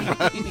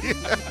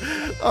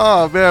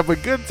 Oh man,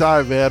 but good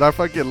time, man. I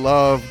fucking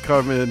love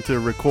coming to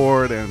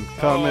record and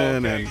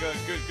coming and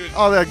good.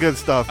 all that good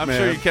stuff, I'm man.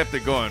 sure you kept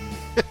it going.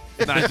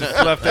 Not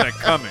just left it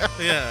coming.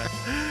 Yeah.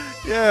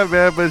 Yeah,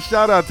 man, but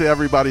shout out to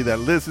everybody that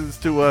listens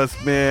to us,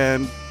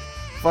 man.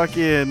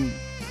 Fucking,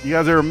 you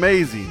guys are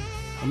amazing.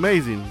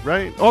 Amazing,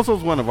 right? Also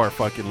is one of our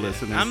fucking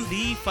listeners. I'm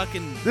the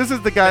fucking... This is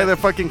the guy that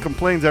fucking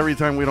complains every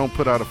time we don't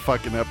put out a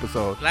fucking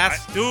episode.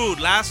 Last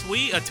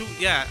week, I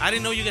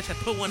didn't know you guys had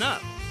put one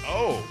up.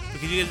 Oh.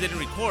 Because you guys didn't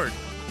record.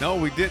 No,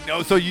 we didn't.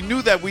 Oh, so you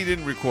knew that we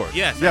didn't record?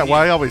 Yes. Yeah, well,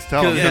 I always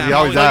tell him because he I'm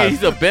always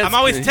always, asks. I'm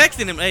always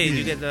texting him, hey,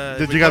 did you guys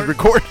Did you guys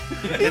record?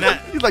 And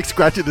He's like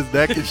scratching his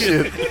neck and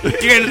shit. You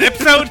get an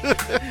episode?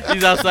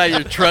 He's outside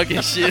your truck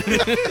and shit.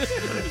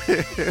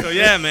 So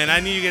yeah, man,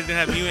 I knew you guys didn't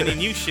have any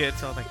new shit,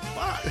 so I was like,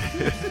 fuck.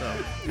 So,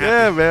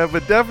 Yeah, man,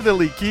 but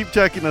definitely keep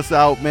checking us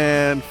out,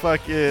 man.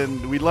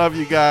 Fucking, we love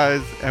you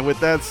guys. And with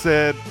that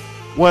said,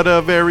 what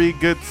a very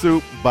good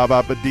soup.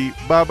 Ba-ba-ba-dee,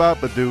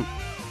 ba-ba-ba-doo.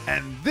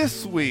 And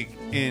this week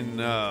in,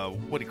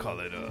 what do you call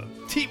it?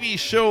 TV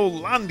show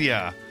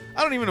Landia.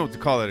 I don't even know what to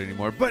call it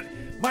anymore. But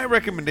my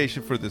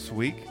recommendation for this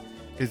week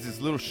is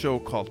this little show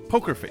called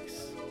Poker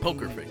Face.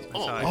 Poker Face.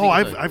 Oh,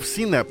 I've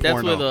seen that That's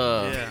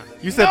porno.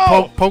 with You said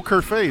No.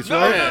 poker face, No,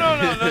 right?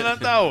 no, not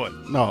that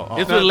one. No.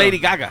 It's with Lady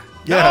Gaga.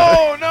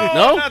 Yeah.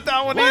 No, not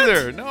that one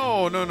either.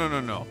 No.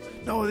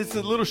 No, it's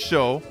a little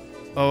show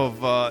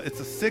of, it's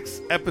a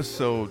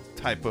 6-episode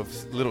type of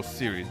little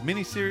series.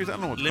 Mini-series? I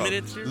don't know what it's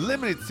Limited called. series?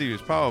 Limited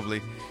series,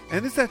 probably.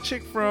 And it's that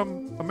chick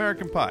from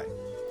American Pie.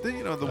 The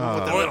one with the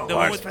little the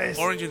one horse with face.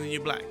 Orange is the New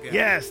Black. Yeah.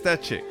 Yes,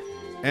 that chick.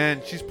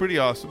 And she's pretty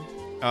awesome.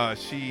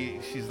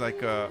 She's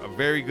like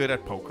very good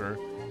at poker,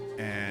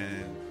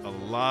 and a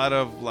lot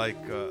of like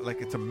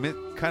it's a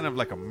kind of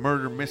like a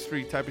murder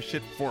mystery type of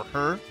shit for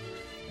her,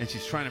 and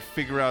she's trying to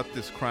figure out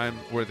this crime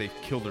where they've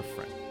killed her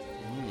friend.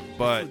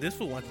 But this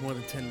will watch more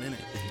than 10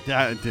 minutes.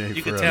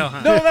 You can tell,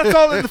 huh? No, that's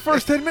all in the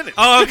first 10 minutes.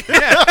 Oh,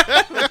 okay.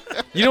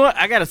 You know what?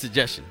 I got a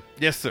suggestion.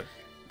 Yes, sir.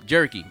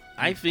 Jerky,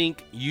 I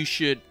think you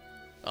should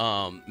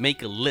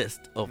make a list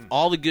of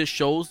all the good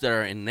shows that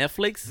are in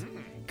Netflix,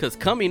 because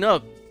coming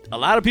up, a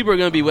lot of people are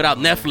going to be without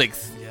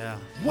Netflix. Yeah.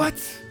 What?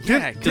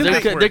 Yeah, because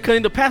they're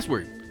cutting the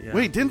password. Yeah.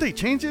 Wait, didn't they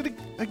change it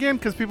again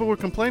because people were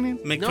complaining?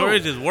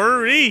 Victoria's is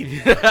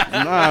worried.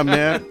 Nah,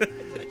 man.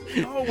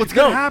 No, what's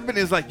gonna happen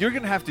is like you're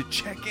gonna have to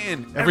check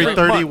in Every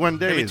 31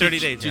 days. Every 30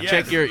 days. to yes.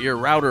 check your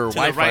router or To the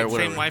Wi-Fi right, or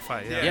whatever. same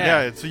Wi-Fi. Yeah.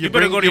 Yeah, so you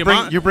better bring, go to your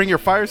mom. you bring your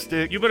Fire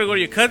Stick. You better go to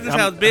your cousin's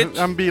house, bitch.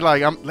 I'm be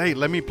like, hey,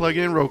 let me plug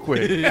in real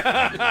quick.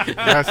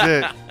 That's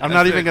it. I'm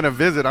not even gonna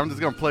visit. I'm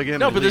just gonna plug in.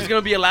 No, and but there's leave.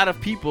 gonna be a lot of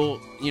people,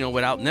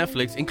 without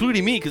Netflix,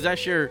 including me, because I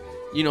share,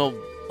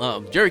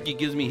 Jerky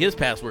gives me his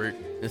password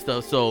and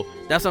stuff. So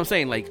that's what I'm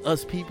saying. Like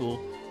us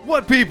people.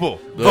 What people?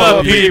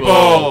 The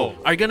people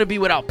are gonna be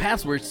without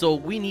passwords. So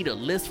we need a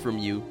list from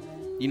you,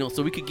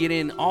 so we could get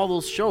in all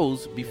those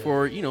shows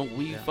before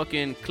we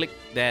fucking click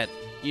that,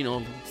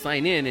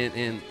 sign in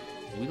and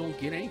we don't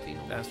get anything.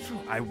 That's true.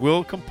 I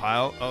will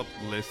compile a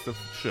list of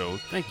shows.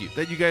 Thank you.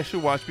 That you guys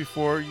should watch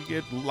before you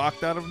get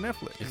locked out of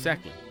Netflix.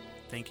 Exactly.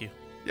 Thank you.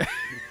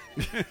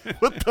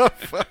 What the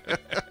fuck?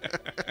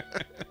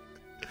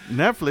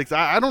 Netflix.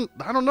 I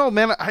don't know,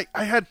 man.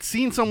 I had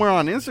seen somewhere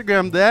on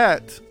Instagram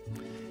that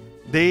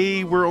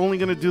they were only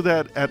going to do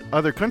that at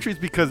other countries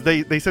because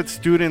they said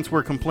students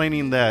were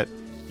complaining that,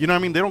 they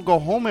don't go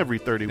home every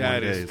 31 That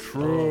days. is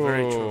true.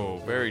 Very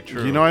true. Very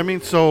true. You know what I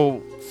mean?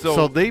 So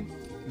they,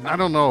 I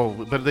don't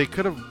know, but they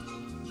could have.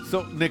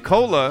 So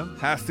Nicola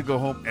has to go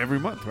home every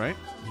month, right?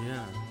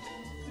 Yeah.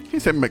 He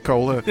said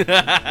Nicola.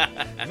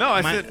 No,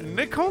 I said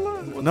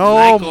Nicola?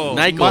 No, Nyquil.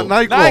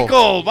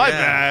 Nyquil. My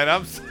bad.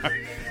 I'm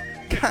sorry.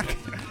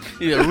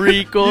 Yeah,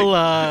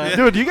 Ricola.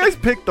 Dude, you guys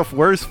picked the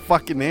worst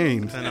fucking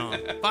names. I know.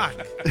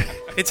 Fuck.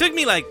 It took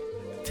me like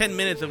 10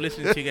 minutes of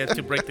listening to you guys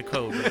to break the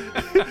code.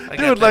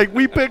 Dude, like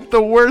we picked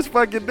the worst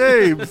fucking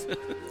names.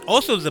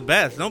 Also, it's the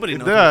best. Nobody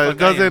knows. Yeah, who it the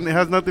fuck I doesn't. am. It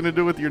has nothing to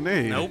do with your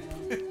name. Nope.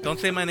 Don't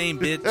say my name,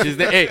 bitch.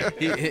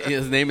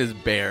 His name is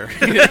Bear.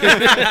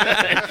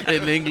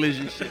 In English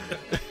and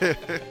shit.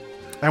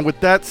 And with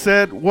that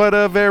said, what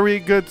a very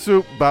good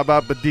soup. Ba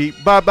ba ba dee,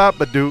 ba ba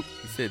ba doo.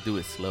 He said do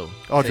it slow.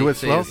 Oh, do it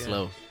say slow? It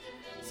slow.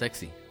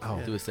 Sexy.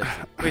 Oh. Do it sexy.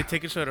 Wait,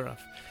 take your sweater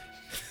off.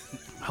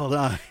 Hold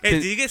on. Hey,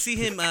 did you guys see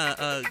him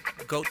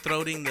goat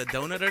throating the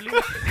donut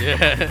earlier?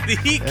 Yeah.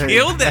 He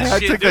killed that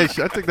shit.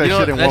 I took that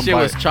shit in that one shit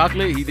bite. was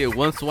chocolate. He did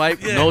one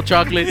swipe, no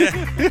chocolate.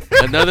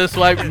 Another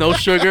swipe, no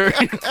sugar.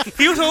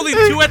 He was holding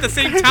two at the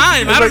same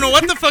time. I don't know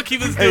what the fuck he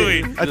was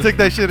doing. I took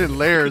that shit in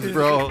layers,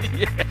 bro.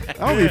 I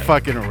don't be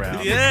fucking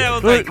around. Yeah, I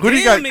was like, who do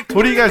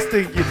you guys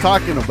think you're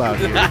talking about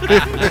here?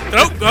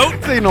 Throat goat.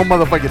 This ain't no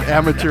motherfucking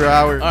amateur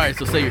hour. All right,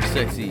 so say you're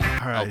sexy.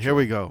 All right, here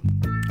we go.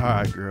 All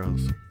right,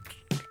 girls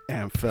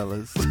and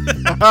fellas.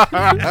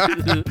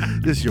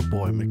 This is your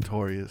boy,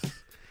 Victorious.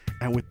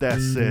 And with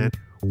that said,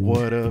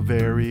 what a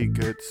very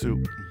good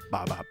soup.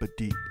 Ba ba ba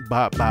dee,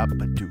 ba ba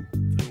ba doo.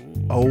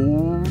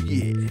 Oh,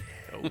 yeah.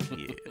 Oh,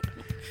 yeah.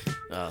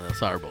 Oh, that's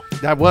horrible.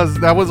 That was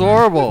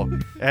horrible.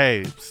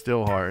 Hey,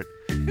 still hard.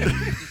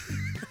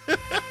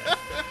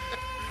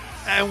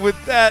 And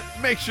with that,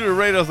 make sure to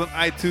rate us on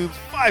iTunes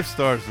 5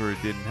 stars where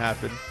it didn't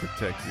happen.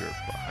 Protect your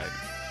body.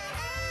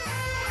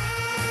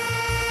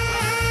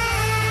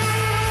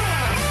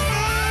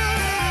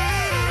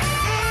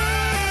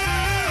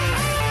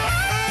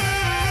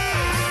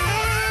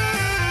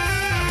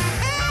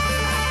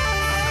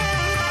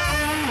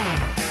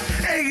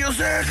 Ellos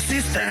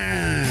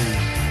existen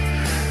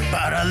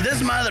para el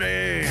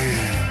desmadre.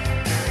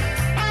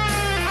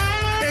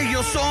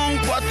 Ellos son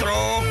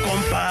 4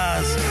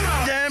 compas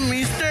de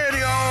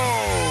misterio.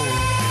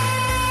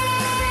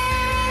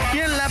 Y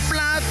en la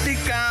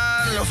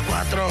plática los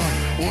 4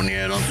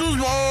 unieron sus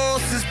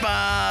voces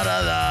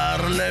para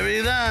darle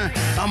vida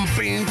a un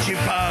pinche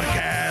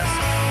podcast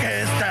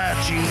que está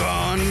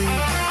chingón.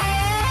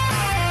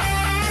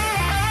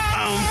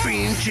 A un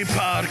pinche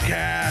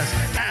podcast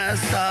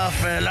está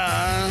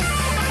feliz.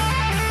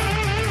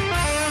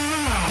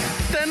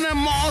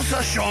 Tenemos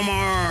a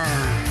Shomer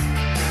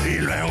y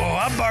luego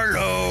a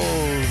Barlos.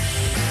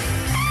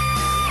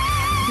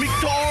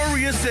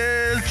 Victorious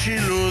el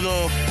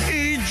chiludo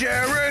y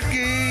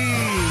Cherokee.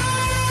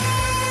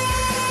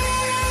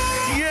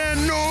 Y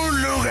en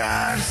un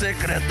lugar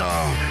secreto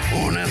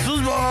unen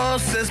sus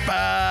voces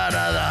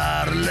para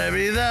darle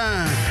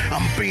vida a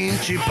un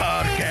pinche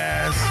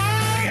podcast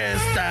que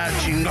está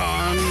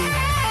chingón.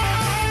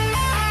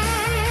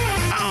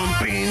 A un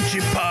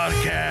pinche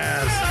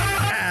podcast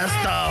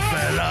está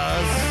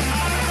feliz.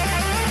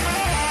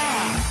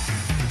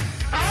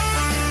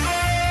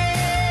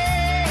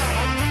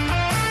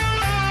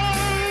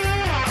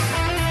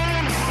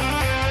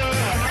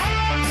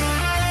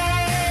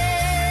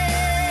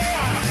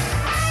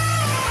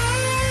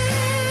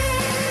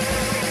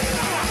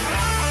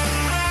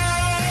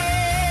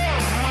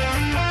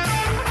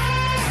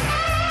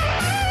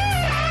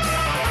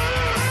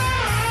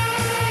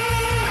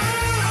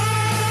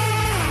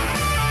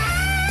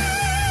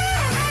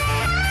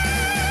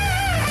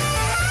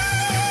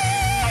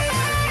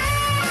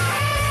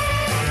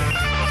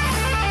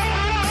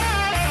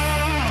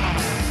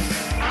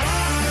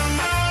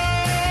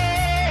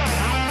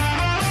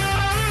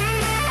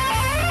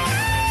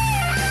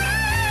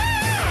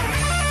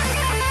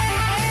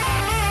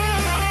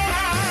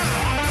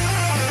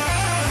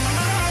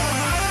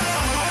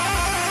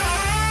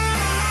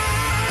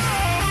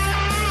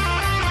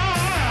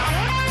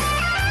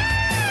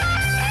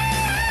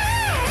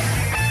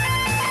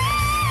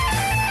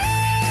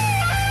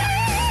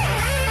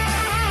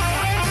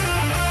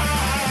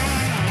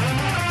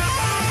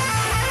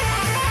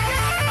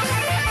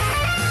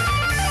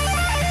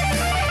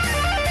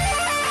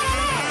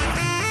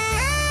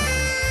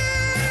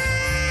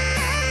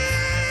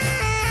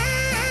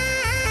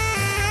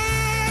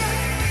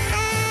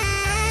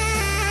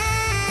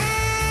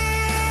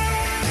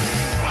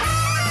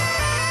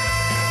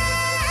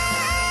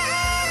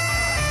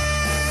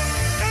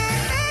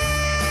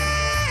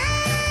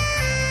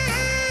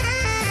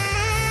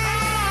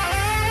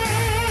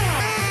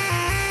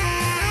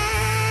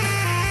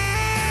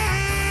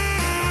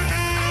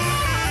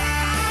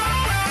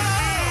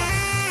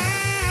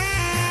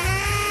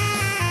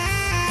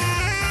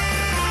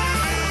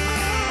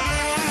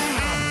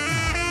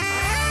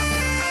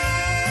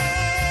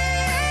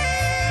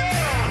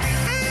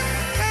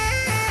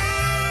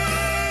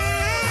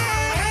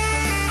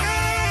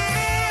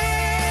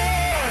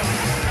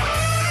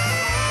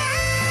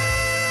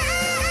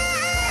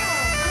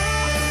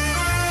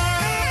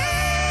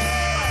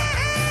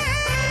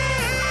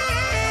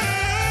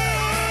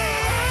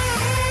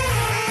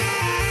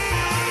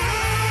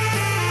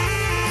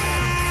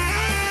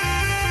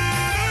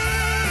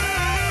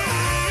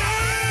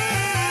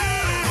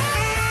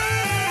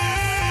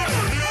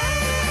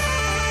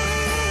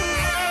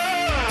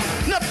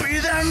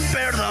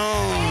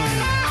 perdón,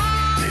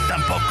 ni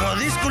tampoco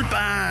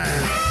disculpas.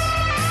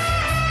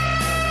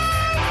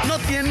 No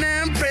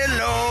tienen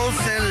pelos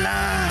en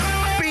la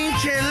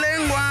pinche lengua.